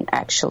 5-year plan,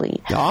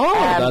 actually. Oh,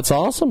 that's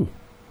awesome.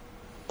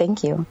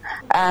 Thank you.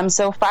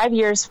 So 5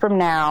 years from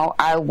now,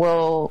 I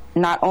will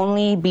not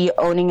only be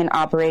owning and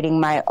operating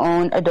my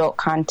own adult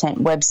content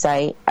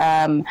website,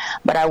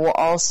 but I will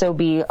also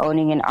be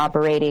owning and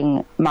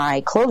operating my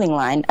clothing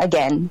line,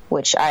 again,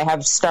 which I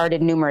have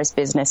started numerous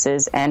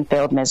businesses and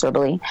failed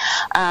miserably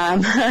for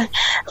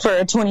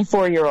a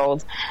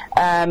 24-year-old.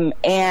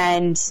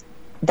 And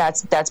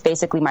that's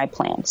basically my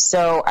plan.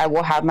 So I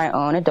will have my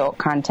own adult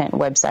content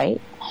website.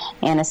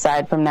 And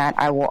aside from that,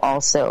 I will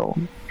also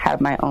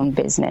have my own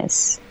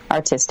business,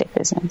 artistic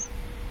business.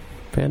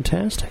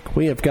 Fantastic.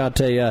 We have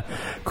got a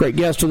great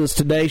guest with us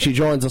today. She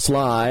joins us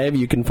live.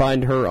 You can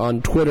find her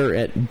on Twitter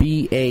at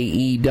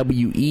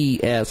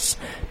BAEWESTT.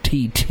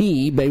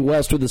 Bay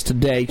West with us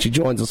today. She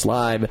joins us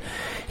live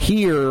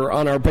here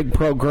on our big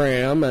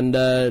program.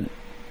 And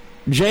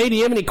Jay, do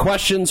you have any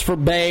questions for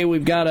Bay?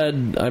 I've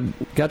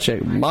got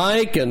you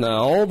mic and the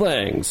whole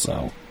thing,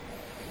 so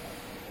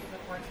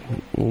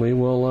we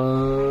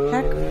will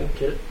there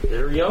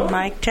we go.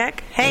 Mic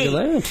check. Hey,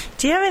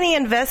 do you have any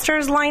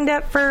investors lined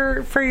up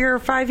for your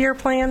 5-year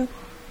plan?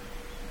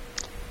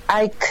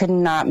 I could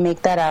not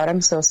make that out.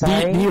 I'm so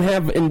sorry. Do you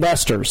have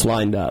investors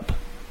lined up?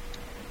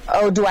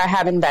 Oh, do I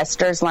have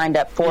investors lined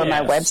up for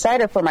my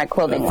website or for my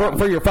clothing line?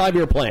 For your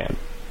 5-year plan.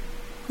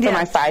 For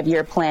my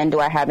 5-year plan, do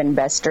I have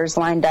investors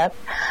lined up?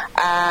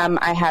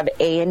 I have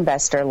a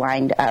investor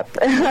lined up,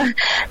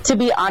 to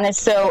be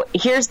honest. So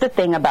here's the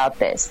thing about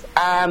this.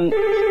 And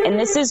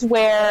this is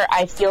where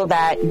I feel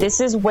that this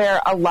is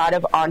where a lot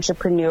of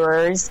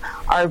entrepreneurs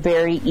are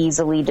very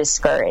easily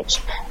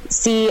discouraged.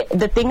 See,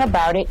 the thing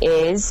about it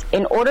is,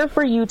 in order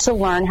for you to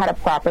learn how to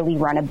properly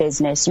run a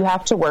business, you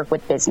have to work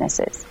with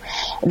businesses.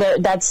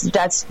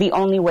 That's the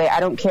only way. I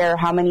don't care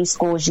how many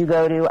schools you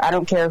go to. I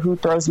don't care who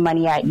throws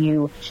money at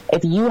you.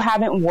 If you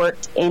haven't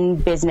worked in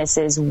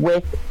businesses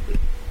with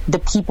the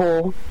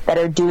people that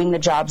are doing the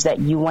jobs that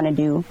you want to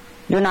do,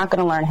 you're not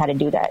going to learn how to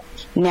do that.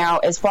 Now,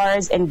 as far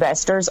as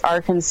investors are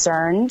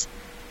concerned,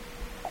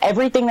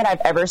 everything that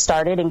I've ever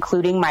started,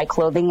 including my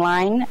clothing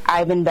line,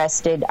 I've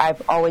invested. I've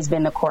always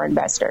been the core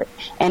investor,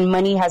 and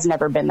money has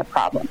never been the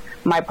problem.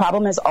 My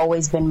problem has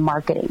always been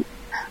marketing.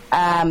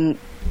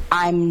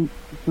 I'm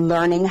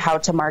learning how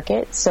to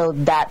market, so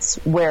that's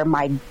where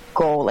my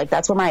goal,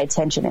 that's where my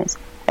attention is.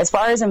 As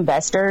far as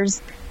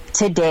investors,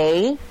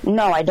 today,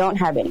 no, I don't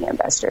have any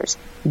investors.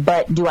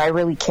 But do I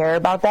really care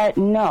about that?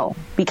 No,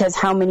 because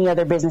how many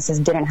other businesses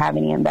didn't have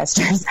any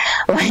investors?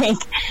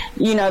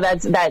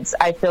 That's,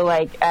 I feel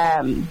like,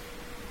 I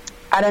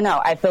don't know.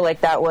 I feel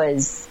like it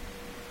was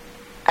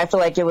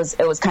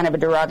kind of a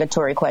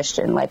derogatory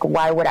question. Like,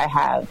 why would I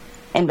have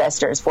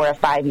investors for a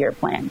 5-year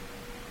plan?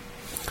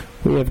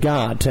 We have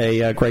got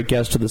a great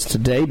guest with us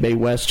today. Bae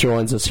West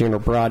joins us here in our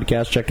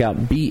broadcast. Check out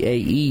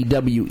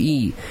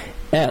BAEWESTT.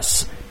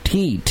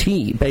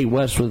 Bae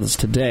West with us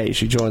today.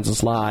 She joins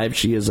us live.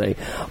 She is a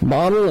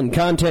model and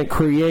content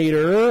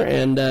creator,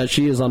 and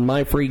she is on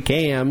My Free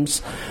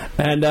Cams.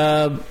 And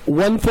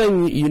one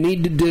thing you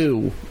need to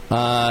do,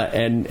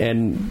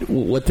 and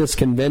with this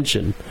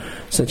convention,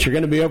 since you're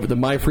going to be over at the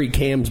My Free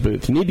Cams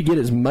booth, you need to get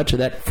as much of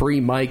that free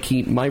My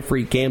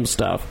Free Cam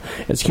stuff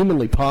as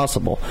humanly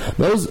possible.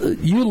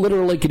 You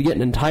literally could get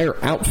an entire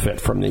outfit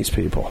from these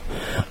people.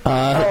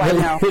 I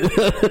know.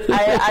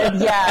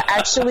 Yeah,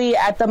 actually,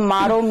 at the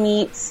model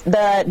meets,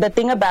 the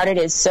thing about it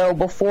is, so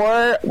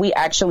before we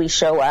actually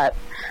show up,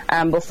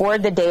 before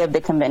the day of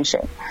the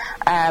convention,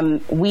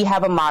 we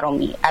have a model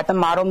meet. At the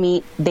model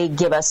meet, they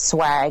give us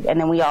swag, and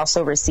then we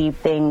also receive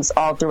things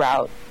all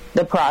throughout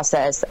the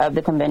process of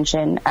the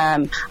convention.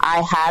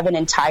 I have an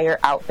entire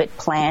outfit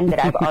plan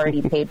that I've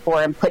already paid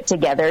for and put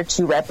together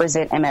to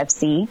represent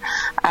MFC.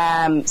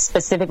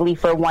 Specifically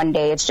for one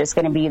day, it's just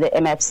going to be the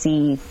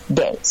MFC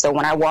day. So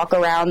when I walk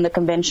around the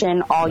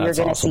convention, all you're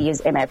going to see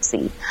is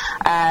MFC.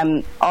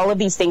 All of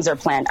these things are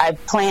planned.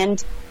 I've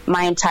planned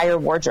my entire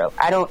wardrobe.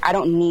 I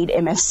don't need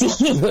MFC.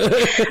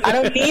 I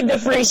don't need the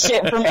free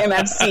shit from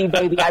MFC,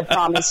 baby. I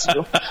promise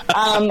you.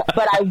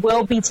 But I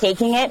will be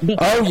taking it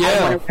because I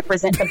want to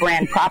represent the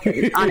brand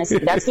properly. Honestly,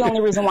 that's the only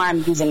reason why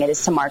I'm using it,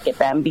 is to market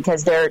them,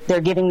 because they're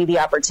giving me the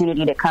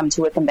opportunity to come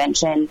to a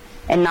convention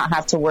and not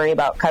have to worry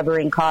about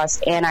covering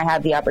costs, and I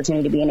have the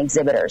opportunity to be an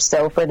exhibitor.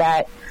 So for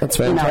that, it's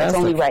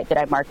only right that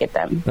I market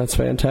them. That's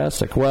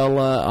fantastic. Well,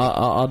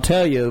 I'll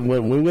tell you,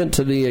 when we went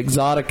to the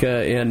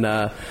Exxotica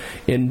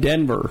in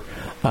Denver,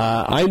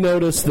 I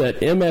noticed that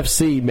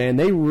MFC, man,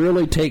 they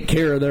really take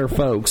care of their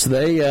folks.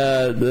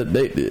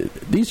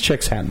 These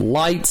chicks had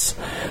lights.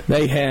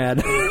 They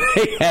had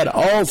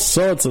all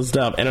sorts of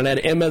stuff, and it had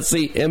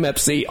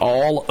MFC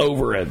all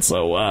over it.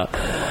 So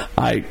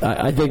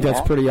I think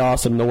that's pretty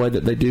awesome, the way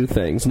that they do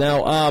things.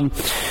 Now,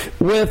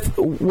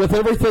 with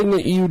everything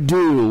that you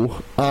do,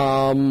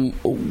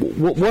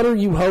 what are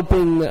you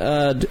hoping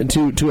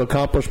to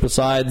accomplish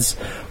besides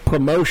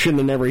promotion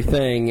and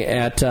everything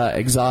at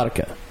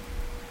Exxotica?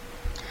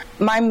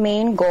 My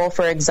main goal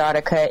for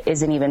Exxotica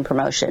isn't even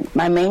promotion.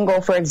 My main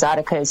goal for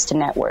Exxotica is to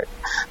network.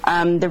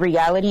 The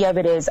reality of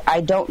it is,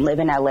 I don't live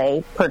in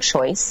LA per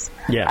choice.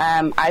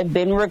 Yeah. I've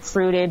been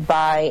recruited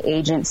by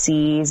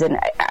agencies, and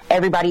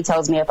everybody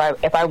tells me if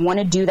I want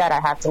to do that,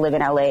 I have to live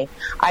in LA.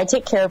 I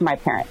take care of my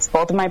parents.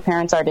 Both of my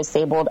parents are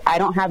disabled. I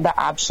don't have the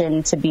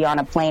option to be on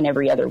a plane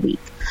every other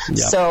week.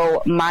 Yeah.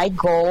 So my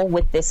goal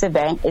with this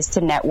event is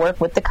to network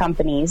with the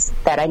companies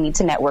that I need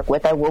to network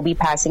with. I will be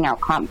passing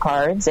out comp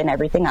cards and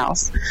everything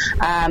else.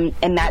 And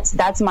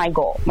that's my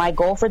goal. My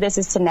goal for this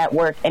is to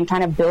network and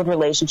kind of build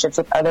relationships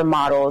with other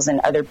models and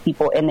other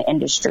people in the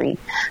industry.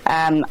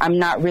 I'm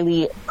not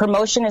really,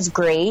 promotion is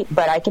great,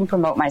 but I can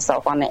promote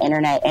myself on the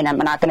internet, and I'm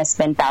not going to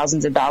spend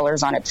thousands of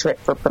dollars on a trip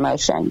for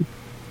promotion.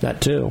 That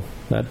too.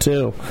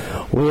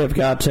 We have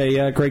got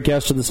a great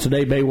guest with us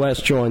today. Bae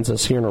West joins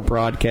us here in our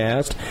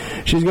broadcast.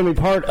 She's going to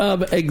be part of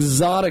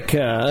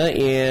Exxotica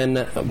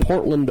in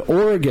Portland,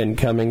 Oregon,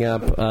 coming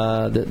up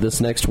this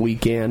next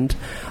weekend.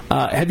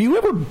 Have you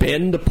ever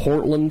been to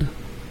Portland?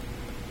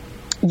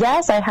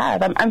 Yes, I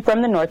have. I'm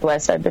from the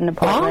Northwest. I've been to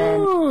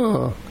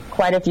Portland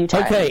quite a few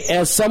times. Okay,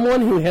 as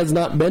someone who has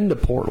not been to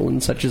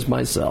Portland, such as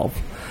myself,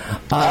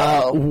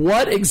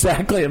 what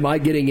exactly am I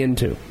getting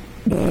into?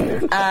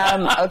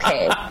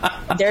 Okay.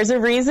 There's a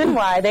reason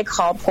why they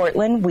call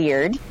Portland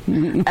weird.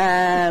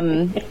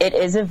 It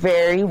is a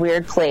very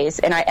weird place,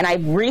 and I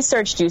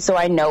researched you, so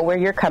I know where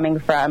you're coming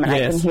from, and I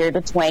can hear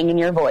the twang in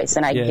your voice,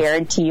 and I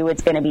guarantee you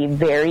it's going to be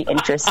very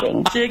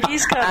interesting.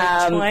 Jiggy's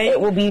got a twang. It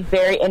will be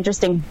very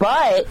interesting,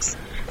 but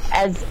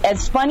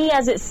as funny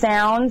as it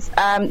sounds,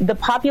 the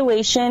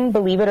population,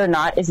 believe it or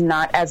not, is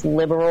not as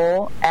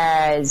liberal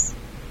as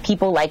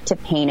people like to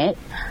paint it.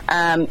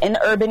 In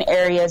the urban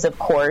areas, of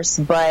course,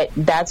 but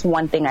that's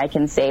one thing I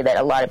can say that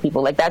a lot of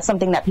people, like, that's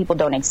something that people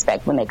don't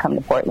expect when they come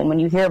to Portland. When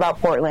you hear about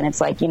Portland, it's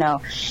like,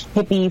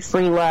 hippie,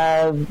 free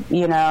love,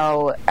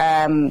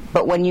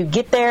 but when you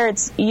get there,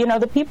 it's,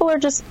 the people are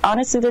just,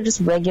 honestly, they're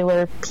just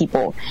regular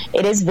people.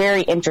 It is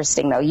very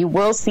interesting, though. You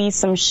will see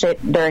some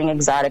shit during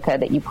Exxotica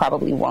that you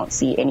probably won't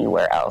see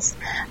anywhere else.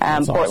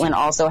 Portland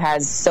also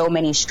has so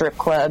many strip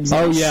clubs.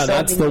 Oh, yeah,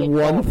 that's the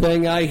one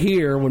thing I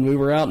hear when we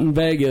were out in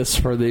Vegas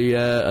for the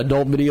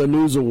Adult Video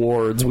News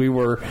Awards. We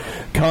were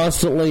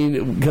constantly,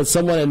 because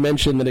someone had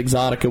mentioned that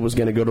Exxotica was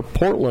going to go to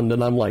Portland,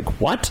 and I'm like,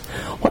 what?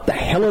 What the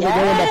hell are they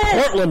going to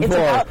Portland it's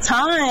for? About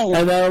time.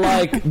 And they're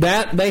like,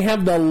 that they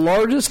have the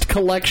largest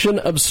collection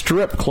of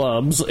strip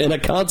clubs in a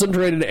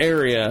concentrated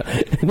area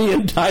in the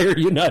entire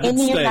United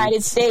States.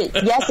 United States,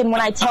 yes. And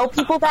when I tell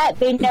people that,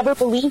 they never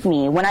believe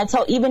me. When I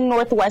tell even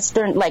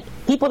Northwestern, like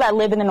people that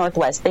live in the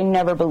Northwest, they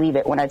never believe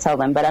it when I tell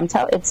them. But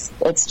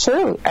it's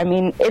true. I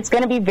mean, it's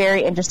going to be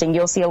very interesting.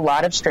 You'll see a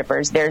lot of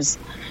strippers.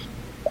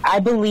 I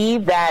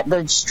believe that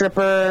the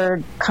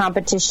stripper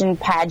competition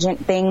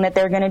pageant thing that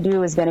they're going to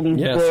do is going to be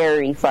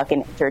very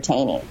fucking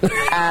entertaining.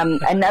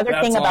 Another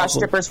thing about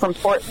strippers from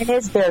Portland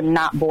is they're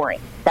not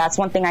boring. That's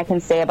one thing I can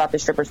say about the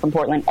strippers from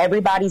Portland.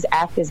 Everybody's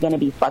act is going to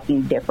be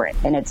fucking different,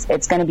 and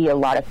it's going to be a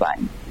lot of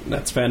fun.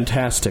 That's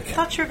fantastic. I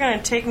thought you were going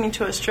to take me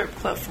to a strip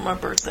club for my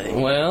birthday.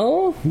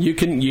 Well, you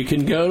can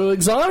go to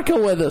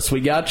Exxotica with us.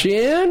 We got you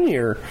in.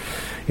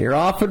 You're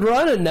off and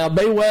running. Now,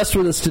 Bay West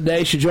with us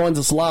today. She joins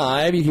us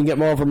live. You can get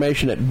more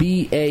information at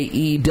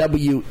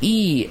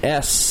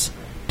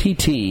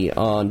BAEWESTT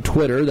on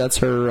Twitter. That's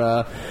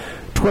her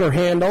Twitter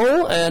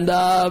handle. And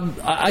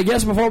I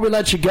guess before we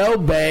let you go,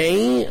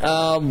 Bay,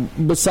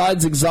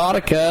 besides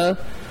Exxotica,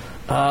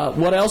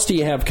 what else do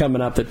you have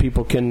coming up that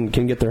people can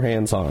get their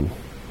hands on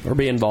or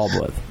be involved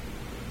with?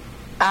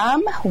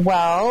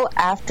 Well,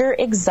 after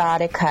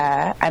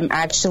Exxotica, I'm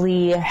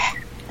actually...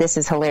 This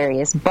is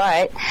hilarious,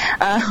 but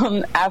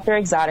after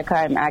Exxotica,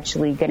 I'm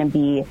actually going to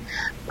be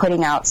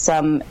putting out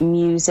some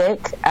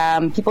music.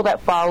 People that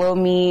follow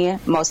me,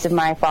 most of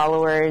my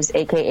followers,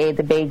 aka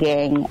the Bay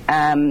Gang,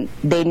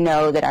 they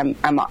know that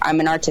I'm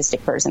an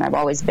artistic person. I've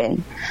always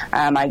been.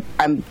 I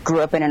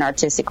grew up in an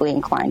artistically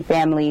inclined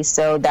family,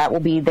 so that will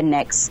be the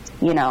next,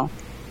 the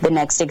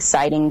next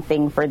exciting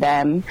thing for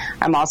them.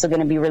 I'm also going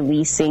to be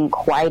releasing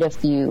quite a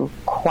few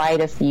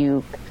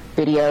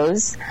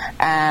videos.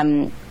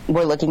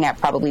 We're looking at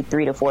probably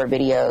 3 to 4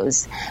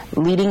 videos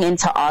leading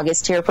into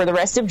August here for the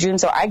rest of June.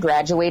 So I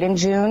graduate in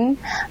June.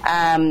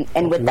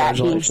 And with that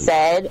being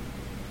said,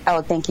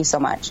 thank you so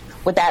much.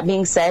 With that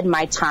being said,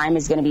 my time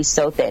is going to be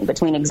so thin.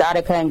 Between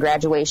Exxotica and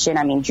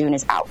graduation, June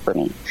is out for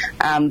me.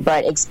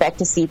 But expect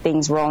to see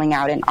things rolling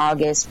out in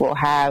August. We'll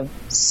have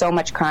so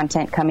much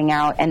content coming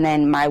out. And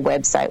then my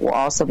website will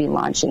also be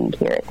launching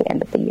here at the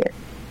end of the year.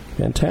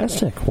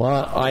 Fantastic.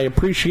 Well, I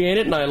appreciate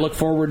it, and I look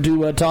forward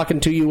to talking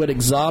to you at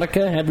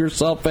Exxotica. Have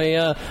yourself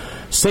a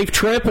safe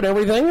trip and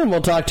everything, and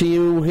we'll talk to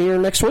you here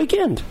next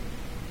weekend.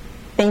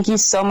 Thank you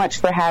so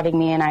much for having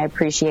me, and I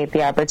appreciate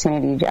the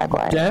opportunity,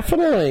 Jaguar.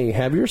 Definitely.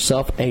 Have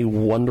yourself a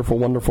wonderful,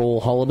 wonderful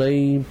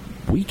holiday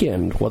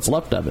weekend, what's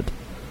left of it.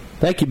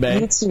 Thank you, Bay.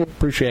 You too.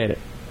 Appreciate it.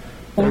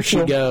 There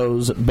she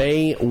goes,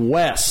 Bay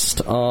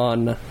West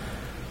on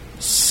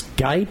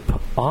Skype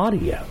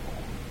audio.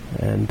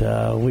 And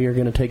we are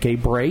going to take a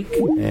break,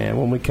 and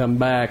when we come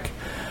back,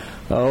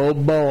 oh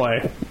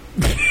boy,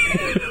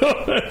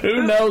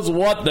 who knows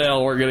what the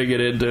hell we're going to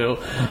get into.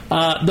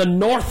 The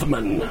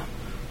Northman.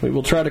 We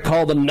will try to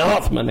call the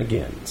Northman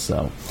again.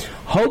 So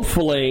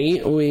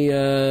hopefully we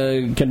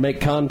can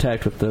make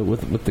contact with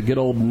the good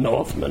old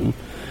Northman.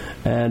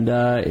 And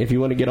if you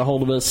want to get a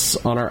hold of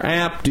us on our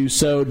app, do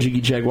so,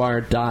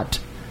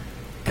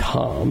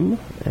 jiggyjaguar.com.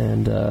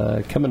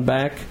 And coming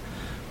back,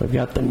 we've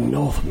got the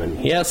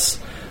Northman. Yes.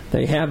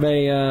 They have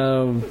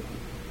we'll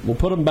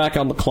put them back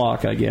on the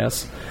clock, I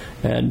guess,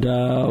 and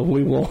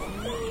we'll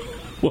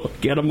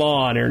get them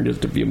on here in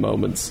just a few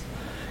moments.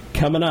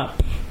 Coming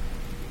up.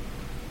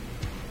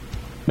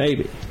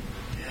 Maybe.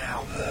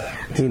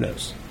 Who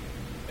knows?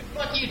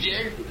 Fuck you,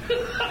 Jig.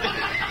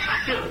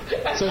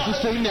 Social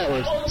Streaming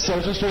Networks.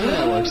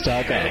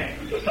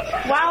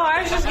 SocialStreamingNetworks.com. Wow,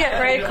 I was just getting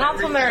ready to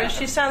compliment her.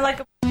 She sounded like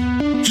a...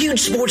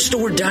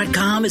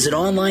 HugeSportsStore.com is an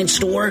online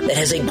store that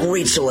has a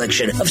great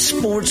selection of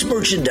sports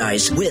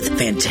merchandise with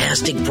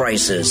fantastic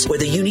prices.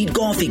 Whether you need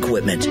golf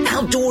equipment,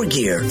 outdoor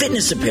gear,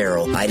 fitness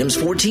apparel, items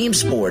for team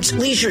sports,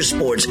 leisure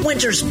sports,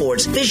 winter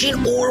sports,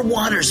 fishing or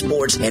water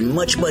sports, and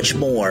much, much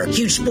more,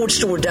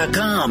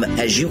 HugeSportsStore.com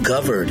has you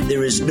covered.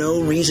 There is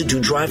no reason to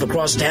drive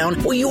across town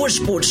for your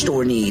sports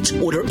store needs.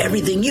 Order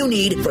everything you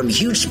need from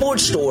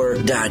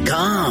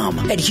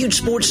HugeSportsStore.com. At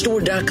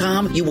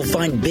HugeSportsStore.com, you will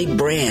find big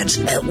brands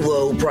at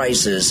low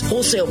prices.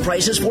 Wholesale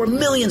prices for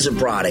millions of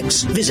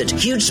products. Visit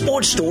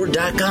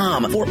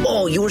HugeSportsStore.com for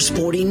all your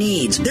sporting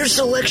needs. Their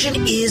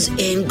selection is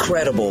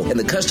incredible, and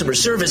the customer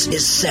service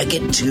is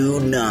second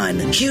to none.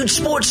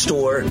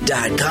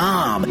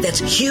 HugeSportsStore.com. That's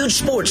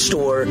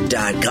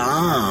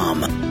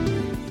HugeSportsStore.com.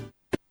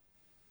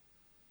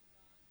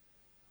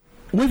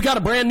 We've got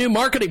a brand new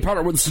marketing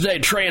partner with us today,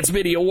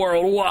 Transmedia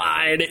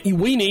Worldwide.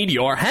 We need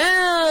your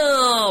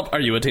help.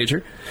 Are you a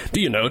teacher? Do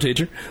you know a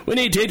teacher? We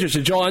need teachers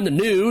to join the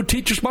new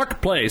Teachers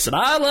Marketplace at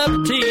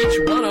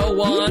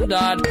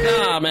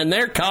iloveteach101.com, and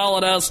they're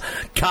calling us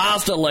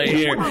constantly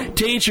here.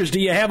 Teachers,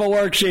 do you have a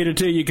worksheet or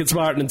two you can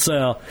smarten and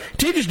sell?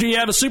 Teachers, do you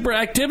have a super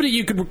activity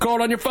you can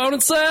record on your phone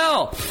and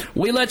sell?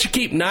 We let you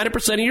keep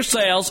 90% of your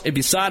sales if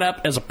you sign up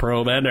as a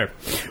pro vendor.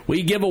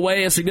 We give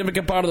away a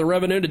significant part of the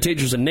revenue to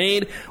teachers in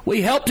need.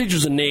 We help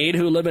teachers in need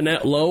who live in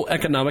low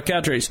economic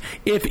countries.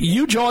 If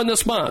you join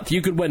this month,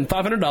 you could win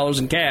 $500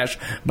 in cash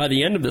by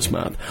the end of this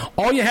month.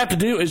 All you have to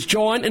do is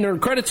join and earn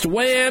credits to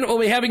win. We'll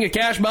be having a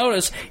cash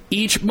bonus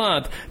each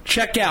month.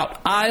 Check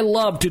out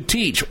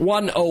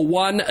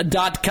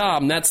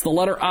ilovetoteach101.com. That's the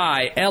letter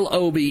I,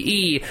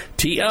 LOVETOTEACH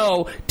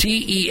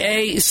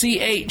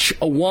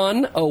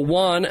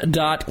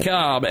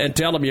 101.com. And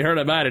tell them you heard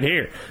about it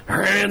here.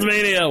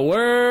 Transmedia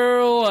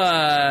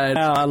Worldwide.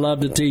 I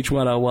love to teach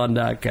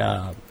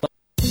 101.com.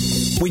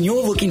 When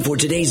you're looking for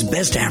today's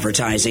best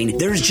advertising,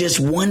 there's just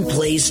one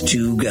place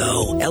to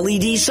go.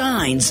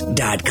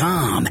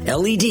 LEDsigns.com.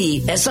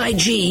 LEDSIGNZ.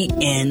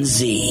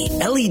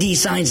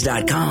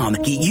 LEDsigns.com.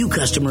 Get you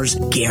customers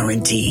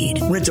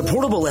guaranteed. Rent a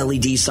portable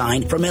LED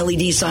sign from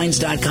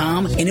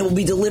LEDsigns.com and it will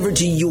be delivered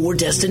to your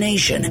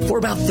destination for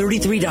about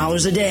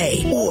 $33 a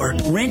day. Or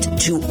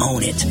rent to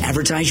own it.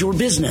 Advertise your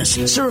business,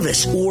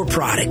 service, or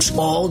products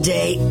all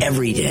day,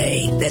 every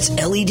day. That's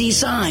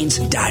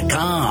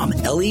LEDsigns.com.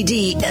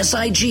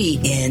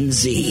 LEDSIGNZ.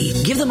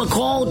 Give them a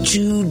call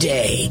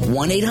today.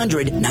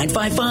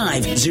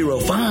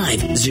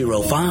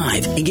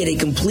 1-800-955-0505 and get a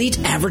complete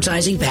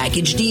advertising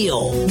package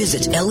deal.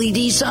 Visit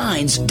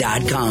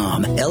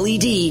LEDsigns.com.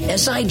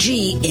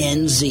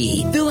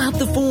 LEDSIGNZ. Fill out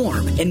the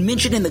form and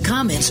mention in the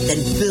comments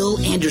that Bill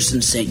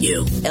Anderson sent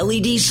you.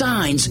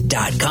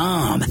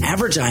 LEDsigns.com.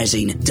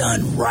 Advertising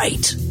done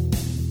right.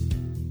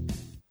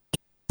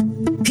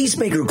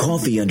 Peacemaker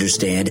Coffee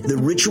understand the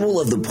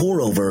ritual of the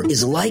pour-over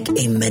is like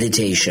a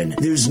meditation.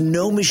 There's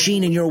no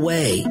machine in your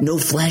way, no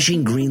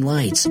flashing green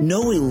lights,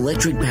 no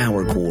electric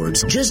power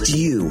cords, just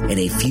you and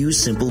a few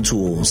simple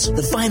tools.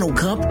 The final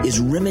cup is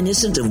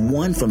reminiscent of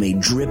one from a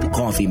drip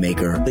coffee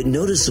maker, but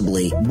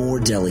noticeably more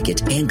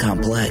delicate and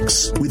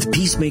complex. With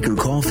Peacemaker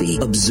Coffee,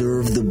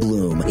 observe the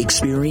bloom,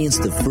 experience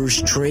the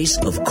first trace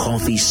of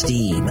coffee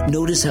steam.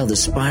 Notice how the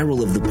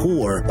spiral of the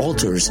pour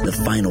alters the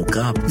final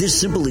cup. This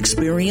simple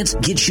experience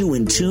gets you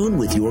in tune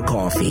with your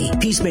coffee.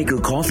 Peacemaker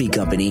Coffee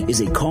Company is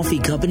a coffee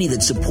company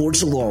that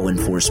supports law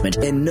enforcement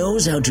and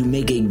knows how to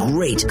make a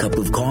great cup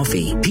of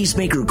coffee.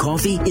 Peacemaker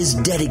Coffee is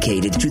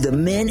dedicated to the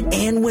men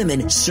and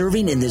women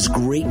serving in this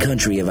great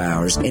country of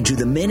ours and to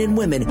the men and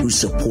women who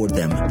support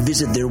them.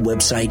 Visit their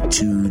website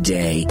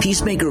today,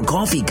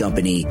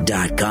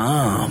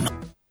 peacemakercoffeecompany.com.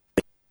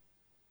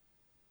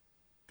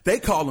 They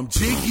call him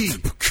Jiggy.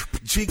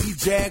 Jiggy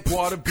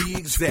Jaguar to be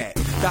exact.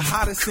 The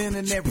hottest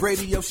internet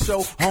radio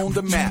show on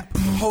the map.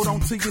 Hold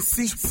on to your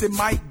seats, it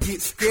might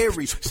get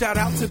scary. Shout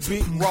out to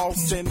Big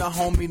Ross and the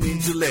homie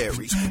Ninja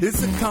Larry.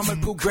 It's a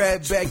comical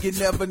grab bag, you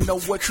never know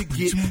what you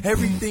get.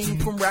 Everything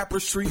from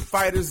rappers, street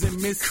fighters,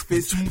 and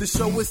misfits. The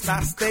show is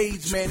not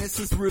staged, man, it's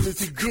as real as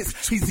it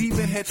gets. He's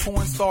even had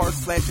porn stars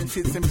slashing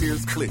tits and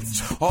beers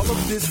clips. All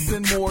of this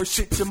and more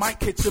shit you might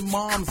catch your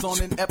moms on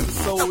an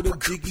episode of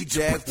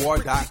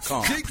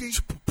JiggyJaguar.com.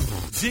 JiggyJaguar.com.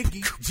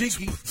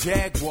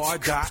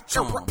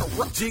 JiggyJaguar.com.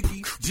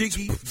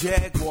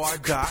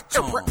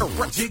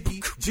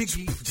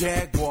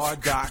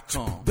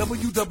 JiggyJaguar.com.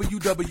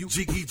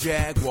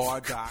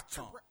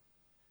 www.JiggyJaguar.com.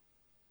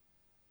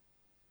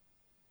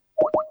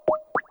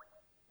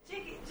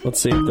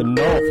 Let's see if the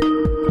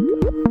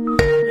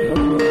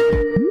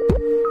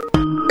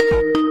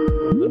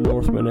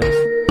Northman is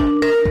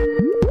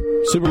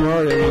Super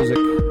Mario music.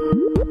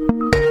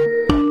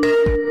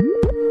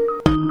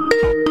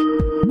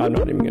 I'm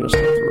not even going to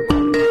start the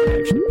recording. I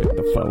actually picked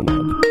the phone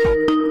up.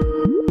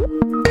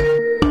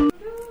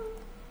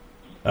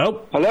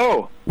 Oh.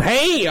 Hello.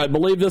 Hey, I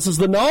believe this is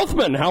the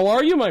Northman. How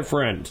are you, my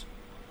friend?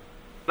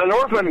 The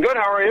Northman, good.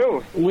 How are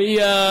you? We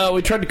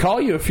tried to call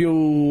you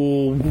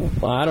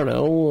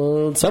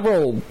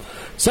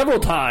several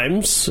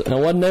times, and I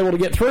wasn't able to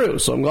get through,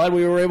 so I'm glad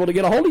we were able to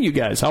get a hold of you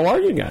guys. How are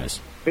you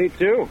guys? Me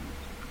too.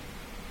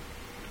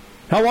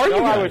 How are you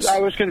guys? I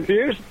was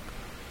confused.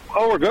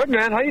 Oh, we're good,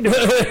 man. How you doing?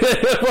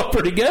 Well,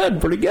 pretty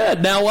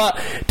good. Now,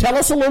 tell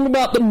us a little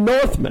about the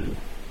Northman.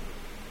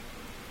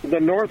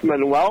 The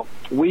Northman, well,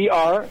 we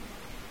are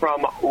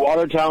from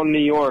Watertown, New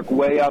York,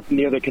 way up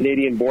near the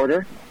Canadian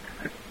border.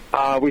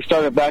 We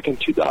started back in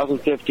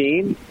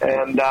 2015,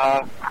 and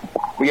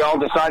we all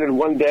decided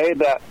one day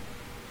that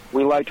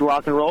we liked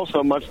rock and roll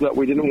so much that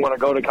we didn't want to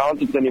go to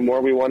concerts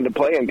anymore. We wanted to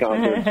play in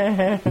concerts.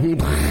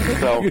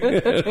 So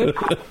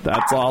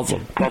that's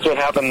awesome. That's what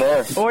happened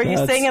there. Were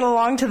you singing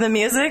along to the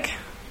music?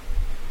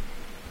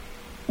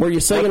 Were you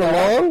singing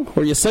along?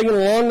 Were you singing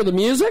along to the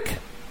music?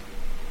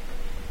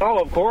 Oh,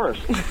 of course.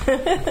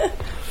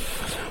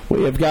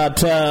 We have got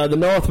the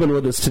Northmen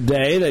with us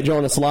today. They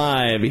join us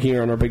live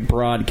here on our big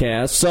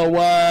broadcast. So,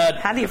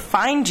 how do you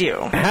find you?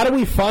 How do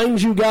we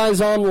find you guys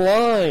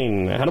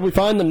online? How do we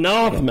find the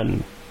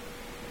Northmen?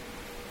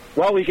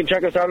 Well, you can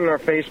check us out on our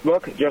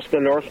Facebook, just the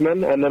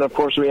Northmen, and then of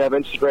course we have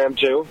Instagram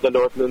too. The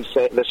Northmen,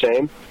 the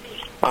same.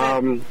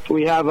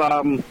 We have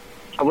a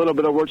little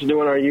bit of work to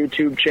do on our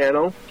YouTube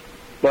channel,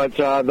 but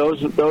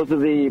those are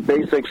the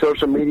basic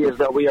social medias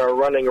that we are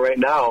running right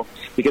now.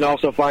 You can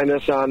also find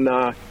us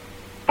on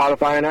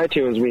Spotify and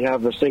iTunes. We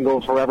have the single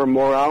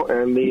 "Forevermore" out,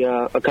 and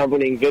the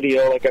accompanying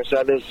video, like I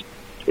said,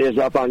 is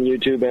up on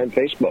YouTube and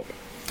Facebook.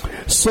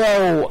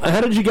 So,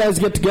 how did you guys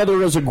get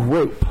together as a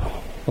group?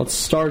 Let's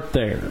start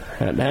there.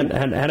 How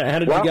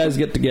did you guys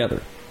get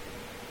together?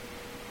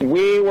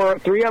 We were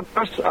three of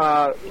us,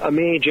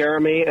 me,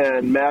 Jeremy,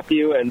 and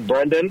Matthew, and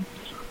Brendan.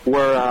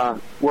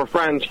 We're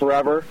friends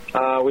forever.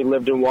 We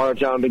lived in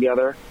Watertown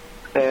together,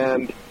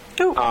 and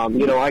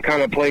I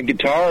kind of played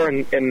guitar,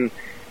 and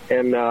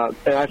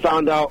I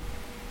found out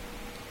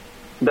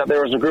that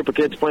there was a group of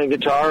kids playing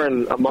guitar,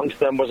 and amongst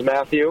them was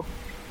Matthew,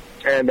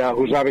 and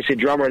who's obviously a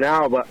drummer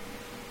now, but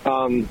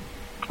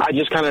I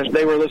just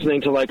they were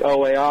listening to like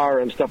OAR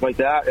and stuff like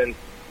that, and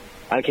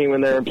I came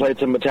in there and played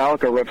some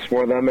Metallica riffs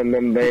for them, and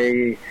then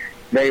they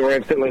were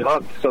instantly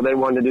hooked, so they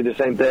wanted to do the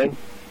same thing.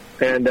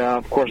 And,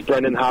 of course,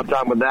 Brendan hopped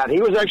on with that.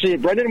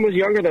 Brendan was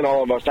younger than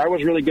all of us. I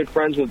was really good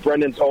friends with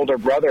Brendan's older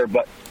brother,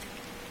 but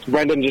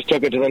Brendan just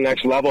took it to the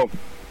next level.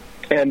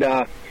 And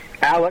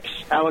Alex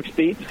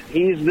Beats,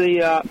 he's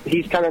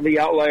kind of the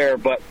outlier,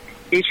 but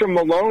he's from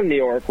Malone, New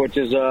York, which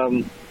is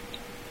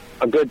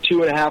a good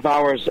 2.5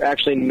 hours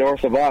actually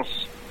north of us.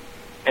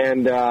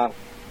 And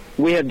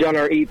we had done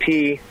our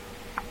EP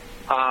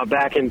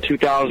back in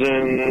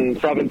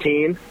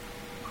 2017,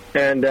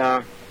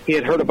 and he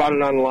had heard about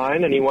it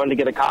online, and he wanted to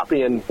get a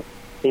copy, and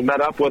he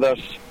met up with us.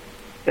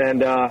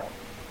 And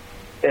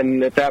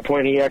at that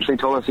point, he actually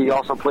told us he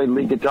also played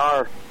lead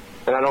guitar.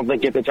 And I don't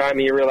think at the time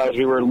he realized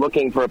we were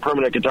looking for a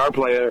permanent guitar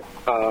player,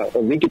 a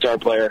lead guitar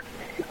player.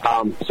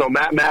 So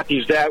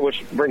Matthew's dad,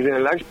 which brings me to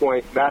the next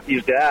point,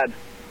 Matthew's dad,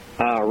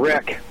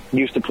 Rick,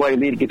 used to play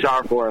lead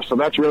guitar for us. So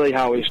that's really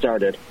how we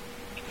started.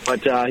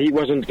 But he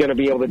wasn't going to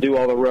be able to do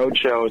all the road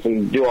shows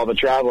and do all the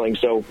traveling,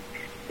 so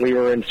we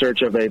were in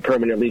search of a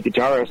permanent lead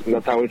guitarist, and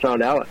that's how we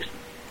found Alex.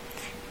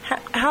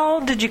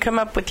 How did you come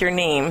up with your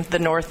name, the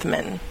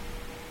Northmen?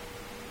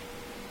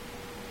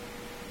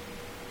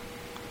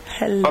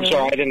 Hello. I'm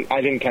sorry,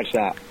 I didn't catch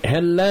that.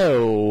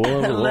 Hello.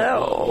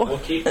 Hello. We'll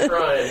keep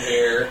trying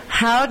here.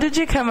 How did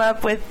you come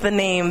up with the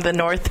name, the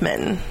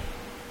Northmen?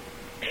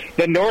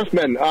 The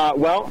Northmen.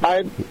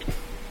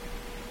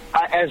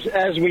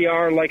 As we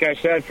are, like I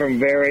said, from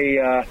very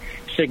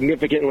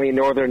significantly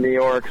northern New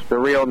York, the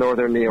real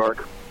northern New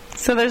York.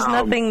 So there's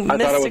nothing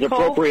mystical? I thought it was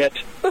appropriate.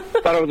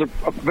 thought it was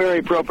very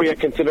appropriate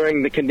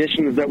considering the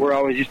conditions that we're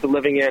always used to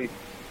living in.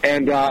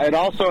 And it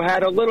also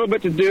had a little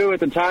bit to do, at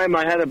the time,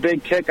 I had a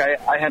big kick. I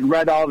had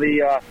read all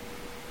the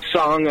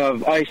Song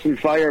of Ice and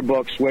Fire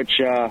books, which,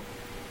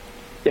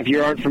 if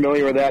you aren't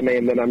familiar with that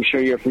name, then I'm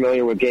sure you're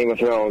familiar with Game of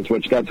Thrones,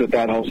 which that's what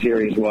that whole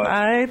series was.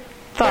 I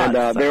thought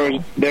so.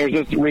 There's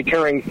this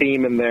recurring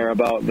theme in there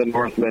about the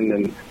Northmen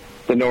and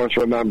the North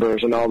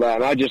remembers and all that.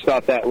 And I just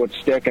thought that would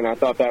stick, and I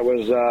thought that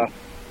was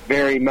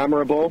very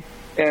memorable.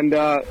 And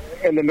the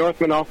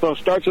Northmen also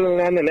starts with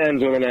an N and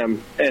ends with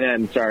an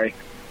N, sorry.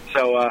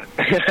 So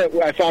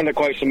I found it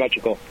quite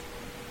symmetrical.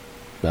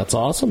 That's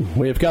awesome.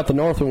 We've got the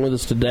Northmen with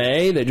us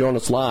today. They join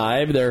us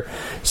live. Their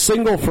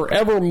single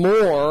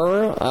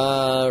 "Forevermore"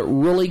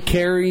 really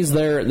carries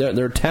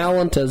their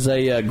talent as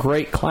a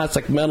great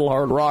classic metal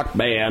hard rock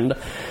band.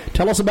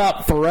 Tell us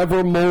about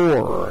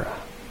 "Forevermore."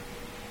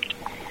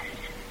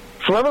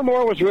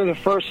 "Forevermore" was really the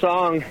first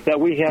song that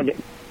we had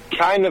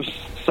kind of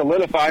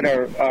solidified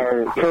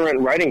our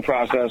current writing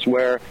process.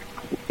 Where,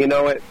 we'd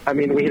had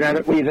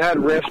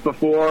riffs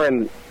before,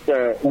 and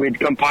we'd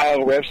compile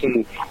riffs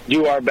and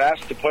do our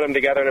best to put them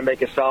together to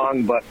make a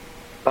song. But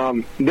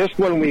this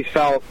one we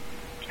felt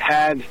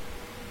had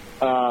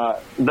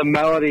the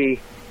melody,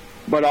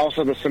 but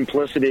also the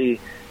simplicity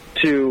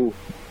to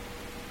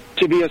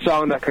be a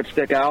song that could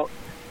stick out.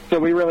 So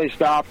we really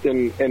stopped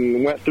and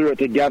went through it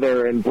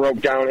together and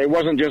broke down. It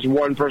wasn't just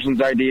one person's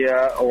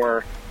idea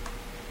or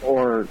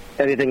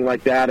anything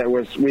like that.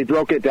 We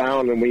broke it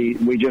down, and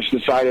we just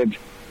decided,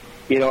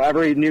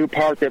 every new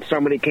part that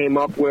somebody came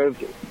up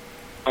with,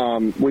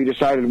 we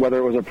decided whether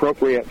it was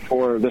appropriate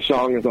for the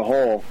song as a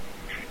whole.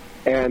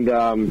 And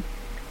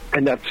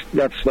that's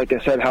like I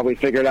said, how we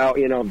figured out,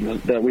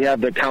 that we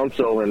have the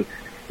council, and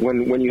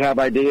when you have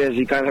ideas,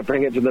 you kind of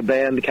bring it to the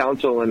band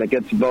council, and it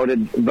gets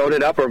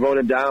voted up or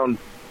voted down.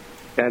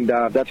 And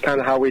that's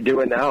kind of how we do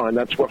it now, and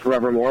that's what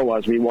 "Forevermore"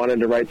 was. We wanted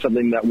to write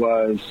something that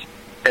was,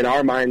 in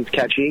our minds,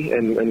 catchy,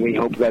 and we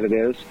hope that it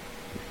is,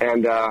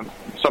 and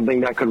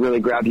something that could really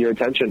grab your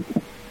attention.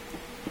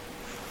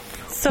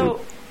 So,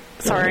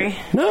 sorry.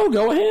 No,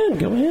 go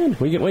ahead.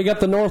 We got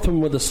the Northmen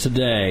with us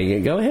today.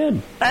 Go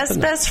ahead. As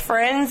best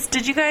friends,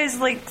 did you guys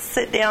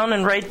sit down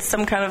and write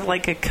some kind of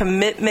a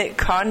commitment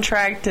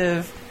contract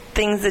of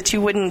things that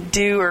you wouldn't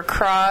do or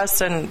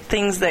cross, and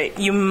things that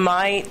you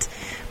might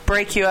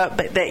break you up,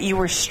 but that you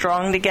were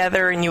strong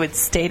together and you would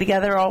stay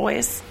together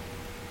always?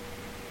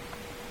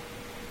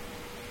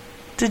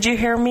 Did you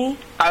hear me?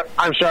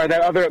 I'm sorry.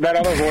 That other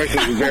voice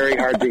is very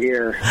hard to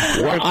hear.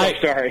 I'm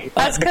so sorry.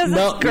 That's because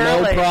it's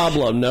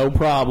girlish. No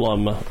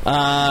problem. Go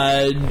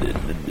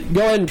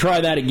ahead and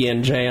try that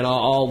again, Jay, and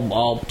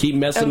I'll keep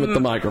messing with the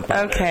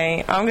microphone.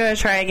 Okay, I'm going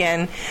to try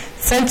again.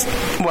 Since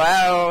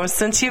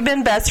you've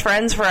been best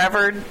friends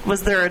forever,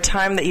 was there a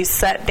time that you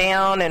sat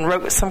down and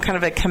wrote some kind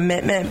of a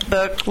commitment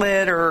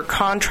booklet or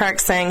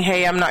contract saying,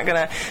 "Hey, I'm not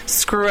going to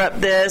screw up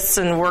this,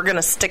 and we're going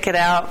to stick it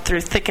out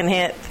through thick and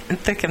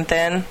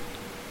thin"?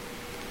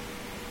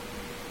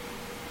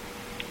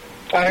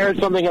 I heard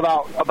something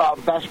about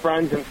best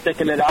friends and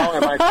sticking it out.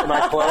 Am I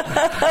close?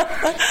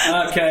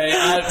 Okay,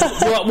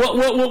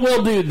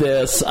 we'll do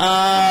this.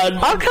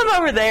 I'll come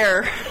over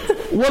there.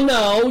 Well,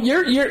 no,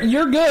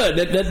 you're good.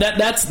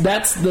 That's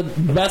the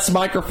best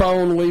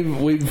microphone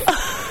we've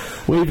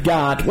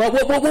got. Well,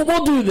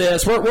 we'll do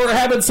this. We're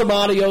having some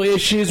audio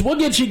issues. We'll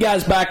get you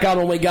guys back on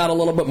when we got a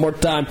little bit more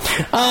time.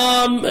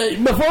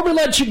 Before we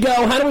let you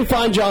go, how do we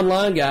find you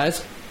online,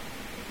 guys?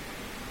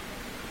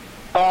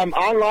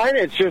 Online,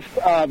 it's just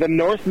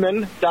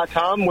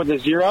thenorthman.com with a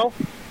 0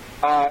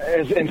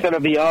 instead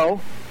of the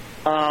O.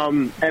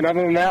 And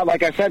other than that,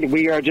 like I said,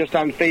 we are just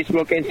on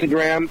Facebook,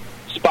 Instagram,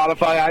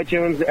 Spotify,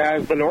 iTunes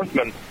as The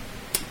Northman.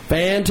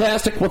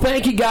 Fantastic. Well,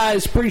 thank you,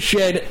 guys.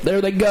 Appreciate it. There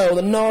they go,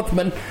 the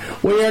Northmen.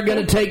 We are going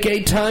to take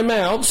a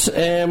timeout,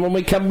 and when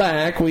we come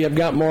back, we have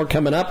got more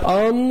coming up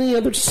on the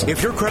other side.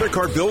 If your credit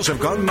card bills have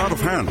gotten out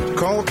of hand,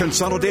 call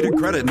Consolidated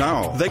Credit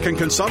now. They can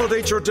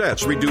consolidate your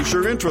debts, reduce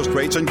your interest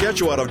rates, and get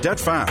you out of debt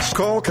fast.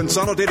 Call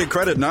Consolidated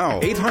Credit now.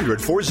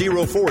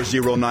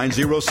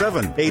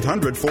 800-404-0907.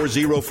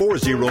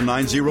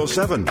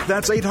 800-404-0907.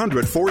 That's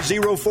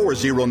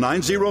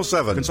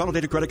 800-404-0907.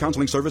 Consolidated Credit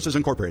Counseling Services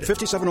Incorporated.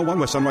 5701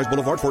 West Sunrise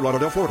Boulevard, Fort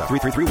Lauderdale, Florida.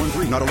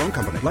 33313, not a loan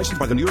company. Licensed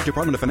by the New York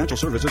Department of Financial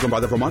Services and by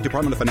the Vermont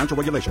Department of Financial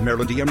Regulation.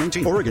 Maryland DM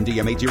 19. Oregon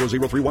DM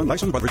 80031.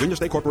 Licensed by Virginia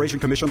State Corporation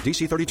Commission,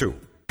 DC 32.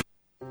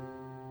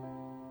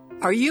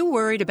 Are you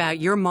worried about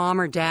your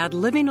mom or dad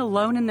living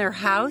alone in their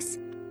house?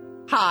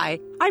 Hi,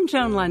 I'm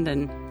Joan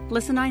London.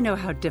 Listen, I know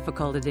how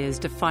difficult it is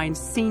to find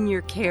senior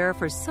care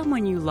for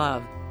someone you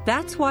love.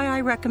 That's why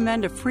I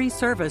recommend a free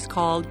service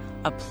called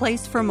A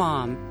Place for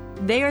Mom.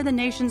 They are the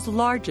nation's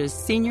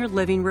largest senior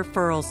living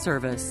referral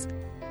service.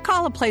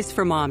 Call A Place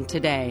for Mom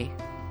today.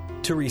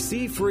 To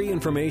receive free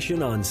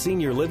information on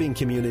senior living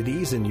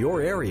communities in your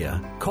area,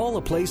 call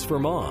A Place for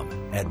Mom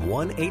at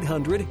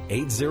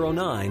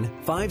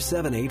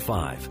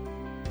 1-800-809-5785.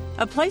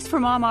 A Place for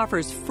Mom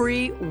offers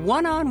free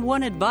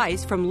one-on-one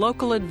advice from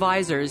local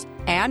advisors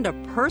and a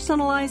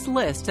personalized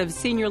list of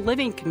senior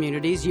living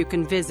communities you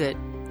can visit.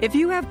 If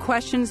you have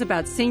questions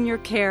about senior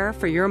care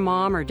for your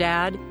mom or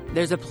dad,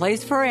 there's a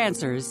place for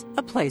answers,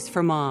 A Place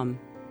for Mom.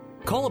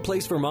 Call A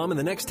Place for Mom in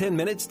the next 10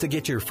 minutes to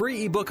get your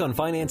free ebook on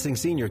financing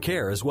senior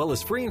care, as well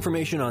as free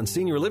information on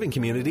senior living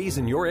communities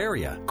in your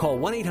area. Call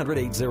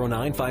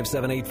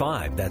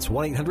 1-800-809-5785. That's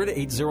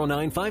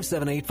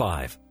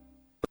 1-800-809-5785.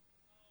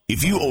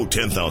 If you owe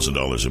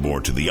 $10,000 or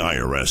more to the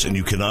IRS and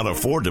you cannot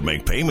afford to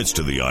make payments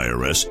to the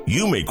IRS,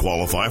 you may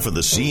qualify for the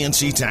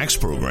CNC tax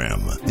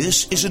program.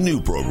 This is a new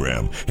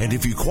program, and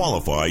if you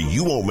qualify,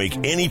 you won't make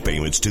any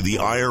payments to the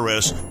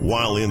IRS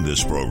while in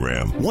this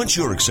program. Once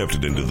you're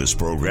accepted into this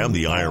program,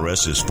 the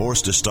IRS is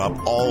forced to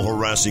stop all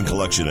harassing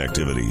collection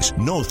activities.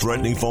 No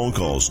threatening phone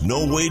calls,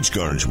 no wage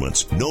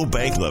garnishments, no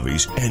bank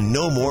levies, and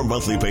no more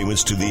monthly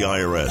payments to the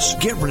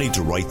IRS. Get ready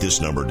to write this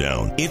number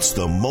down. It's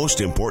the most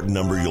important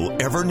number you'll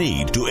ever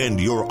need to end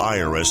your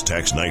IRS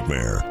tax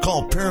nightmare.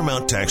 Call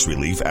Paramount Tax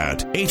Relief at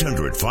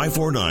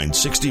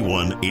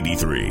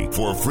 800-549-6183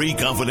 for a free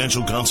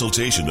confidential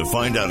consultation to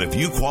find out if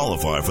you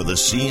qualify for the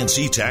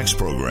CNC tax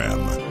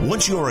program.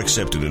 Once you are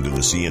accepted into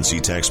the CNC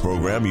tax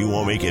program, you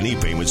won't make any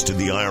payments to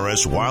the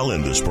IRS while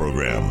in this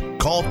program.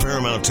 Call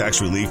Paramount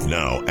Tax Relief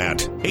now at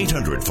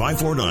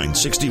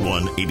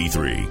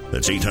 800-549-6183.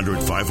 That's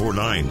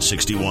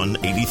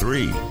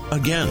 800-549-6183.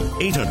 Again,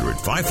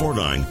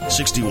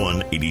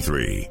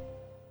 800-549-6183.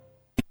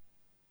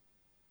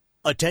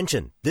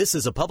 Attention, this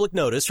is a public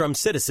notice from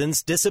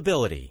Citizens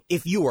Disability.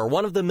 If you are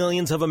one of the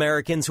millions of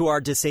Americans who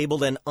are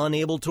disabled and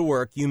unable to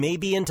work, you may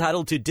be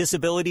entitled to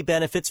disability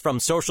benefits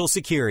from Social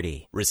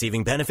Security.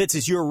 Receiving benefits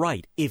is your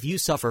right if you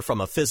suffer from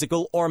a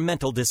physical or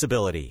mental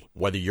disability.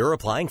 Whether you're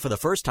applying for the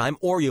first time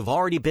or you've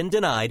already been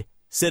denied,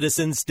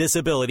 Citizens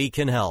Disability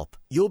can help.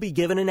 You'll be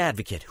given an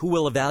advocate who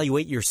will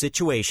evaluate your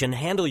situation,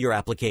 handle your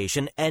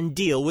application, and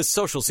deal with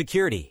Social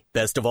Security.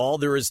 Best of all,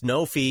 there is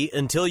no fee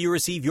until you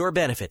receive your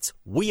benefits.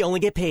 We only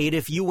get paid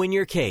if you win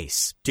your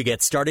case. To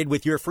get started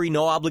with your free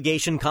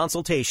no-obligation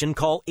consultation,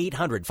 call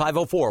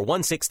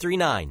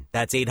 800-504-1639.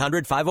 That's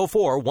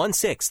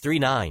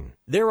 800-504-1639.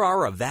 There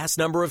are a vast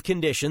number of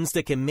conditions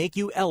that can make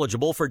you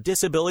eligible for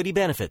disability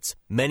benefits,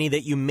 many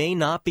that you may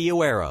not be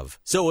aware of.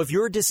 So if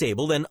you're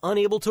disabled and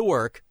unable to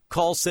work,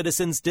 Call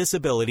Citizens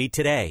Disability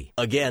today.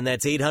 Again,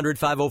 that's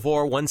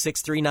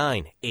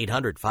 800-504-1639.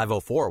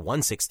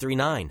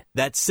 800-504-1639.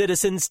 That's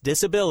Citizens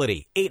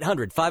Disability.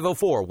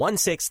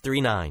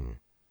 800-504-1639.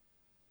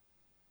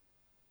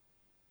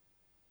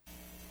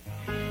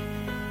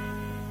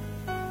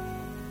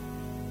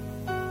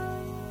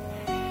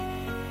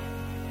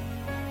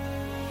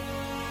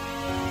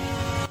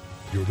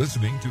 You're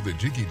listening to the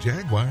Jiggy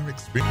Jaguar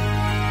Experience.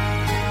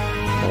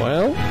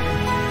 Well,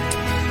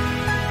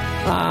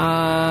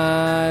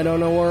 I don't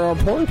know where our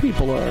porn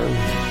people are.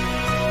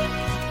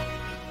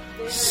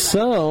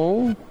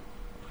 So,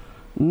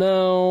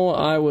 no,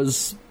 I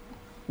was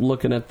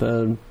looking at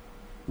the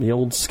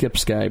old Skip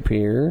Skype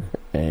here,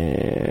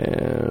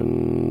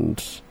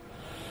 and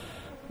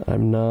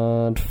I'm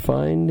not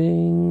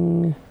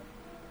finding...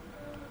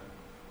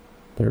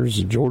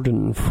 There's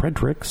Jordan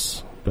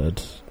Fredericks,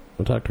 but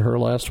I talked to her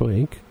last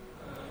week.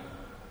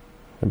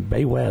 And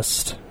Bay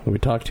West, who we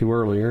talked to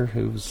earlier,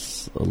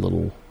 who's a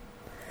little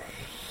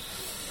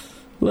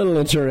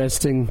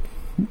interesting.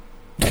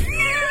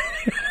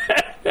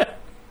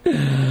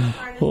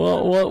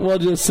 We'll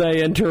just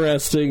say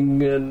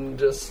interesting and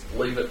just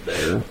leave it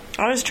there.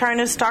 I was trying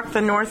to stalk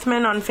the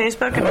Northman on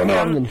Facebook,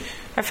 and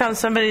I found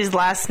somebody's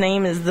last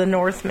name is the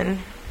Northman.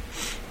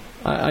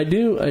 I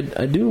do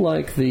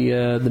like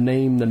the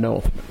name the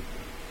Northman.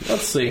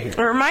 Let's see here. It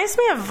reminds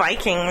me of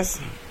Vikings.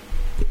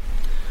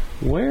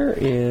 Where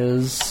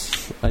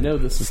is... I know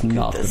this is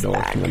not the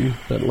Northman,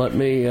 but let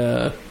me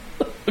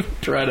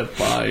try to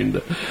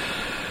find...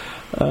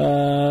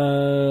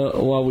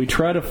 while we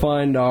try to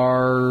find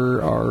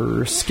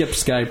our Skip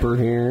Skyper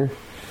here,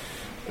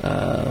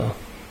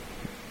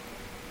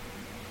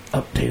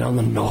 update on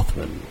the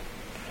Northman.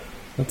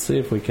 Let's see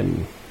if we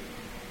can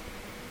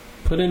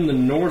put in the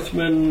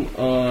Northman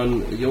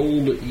on the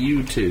old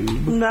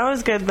YouTube. That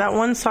was good. That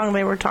one song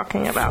they were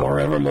talking about.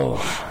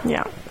 Forevermore.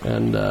 Yeah.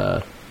 And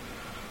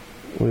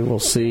we will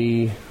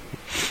see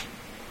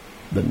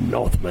the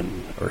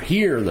Northman, or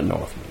hear the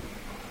Northman.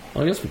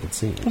 Well, I guess we could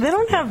see them. They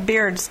don't have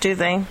beards, do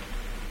they?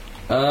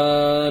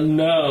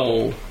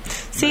 No.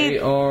 See,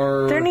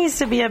 there needs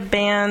to be a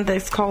band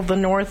that's called the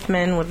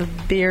Northmen with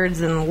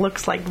beards and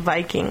looks like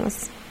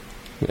Vikings.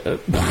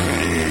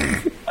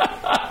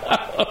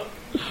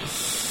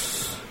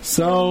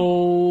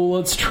 So,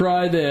 let's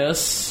try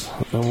this,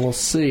 and we'll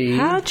see.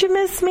 How'd you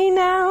miss me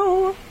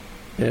now?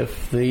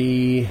 If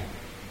this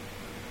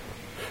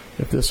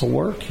will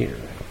work here.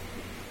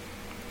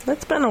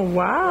 It's been a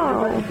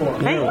while.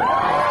 Hey.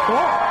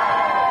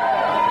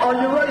 Are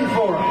you ready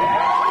for it?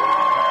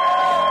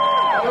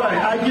 All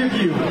right, I give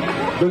you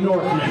the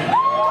Northman.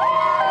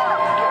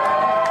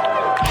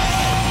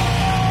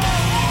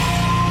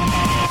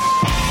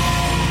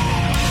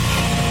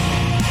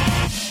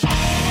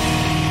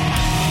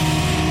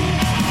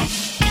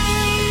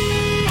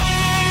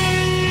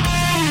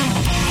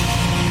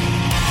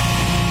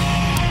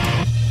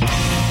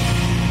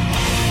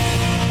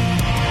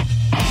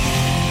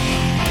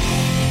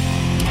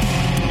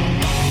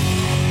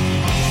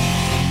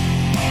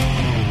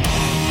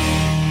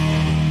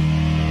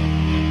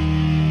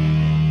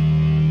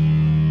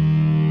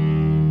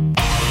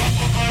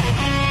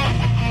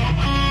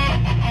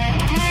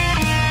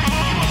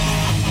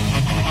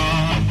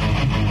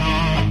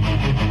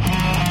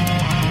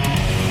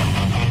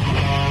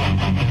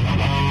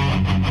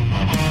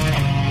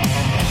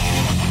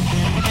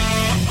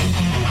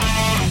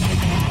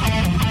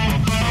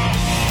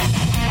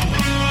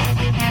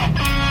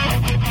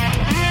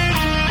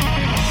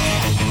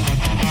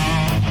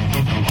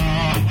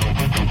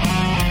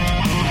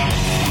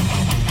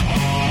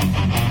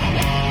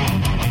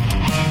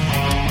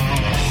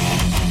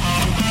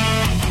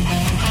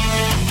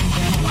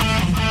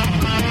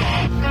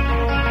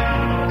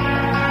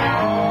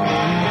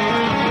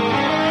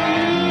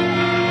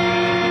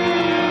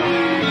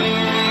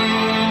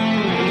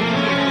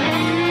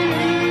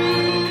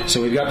 So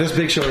we've got this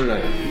big show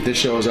tonight. This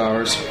show is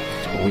ours.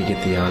 We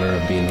get the honor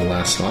of being the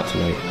last slot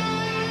tonight.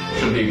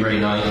 Should be a great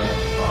night.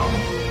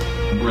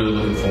 Really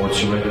looking forward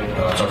to it.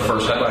 It's our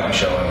first headlining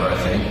show ever, I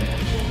think,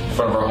 in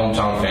front of our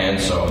hometown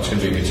fans, so it's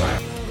going to be a good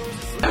time.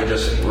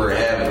 We're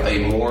having a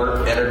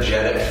more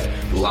energetic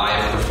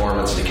live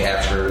performance to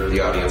capture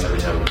the audience every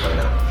time we play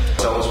now.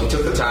 So we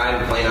took the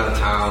time playing out of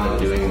town and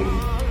doing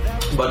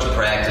a bunch of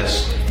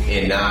practice,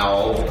 and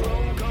now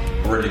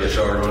we're ready to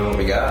show everyone what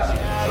we got.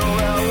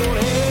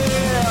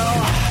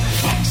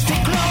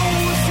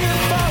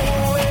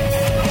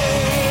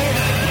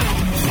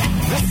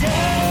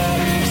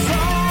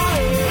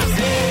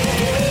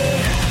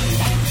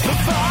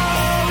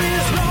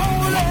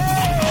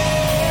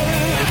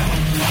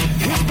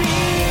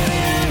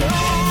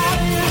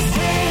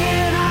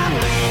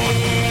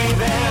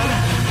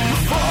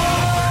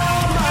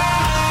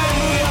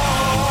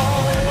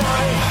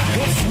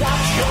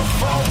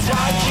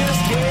 I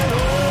just get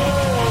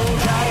old,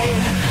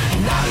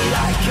 not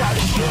like I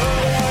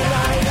should.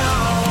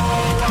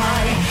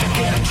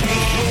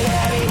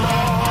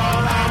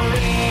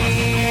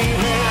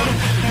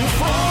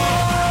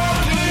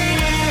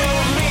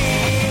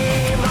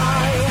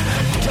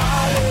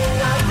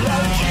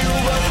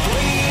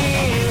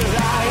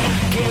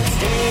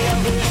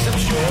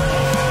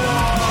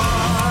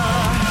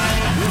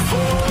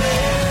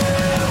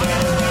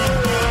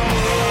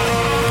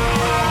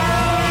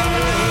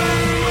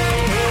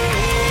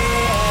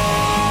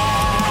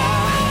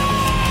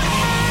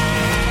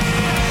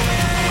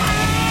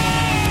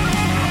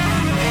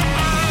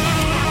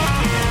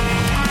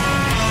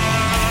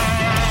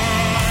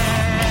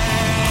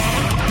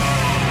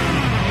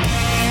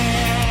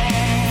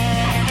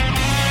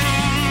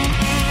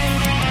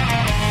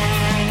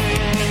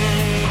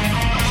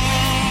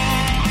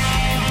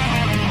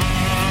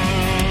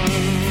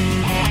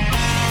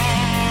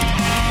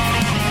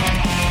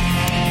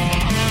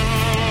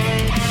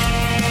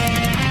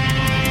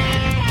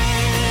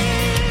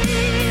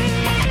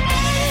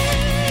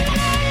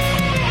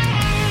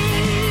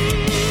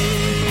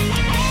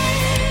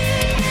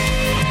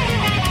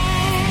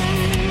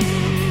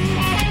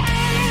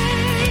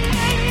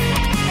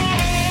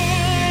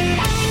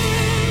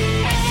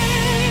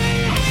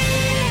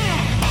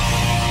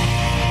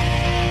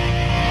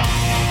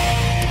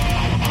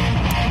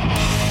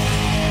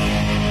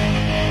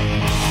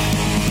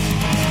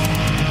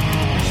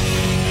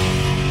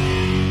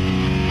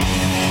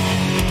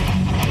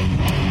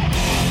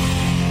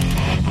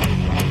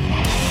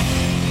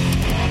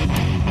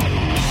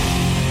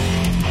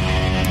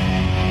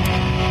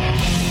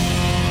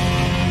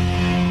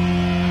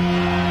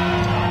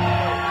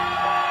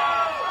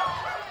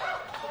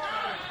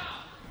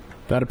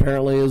 That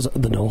apparently is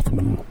the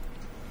Northmen.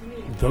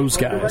 Those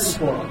guys.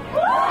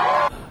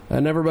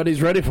 And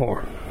everybody's ready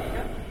for them.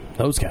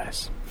 Those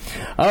guys.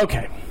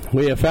 Okay.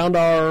 We have found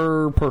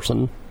our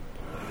person.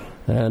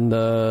 And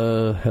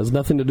has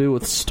nothing to do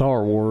with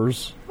Star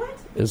Wars. What?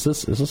 Is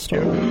this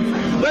Star Wars?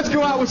 Let's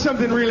go out with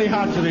something really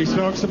hot for these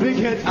folks. A big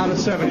hit out of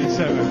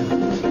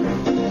 77.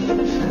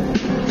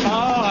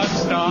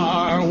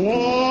 Star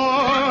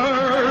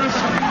Wars.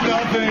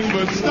 Nothing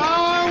but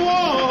Star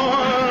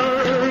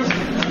Wars.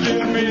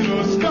 Give me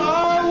the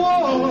Star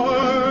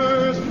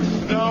Wars.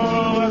 No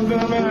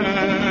other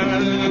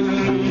man.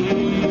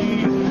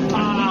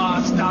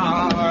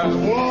 Star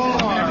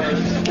Wars.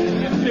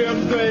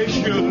 If they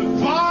should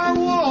fire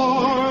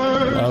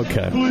wars.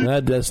 Okay,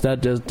 that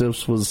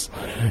just was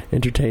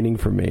entertaining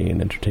for me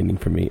and entertaining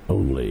for me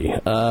only.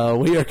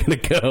 We are going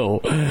to go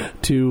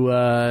to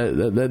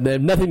they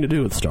have nothing to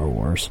do with Star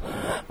Wars.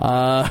 We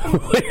are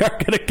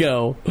going to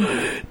go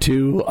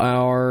to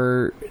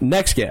our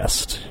next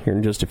guest here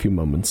in just a few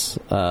moments,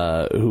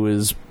 who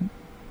is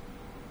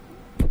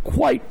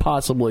quite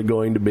possibly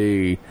going to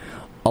be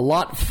a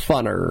lot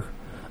funner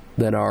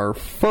than our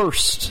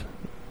first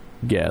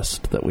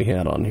guest that we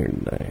had on here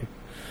today,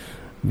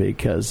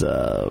 because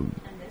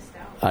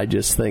I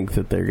just think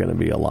that they're going to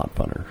be a lot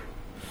funner.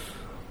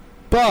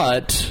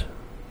 But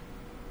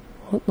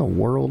what in the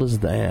world is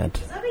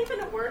that? Is that even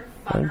a word,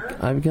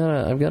 funner? I've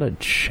got to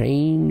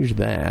change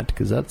that,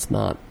 because that's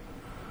not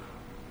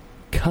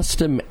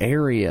custom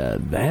area.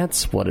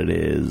 That's what it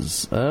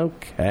is.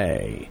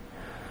 Okay.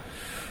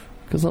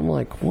 Because I'm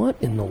like, what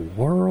in the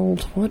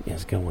world? What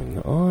is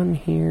going on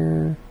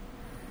here?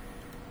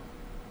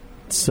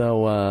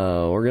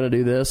 So we're going to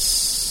do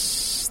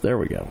this. There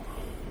we go.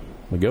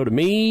 We go to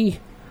me,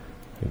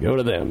 we go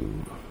to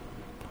them.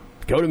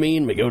 Go to me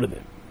and we go to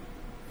them.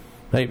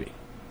 Maybe.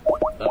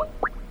 Oh.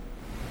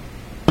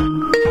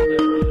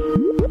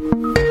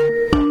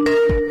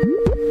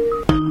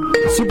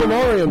 Super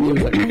Mario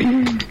music.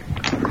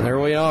 There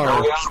we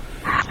are.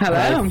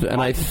 Hello.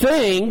 And I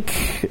think,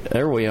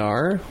 there we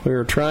are. We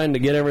were trying to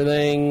get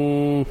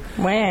everything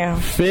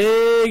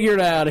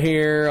figured out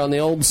here on the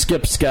old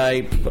Skip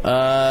Skype.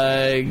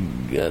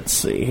 Let's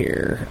see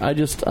here. I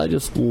just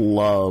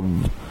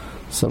love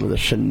some of the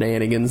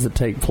shenanigans that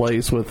take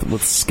place with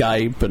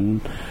Skype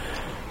and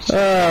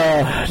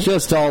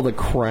just all the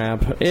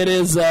crap. It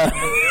is the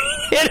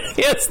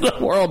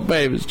world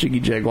famous Jiggy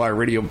Jaguar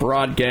radio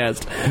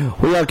broadcast.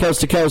 We are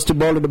coast to coast to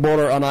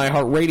border on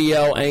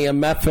iHeartRadio,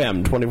 AM,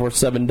 FM,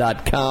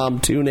 247.com,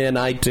 TuneIn,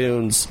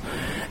 iTunes,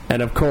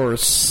 and of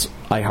course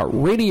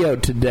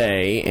iHeartRadio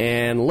today.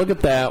 And look at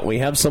that, we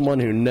have someone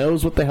who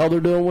knows what the hell they're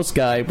doing with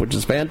Skype, which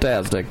is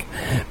fantastic,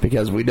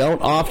 because we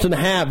don't often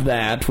have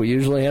that. We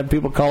usually have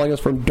people calling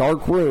us from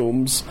dark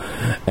rooms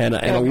and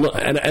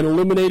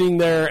illuminating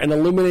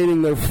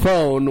their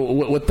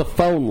phone with the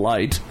phone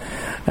light.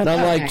 And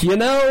I'm like,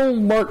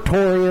 Mark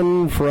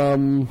Torian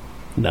from...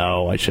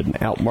 No, I shouldn't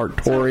out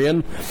Mark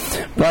Torian.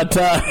 But...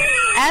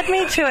 add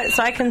me to it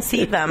so I can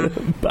see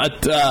them.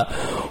 But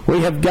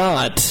we have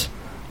got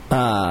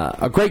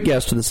a great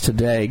guest with us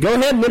today. Go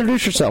ahead and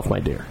introduce yourself, my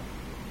dear.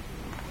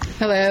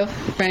 Hello,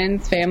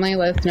 friends, family,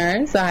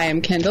 listeners. I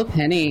am Kendall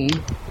Penny.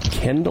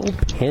 Kendall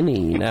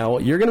Penny. Now,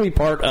 you're going to be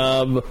part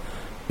of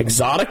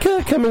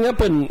Exxotica coming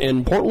up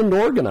in Portland,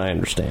 Oregon, I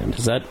understand.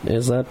 Is that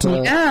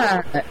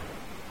Yeah.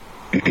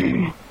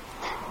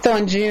 So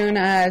on June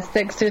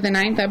 6th through the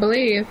 9th, I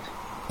believe.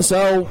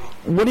 So,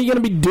 what are you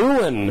going to be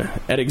doing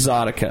at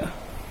Exxotica?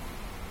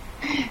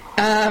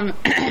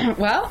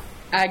 Well,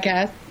 I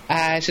guess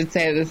I should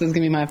say this is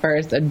going to be my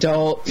first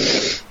adult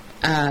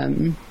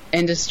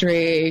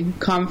industry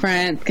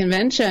conference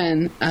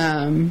convention.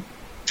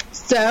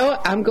 So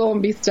I'm going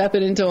to be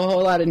stepping into a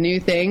whole lot of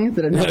new things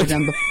that I've never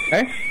done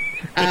before,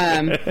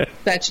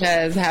 such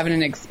as having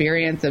an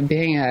experience of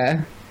being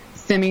a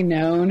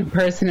semi-known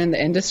person in the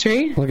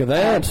industry. Look at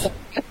that. So I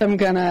guess I'm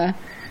going to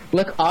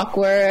look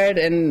awkward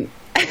and...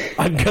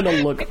 I'm gonna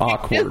look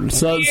awkward.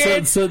 So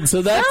that's sounds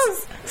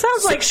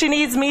like she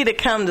needs me to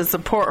come to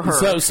support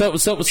her. So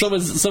is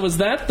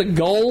that the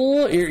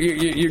goal?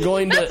 You're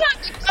going to?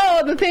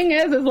 Oh, the thing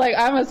is like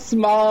I'm a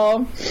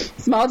small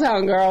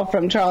town girl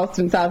from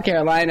Charleston, South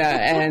Carolina,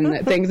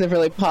 and things have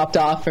really popped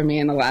off for me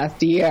in the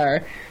last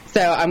year.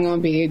 So I'm going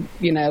to be,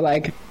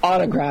 like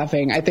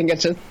autographing. I think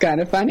it's just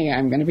kind of funny.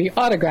 I'm going to be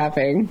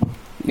autographing.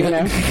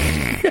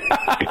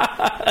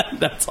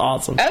 That's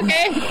awesome.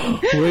 Okay.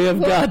 We have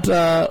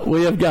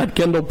got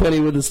Kendall Penny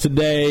with us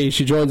today.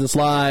 She joins us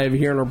live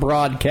here in our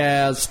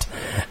broadcast,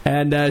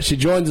 and she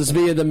joins us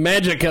via the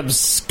magic of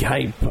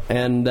Skype.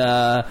 And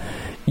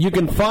you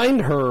can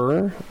find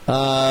her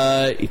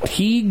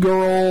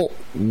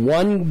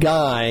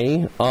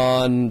T-Girl1Guy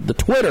on the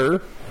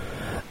Twitter.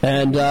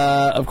 And,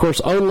 of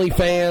course,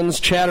 OnlyFans,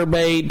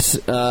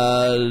 Chatterbait,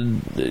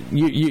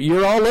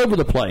 you're all over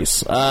the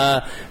place.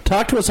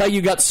 Talk to us how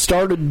you got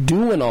started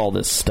doing all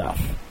this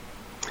stuff.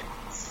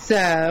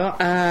 So,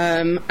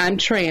 I'm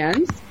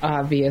trans,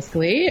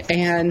 obviously,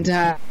 and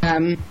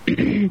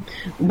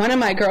one of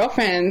my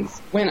girlfriends,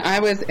 when I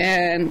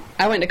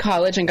went to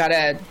college and got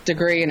a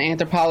degree in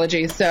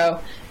anthropology,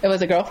 so it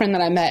was a girlfriend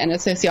that I met in a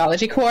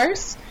sociology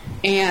course,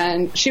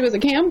 and she was a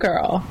cam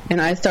girl, and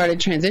I started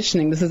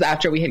transitioning. This is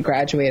after we had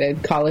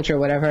graduated college or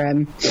whatever,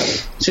 and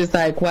she's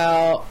like,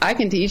 well, I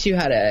can teach you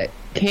how to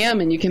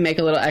cam, and you can make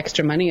a little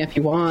extra money if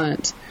you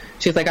want.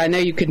 She's like, I know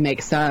you could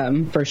make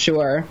some, for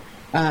sure.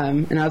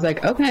 And I was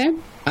like, okay,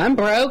 I'm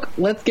broke.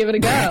 Let's give it a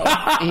go.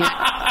 And,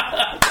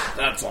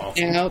 that's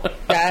awesome. You know,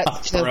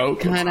 that's just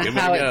kind of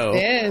how it's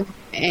been.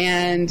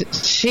 And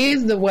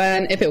she's the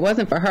one, if it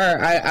wasn't for her,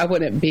 I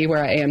wouldn't be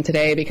where I am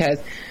today, because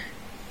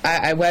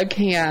I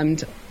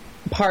webcammed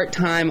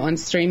part-time on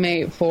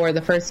StreamMate for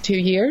the first 2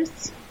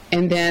 years.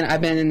 And then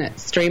I've been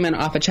streaming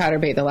off of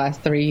Chatterbait the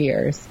last 3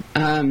 years.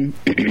 So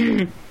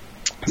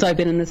I've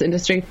been in this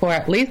industry for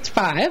at least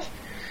 5.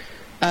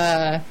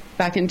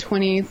 Back in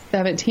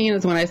 2017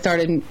 is when I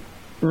started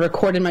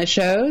recording my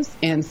shows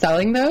and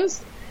selling those.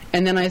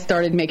 And then I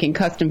started making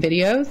custom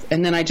videos.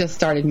 And then I just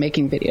started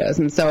making videos.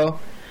 And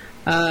so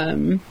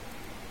I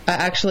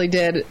actually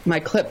did my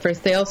clip for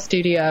Sales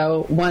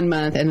Studio 1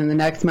 month. And then the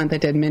next month I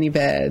did mini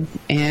vids.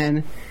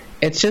 And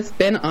it's just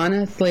been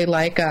honestly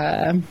like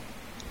an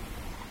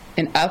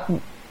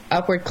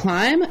upward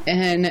climb.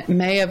 In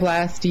May of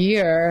last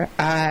year,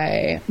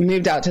 I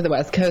moved out to the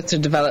West Coast to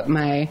develop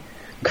my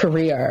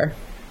career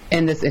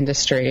in this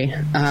industry.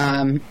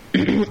 And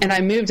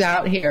I moved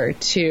out here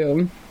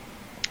to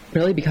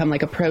really become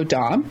like a pro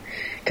dom,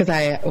 because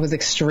I was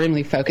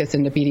extremely focused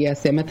into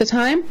BDSM at the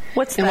time.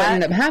 What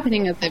ended up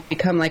happening is I've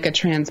become like a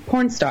trans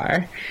porn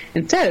star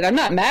instead. I'm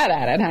not mad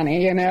at it,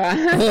 honey. You know,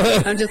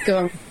 I'm just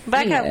going.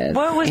 Back up.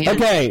 What was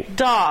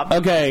Dob?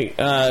 Okay,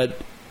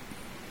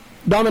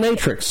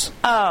 dominatrix.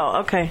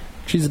 Oh, okay.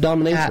 She's a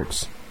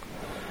dominatrix.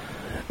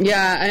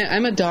 Yeah,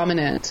 I'm a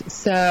dominant.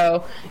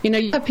 So, you know,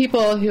 you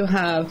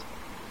have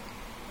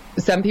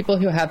some people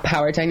who have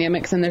power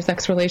dynamics in their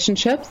sex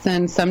relationships,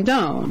 and some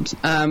don't.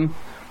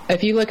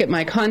 If you look at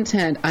my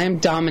content, I am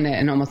dominant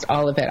in almost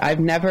all of it.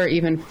 I've never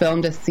even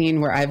filmed a scene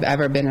where I've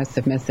ever been a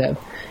submissive.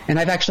 And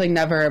I've actually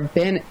never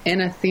been in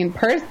a scene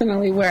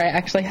personally where I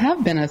actually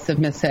have been a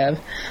submissive.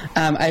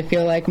 I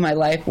feel like my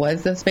life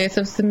was the space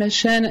of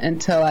submission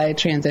until I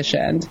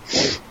transitioned,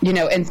 you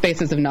know, in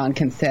spaces of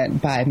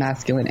non-consent by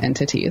masculine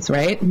entities,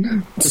 right?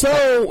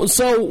 So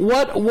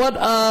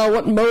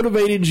what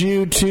motivated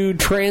you to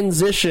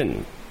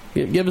transition?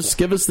 Give us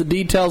the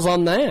details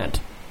on that.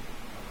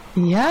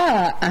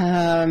 Yeah,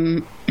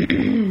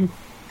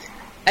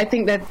 I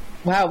think that,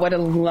 wow, what a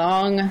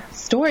long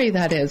story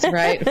that is,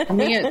 right? For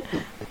me,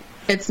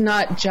 it's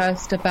not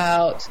just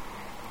about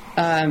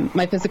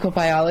my physical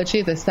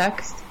biology, the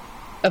sex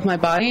of my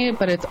body,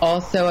 but it's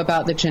also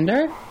about the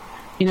gender.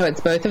 You know,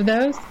 it's both of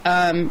those.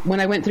 When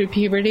I went through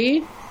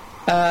puberty,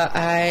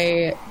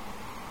 I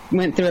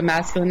went through a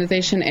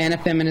masculinization and a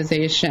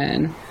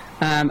feminization.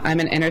 I'm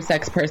an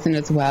intersex person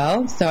as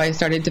well, so I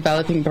started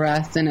developing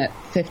breasts, and at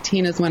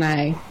 15 is when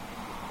I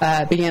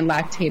began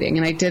lactating,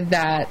 and I did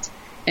that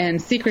in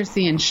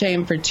secrecy and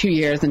shame for 2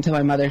 years until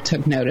my mother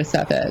took notice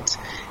of it.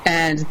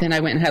 And then I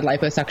went and had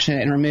liposuction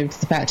and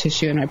removed the fat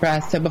tissue in my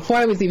breast. So before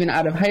I was even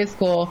out of high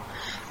school,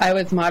 I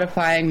was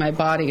modifying my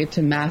body to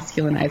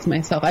masculinize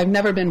myself. I've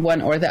never been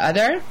one or the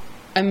other.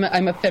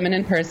 I'm a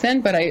feminine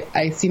person, but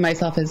I see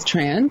myself as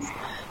trans.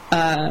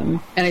 And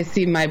I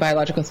see my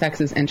biological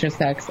sex as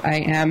intersex. I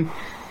am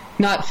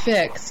not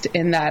fixed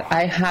in that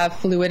I have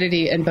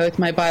fluidity in both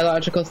my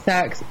biological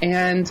sex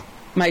and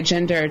my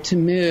gender to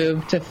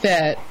move, to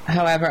fit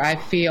however I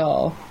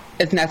feel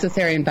is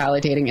necessary and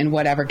validating in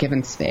whatever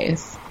given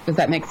space. Does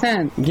that make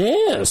sense?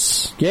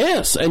 Yes.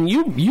 And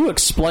you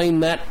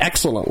explained that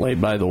excellently,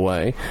 by the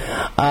way.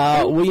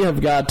 We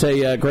have got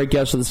a great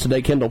guest with us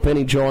today. Kendall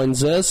Penny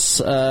joins us.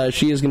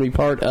 She is going to be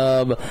part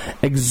of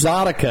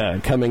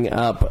Exxotica coming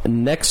up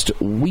next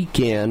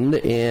weekend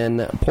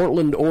in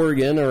Portland,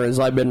 Oregon, or as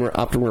I've been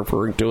often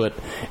referring to it,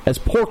 as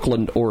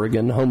Portland,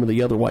 Oregon, home of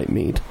the other white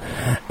meat.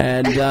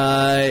 And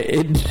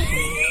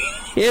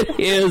it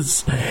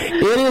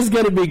is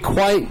going to be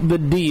quite the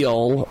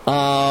deal.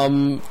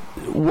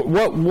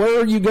 Where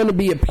are you going to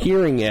be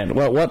appearing at?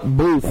 What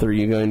booth are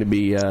you going to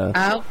be?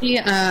 I'll be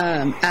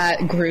at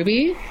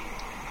Groovy.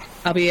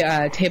 I'll be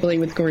tabling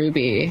with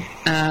Groovy.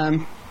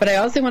 But I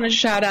also want to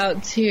shout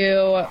out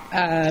to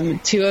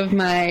 2 of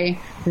my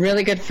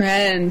really good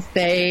friends.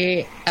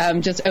 They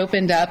just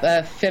opened up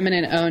a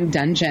feminine-owned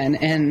dungeon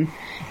in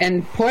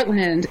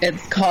Portland.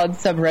 It's called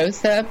Sub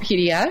Rosa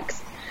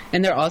PDX.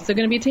 And they're also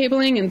going to be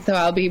tabling, and so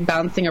I'll be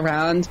bouncing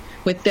around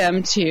with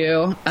them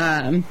too.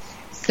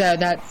 So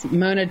that's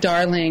Mona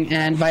Darling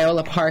and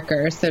Viola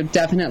Parker. So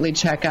definitely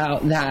check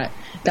out that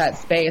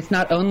space.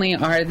 Not only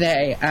are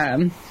they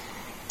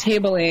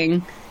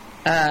tabling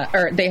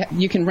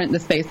you can rent the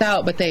space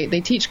out, but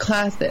they teach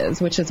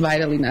classes, which is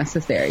vitally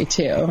necessary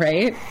too,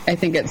 right? I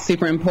think it's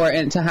super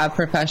important to have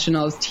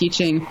professionals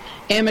teaching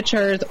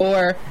amateurs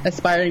or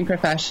aspiring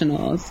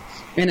professionals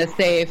in a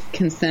safe,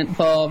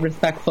 consentful,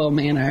 respectful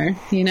manner,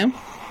 you know?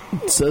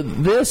 So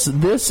this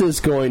is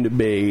going to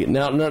be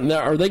now.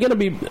 Are they going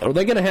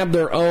to have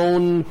their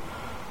own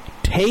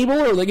table,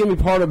 or are they going to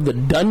be part of the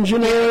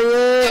dungeon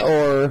area,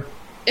 or?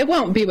 It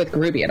won't be with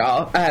Groovy at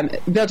all.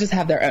 They'll just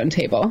have their own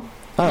table.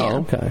 Oh,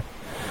 okay.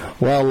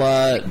 Well,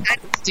 I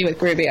do with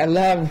Groovy. I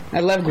love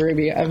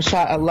Groovy. I've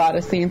shot a lot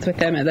of scenes with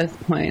them at this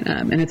point,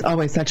 and it's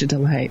always such a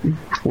delight.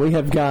 We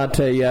have got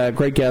a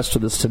great guest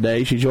with us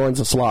today. She joins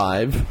us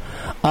live.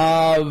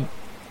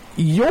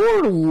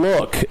 Your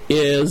look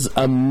is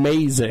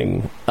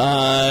amazing.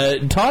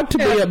 Talk to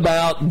me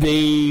about how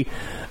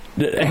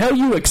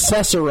you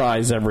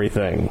accessorize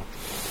everything.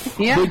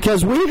 Yeah.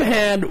 Because we've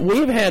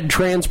had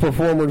trans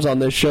performers on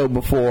this show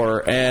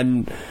before,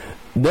 and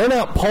they're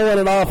not pulling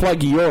it off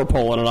like you're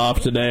pulling it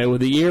off today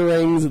with the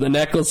earrings and the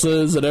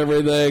necklaces and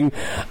everything.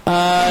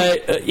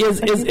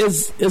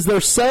 Is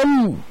there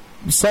something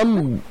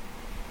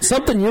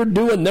you're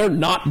doing they're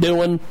not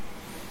doing?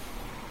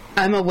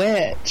 I'm a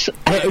witch.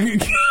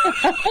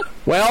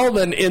 Well,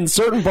 then, in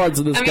certain parts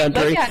of this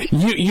country,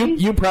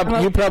 you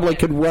probably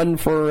could run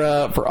for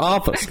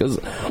office. Because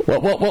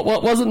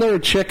what wasn't there a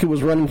chick who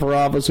was running for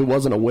office who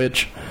wasn't a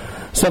witch?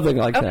 Something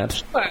like that.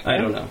 Sure. I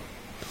don't know.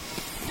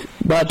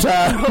 But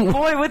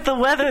boy, with the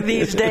weather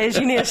these days,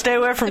 you need to stay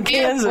away from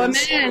Kansas.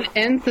 Women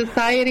in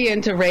society,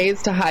 and to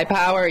raise to high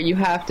power, you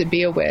have to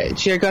be a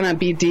witch. You're going to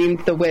be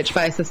deemed the witch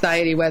by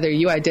society, whether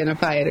you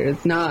identify it or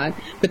not.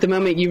 But the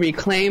moment you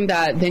reclaim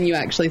that, then you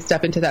actually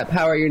step into that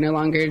power. You're no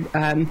longer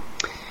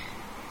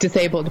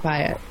disabled by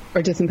it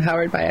or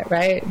disempowered by it,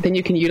 right? Then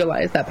you can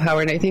utilize that power.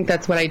 And I think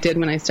that's what I did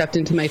when I stepped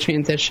into my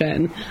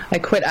transition. I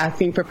quit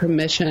asking for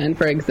permission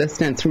for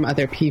existence from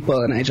other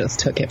people, and I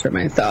just took it for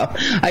myself.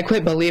 I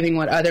quit believing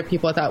what other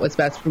people thought was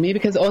best for me,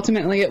 because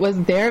ultimately it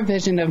was their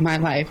vision of my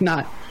life,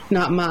 not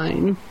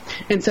mine.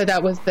 And so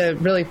that was the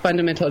really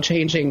fundamental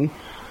changing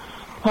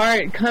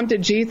part. Come to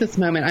Jesus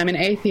moment. I'm an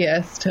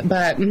atheist,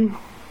 but it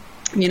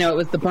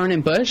was the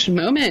burning bush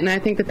moment, and I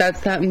think that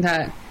that's something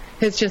that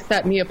has just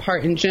set me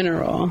apart in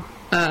general.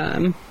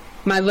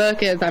 My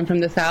look is, I'm from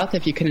the South,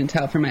 if you couldn't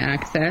tell from my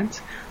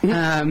accent.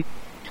 I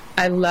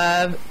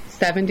love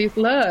 70s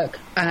look.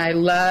 I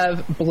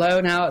love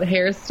blown out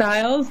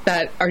hairstyles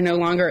that are no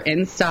longer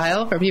in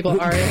style for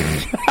people our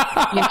age.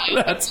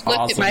 That's look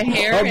awesome. At my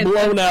hair. A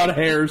blown out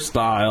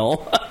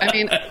hairstyle. I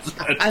mean,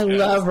 I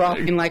love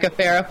rocking like a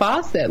Farrah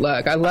Fawcett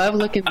look. I love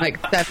looking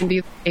like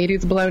 70s,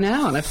 80s blown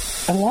out.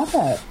 I love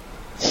it.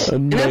 Amazing.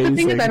 And that's the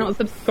thing, is I don't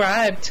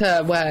subscribe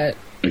to what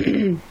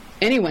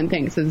anyone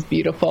thinks is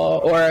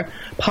beautiful or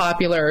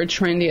popular or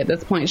trendy at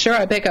this point. Sure,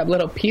 I pick up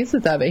little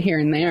pieces of it here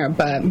and there,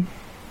 but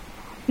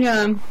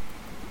yeah,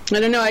 I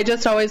don't know. I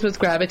just always was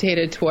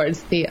gravitated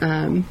towards the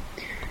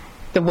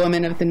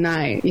woman of the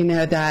night.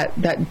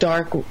 That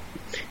dark,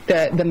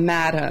 the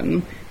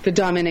madam, the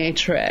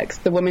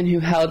dominatrix, the woman who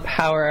held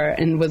power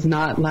and was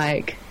not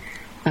like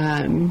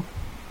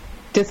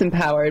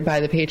disempowered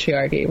by the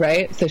patriarchy,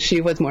 right? So she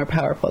was more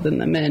powerful than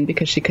the men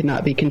because she could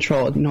not be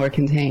controlled nor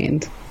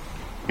contained.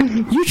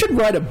 You should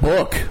write a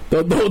book.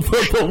 The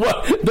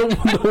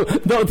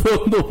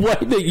way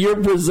that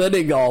you're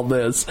presenting all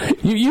this,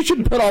 you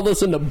should put all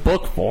this into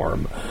book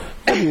form.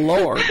 Good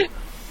Lord!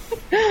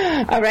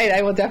 All right,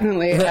 I will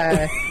definitely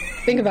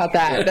think about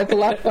that. That's a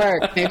lot of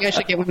work. Maybe I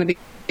should get one of these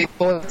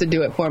boys to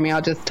do it for me.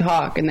 I'll just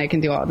talk, and they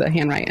can do all the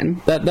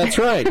handwriting. That's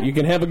right. You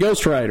can have a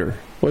ghostwriter,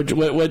 which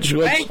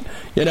right?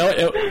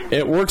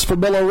 It works for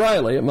Bill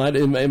O'Reilly. It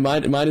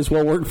might as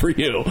well work for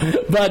you.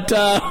 But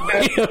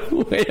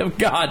we have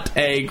got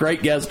a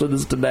great guest with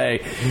us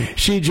today.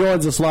 She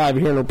joins us live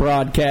here in our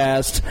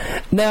broadcast.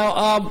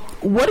 Now,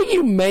 what do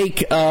you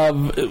make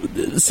of,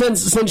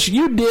 since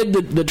you did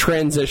the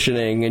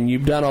transitioning and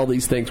you've done all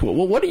these things?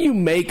 What do you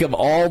make of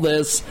all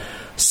this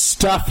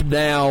stuff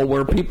now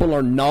where people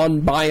are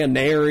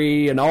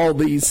non-binary and all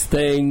these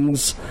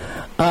things?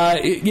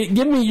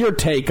 Give me your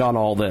take on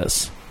all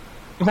this.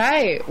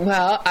 Right.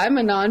 Well, I'm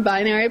a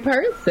non-binary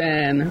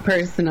person,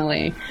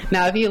 personally.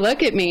 Now, if you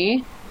look at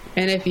me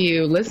and if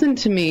you listen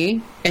to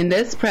me in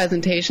this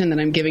presentation that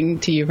I'm giving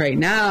to you right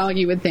now,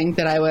 you would think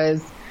that I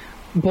was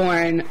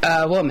born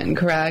a woman,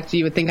 correct?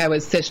 You would think I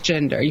was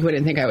cisgender. You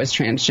wouldn't think I was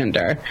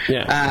transgender.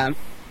 Yeah.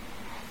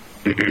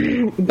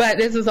 But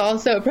this is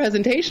also a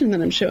presentation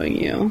that I'm showing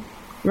you,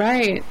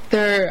 right?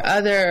 There are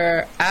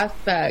other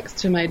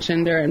aspects to my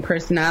gender and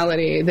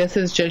personality. This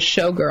is just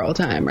showgirl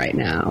time right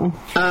now.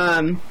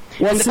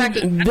 Well, see,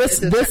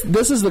 this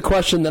is the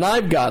question that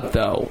I've got,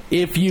 though.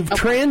 If you've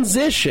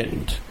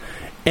transitioned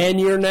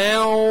and you're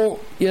now,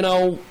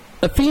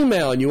 a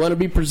female and you want to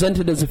be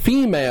presented as a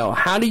female,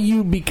 how do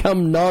you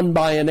become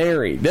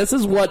non-binary? This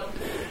is what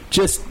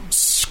just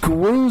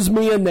screws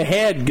me in the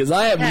head, because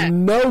I have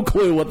no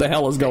clue what the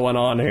hell is going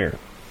on here.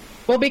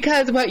 Well,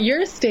 because what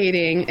you're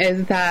stating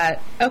is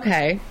that,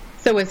 okay,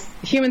 So with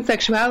human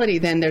sexuality,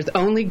 then there's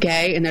only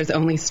gay and there's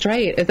only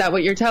straight. Is that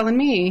what you're telling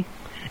me?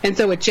 And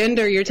so with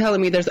gender, you're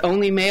telling me there's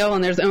only male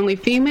and there's only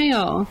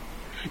female.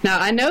 Now,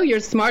 I know you're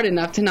smart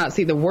enough to not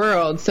see the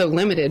world so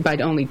limited by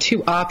only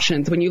two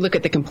options when you look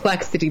at the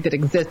complexity that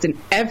exists in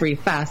every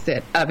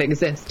facet of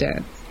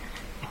existence.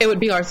 It would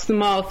be our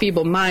small,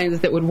 feeble minds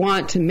that would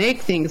want to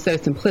make things so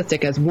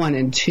simplistic as 1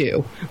 and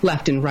 2,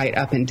 left and right,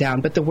 up and down,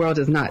 but the world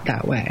is not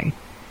that way.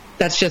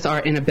 That's just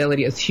our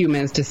inability as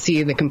humans to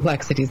see the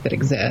complexities that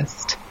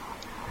exist.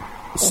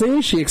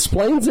 See, she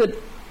explains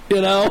it,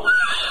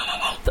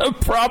 the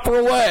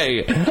proper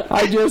way.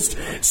 I just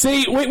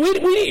see.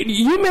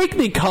 You make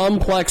the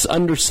complex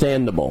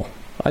understandable.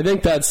 I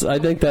think that's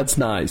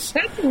nice.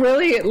 That's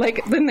really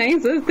like the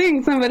nicest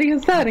thing somebody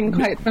has said in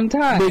quite some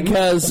time.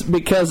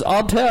 Because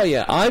I'll tell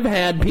you, I've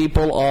had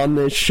people on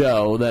this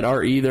show that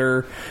are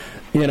either,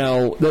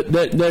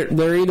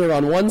 they're either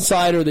on one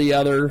side or the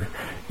other.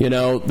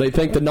 They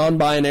think the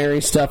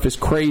non-binary stuff is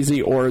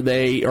crazy, or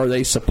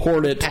they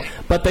support it,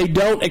 but they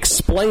don't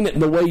explain it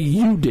the way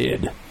you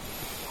did.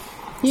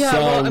 Yeah,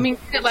 well, I mean,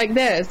 like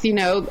this,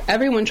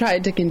 everyone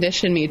tried to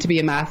condition me to be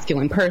a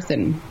masculine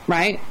person,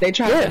 right? They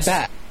tried their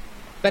best.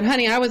 But,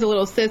 honey, I was a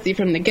little sissy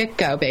from the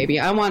get-go, baby.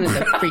 I wanted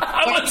the freak.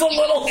 I was a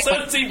little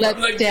sissy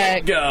from the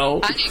get-go.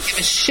 I didn't give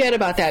a shit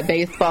about that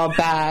baseball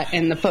bat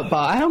and the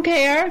football. I don't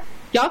care.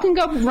 Y'all can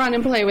go run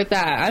and play with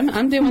that.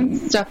 I'm doing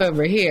stuff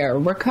over here.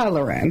 We're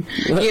coloring.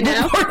 We're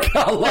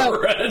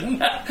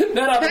coloring.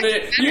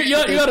 You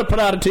got to put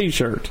out a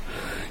T-shirt.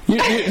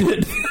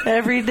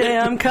 Every day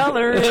I'm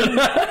coloring.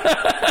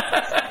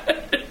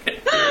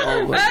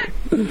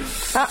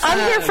 I'm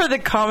here for the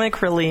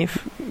comic relief.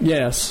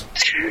 Yes.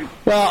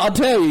 Well, I'll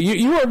tell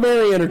you are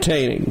very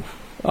entertaining,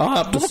 I'll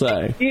have to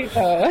say.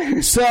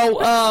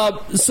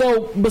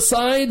 So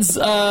besides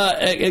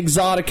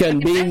Exxxotica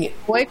and being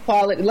boy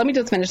quality, let me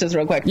just finish this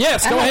real quick.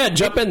 Yes, go ahead,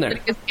 jump in there.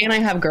 And I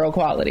have girl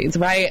qualities,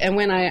 right? And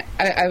when I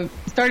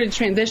started to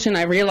transition,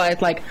 I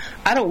realized I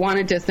don't want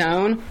to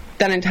disown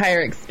that entire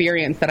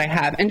experience that I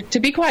have. And to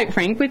be quite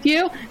frank with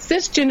you,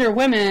 cisgender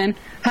women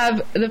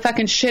have the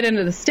fucking shit end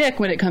of the stick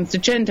when it comes to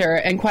gender.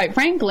 And quite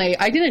frankly,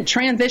 I didn't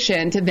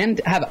transition to then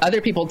have other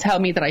people tell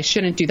me that I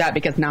shouldn't do that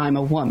because now I'm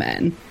a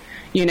woman.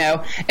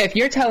 If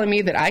you're telling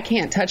me that I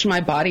can't touch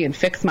my body and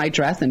fix my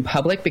dress in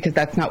public because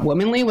that's not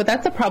womanly, well,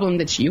 that's a problem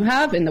that you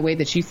have in the way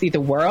that you see the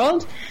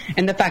world,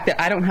 and the fact that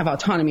I don't have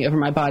autonomy over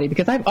my body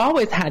because I've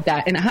always had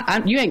that,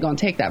 and you ain't gonna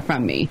take that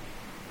from me.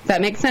 Does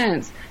that make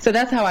sense? So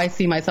that's how I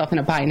see myself in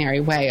a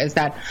binary way, is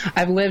that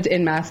I've lived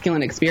in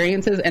masculine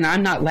experiences, and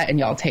I'm not letting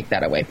y'all take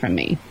that away from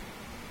me.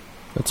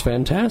 That's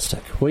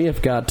fantastic. We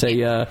have got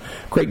a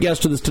great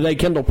guest with us today.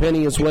 Kendall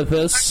Penny is with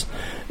us.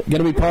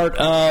 Going to be part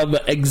of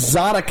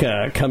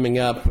Exxxotica coming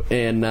up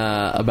in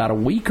about a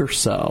week or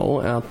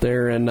so out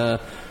there in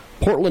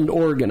Portland,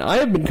 Oregon. I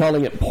have been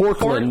calling it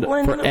Portland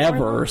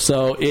forever, Oregon.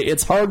 So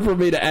it's hard for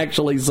me to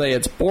actually say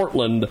it's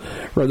Portland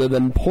rather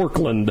than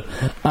Portland.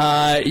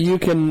 You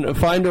can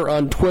find her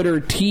on Twitter,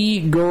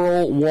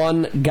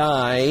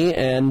 TGirl1Guy.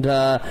 And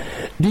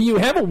do you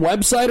have a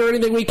website or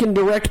anything we can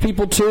direct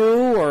people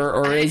to,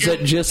 or is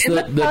it just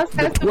the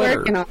Twitter?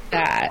 Working on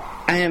that.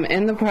 I am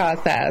in the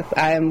process.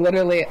 I am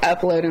literally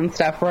uploading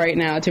stuff right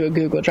now to a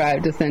Google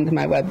Drive to send to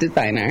my web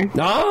designer.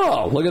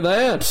 Oh, look at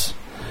that.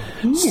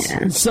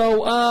 Yeah.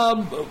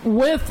 So,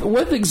 with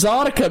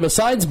Exxxotica,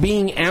 besides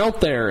being out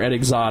there at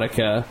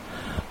Exxxotica,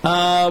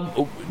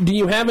 do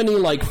you have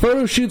any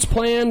photo shoots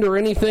planned or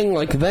anything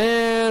like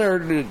that?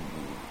 Or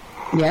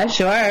yeah,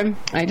 sure.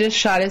 I just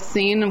shot a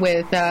scene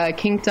with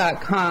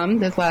Kink.com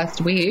this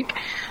last week.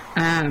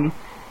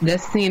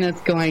 This scene is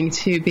going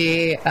to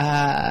be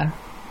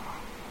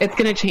it's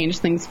going to change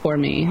things for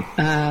me.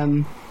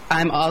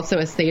 I'm also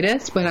a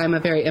sadist, but I'm a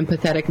very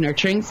empathetic,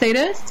 nurturing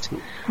sadist.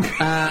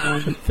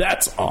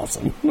 That's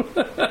awesome.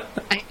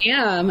 I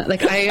am.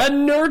 A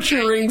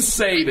nurturing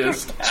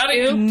sadist. How do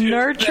you do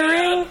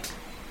nurturing? That?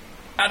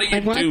 How do you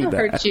I want to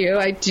hurt you.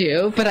 I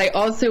do, but I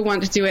also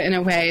want to do it in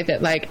a way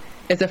that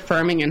is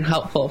affirming and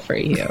helpful for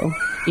you.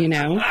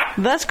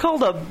 That's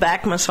called a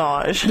back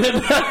massage.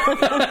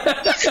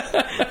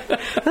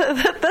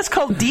 That's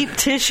called deep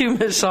tissue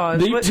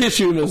massage.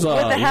 Tissue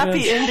massage. With a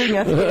happy ending.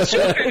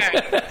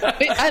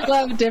 I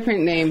love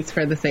different names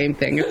for the same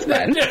thing. It's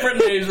fun.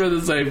 Different names for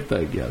the same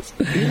thing. Yes.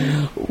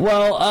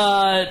 Well,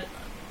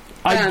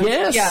 I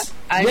guess. Yeah.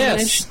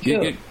 Yes.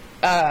 Go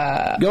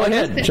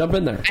ahead. Jump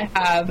in there.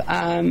 I have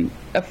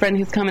a friend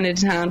who's coming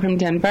into town from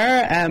Denver.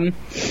 I'm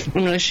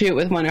going to shoot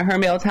with one of her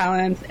male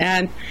talents,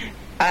 and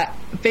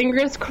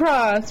fingers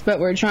crossed, but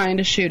we're trying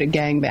to shoot a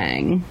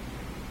gangbang.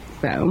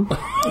 So,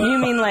 you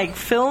mean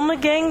film a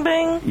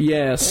gangbang?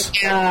 Yes.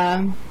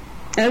 Yeah.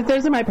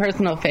 Those are my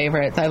personal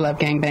favorites. I love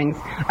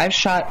gangbangs. I've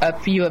shot a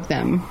few of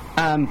them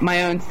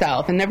my own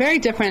self, and they're very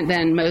different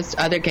than most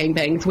other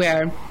gangbangs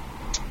where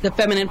the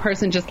feminine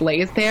person just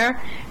lays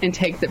there and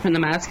takes it from the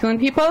masculine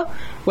people.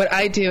 What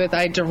I do is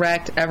I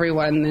direct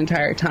everyone the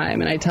entire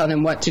time, and I tell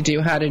them what to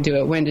do, how to do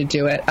it, when to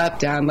do it, up,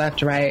 down,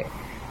 left, right.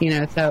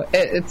 So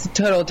it's a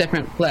total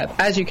different flip.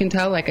 As you can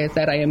tell, like I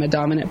said, I am a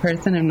dominant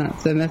person. I'm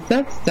not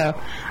submissive. So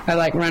I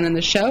like running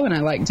the show, and I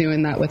like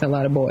doing that with a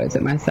lot of boys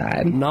at my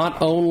side.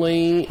 Not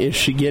only is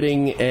she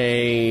getting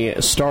a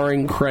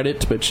starring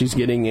credit, but she's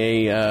getting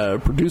a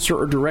producer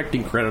or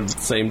directing credit at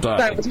the same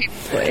time.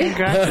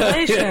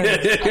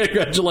 Congratulations.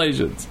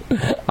 Congratulations.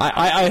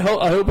 I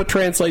hope it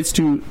translates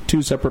to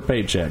 2 separate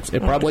paychecks.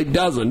 It probably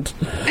doesn't,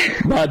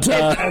 but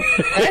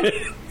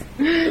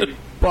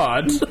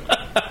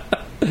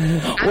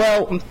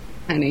well,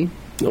 honey.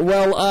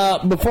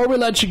 Well, before we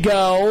let you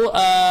go,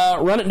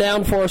 run it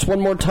down for us one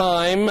more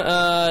time.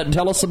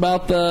 Tell us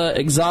about the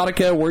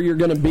Exxxotica, where you're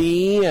going to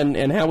be,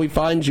 and how we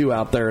find you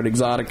out there at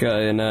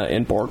Exxxotica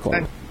in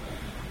Portland.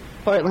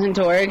 Portland,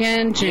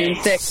 Oregon, June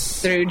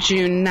 6th through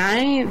June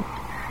 9th.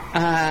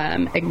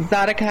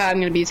 Exxxotica, I'm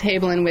going to be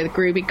tabling with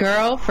Groovy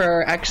Girl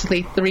for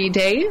actually 3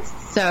 days.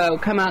 So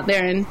come out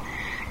there and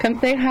come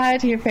say hi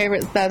to your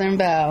favorite Southern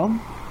Belle.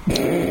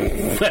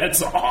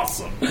 That's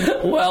awesome.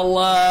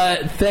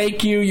 Well,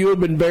 thank you. You have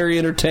been very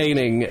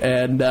entertaining,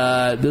 and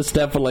this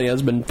definitely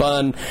has been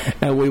fun.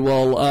 And we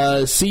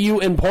will see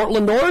you in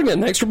Portland,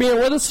 Oregon. Thanks for being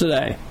with us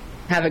today.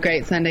 Have a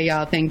great Sunday,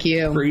 y'all. Thank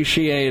you.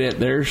 Appreciate it.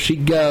 There she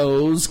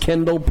goes,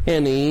 Kendall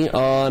Penny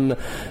on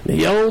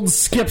the old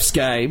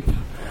Skype.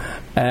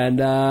 And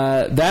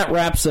that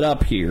wraps it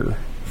up here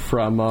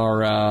from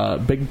our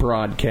big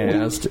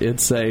broadcast.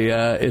 It's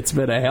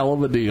been a hell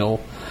of a deal.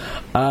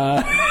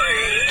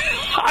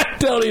 I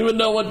don't even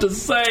know what to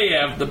say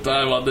half the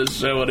time on this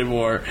show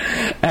anymore.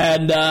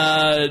 And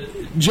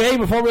Jay,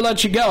 before we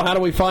let you go, how do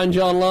we find you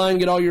online?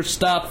 Get all your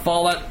stuff,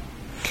 all that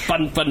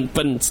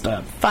fun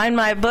stuff. Find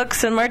my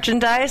books and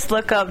merchandise.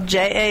 Look up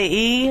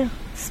JAE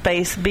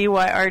space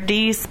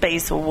BYRD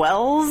space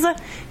Wells.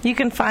 You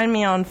can find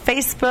me on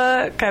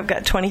Facebook. I've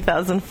got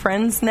 20,000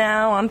 friends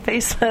now on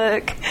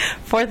Facebook,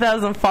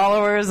 4,000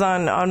 followers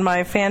on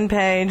my fan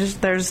page.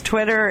 There's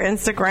Twitter,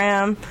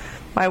 Instagram,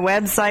 my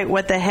website,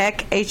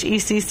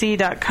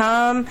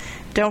 whattheheck.hecc.com.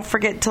 Don't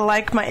forget to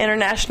like my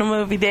International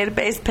Movie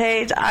Database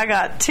page. I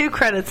got 2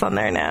 credits on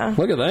there now.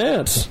 Look at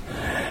that.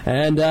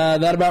 And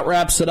that about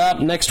wraps it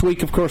up. Next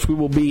week, of course, we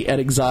will be at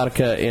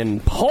Exxxotica in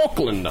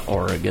Portland,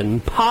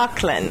 Oregon.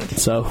 Portland.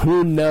 So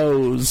who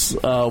knows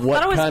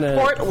what kind of...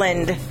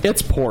 Portland.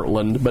 It's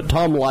Portland, but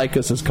Tom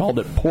Likas has called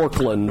it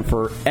Portland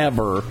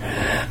forever.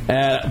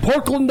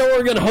 Portland,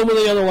 Oregon, home of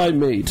the Other White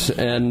Meat.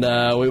 And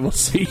we will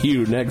see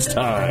you next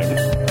time.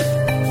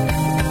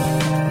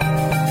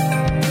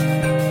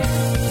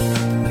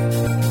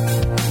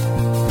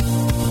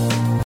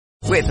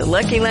 With the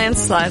Lucky Land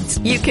Slots,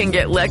 you can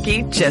get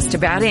lucky just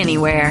about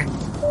anywhere.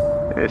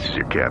 This is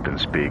your captain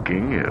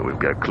speaking. We've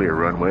got clear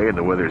runway and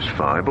the weather's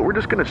fine, but we're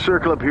just going to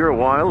circle up here a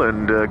while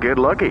and get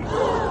lucky.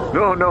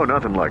 No,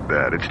 nothing like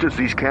that. It's just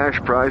these cash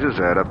prizes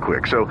add up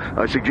quick. So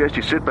I suggest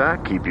you sit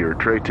back, keep your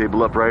tray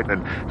table upright,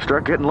 and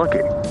start getting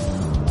lucky.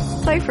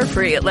 Play for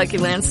free at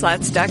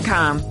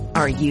LuckyLandSlots.com.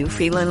 Are you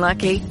feeling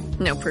lucky?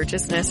 No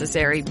purchase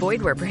necessary.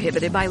 Void where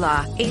prohibited by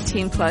law.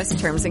 18+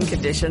 terms and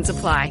conditions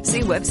apply.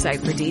 See website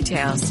for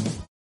details.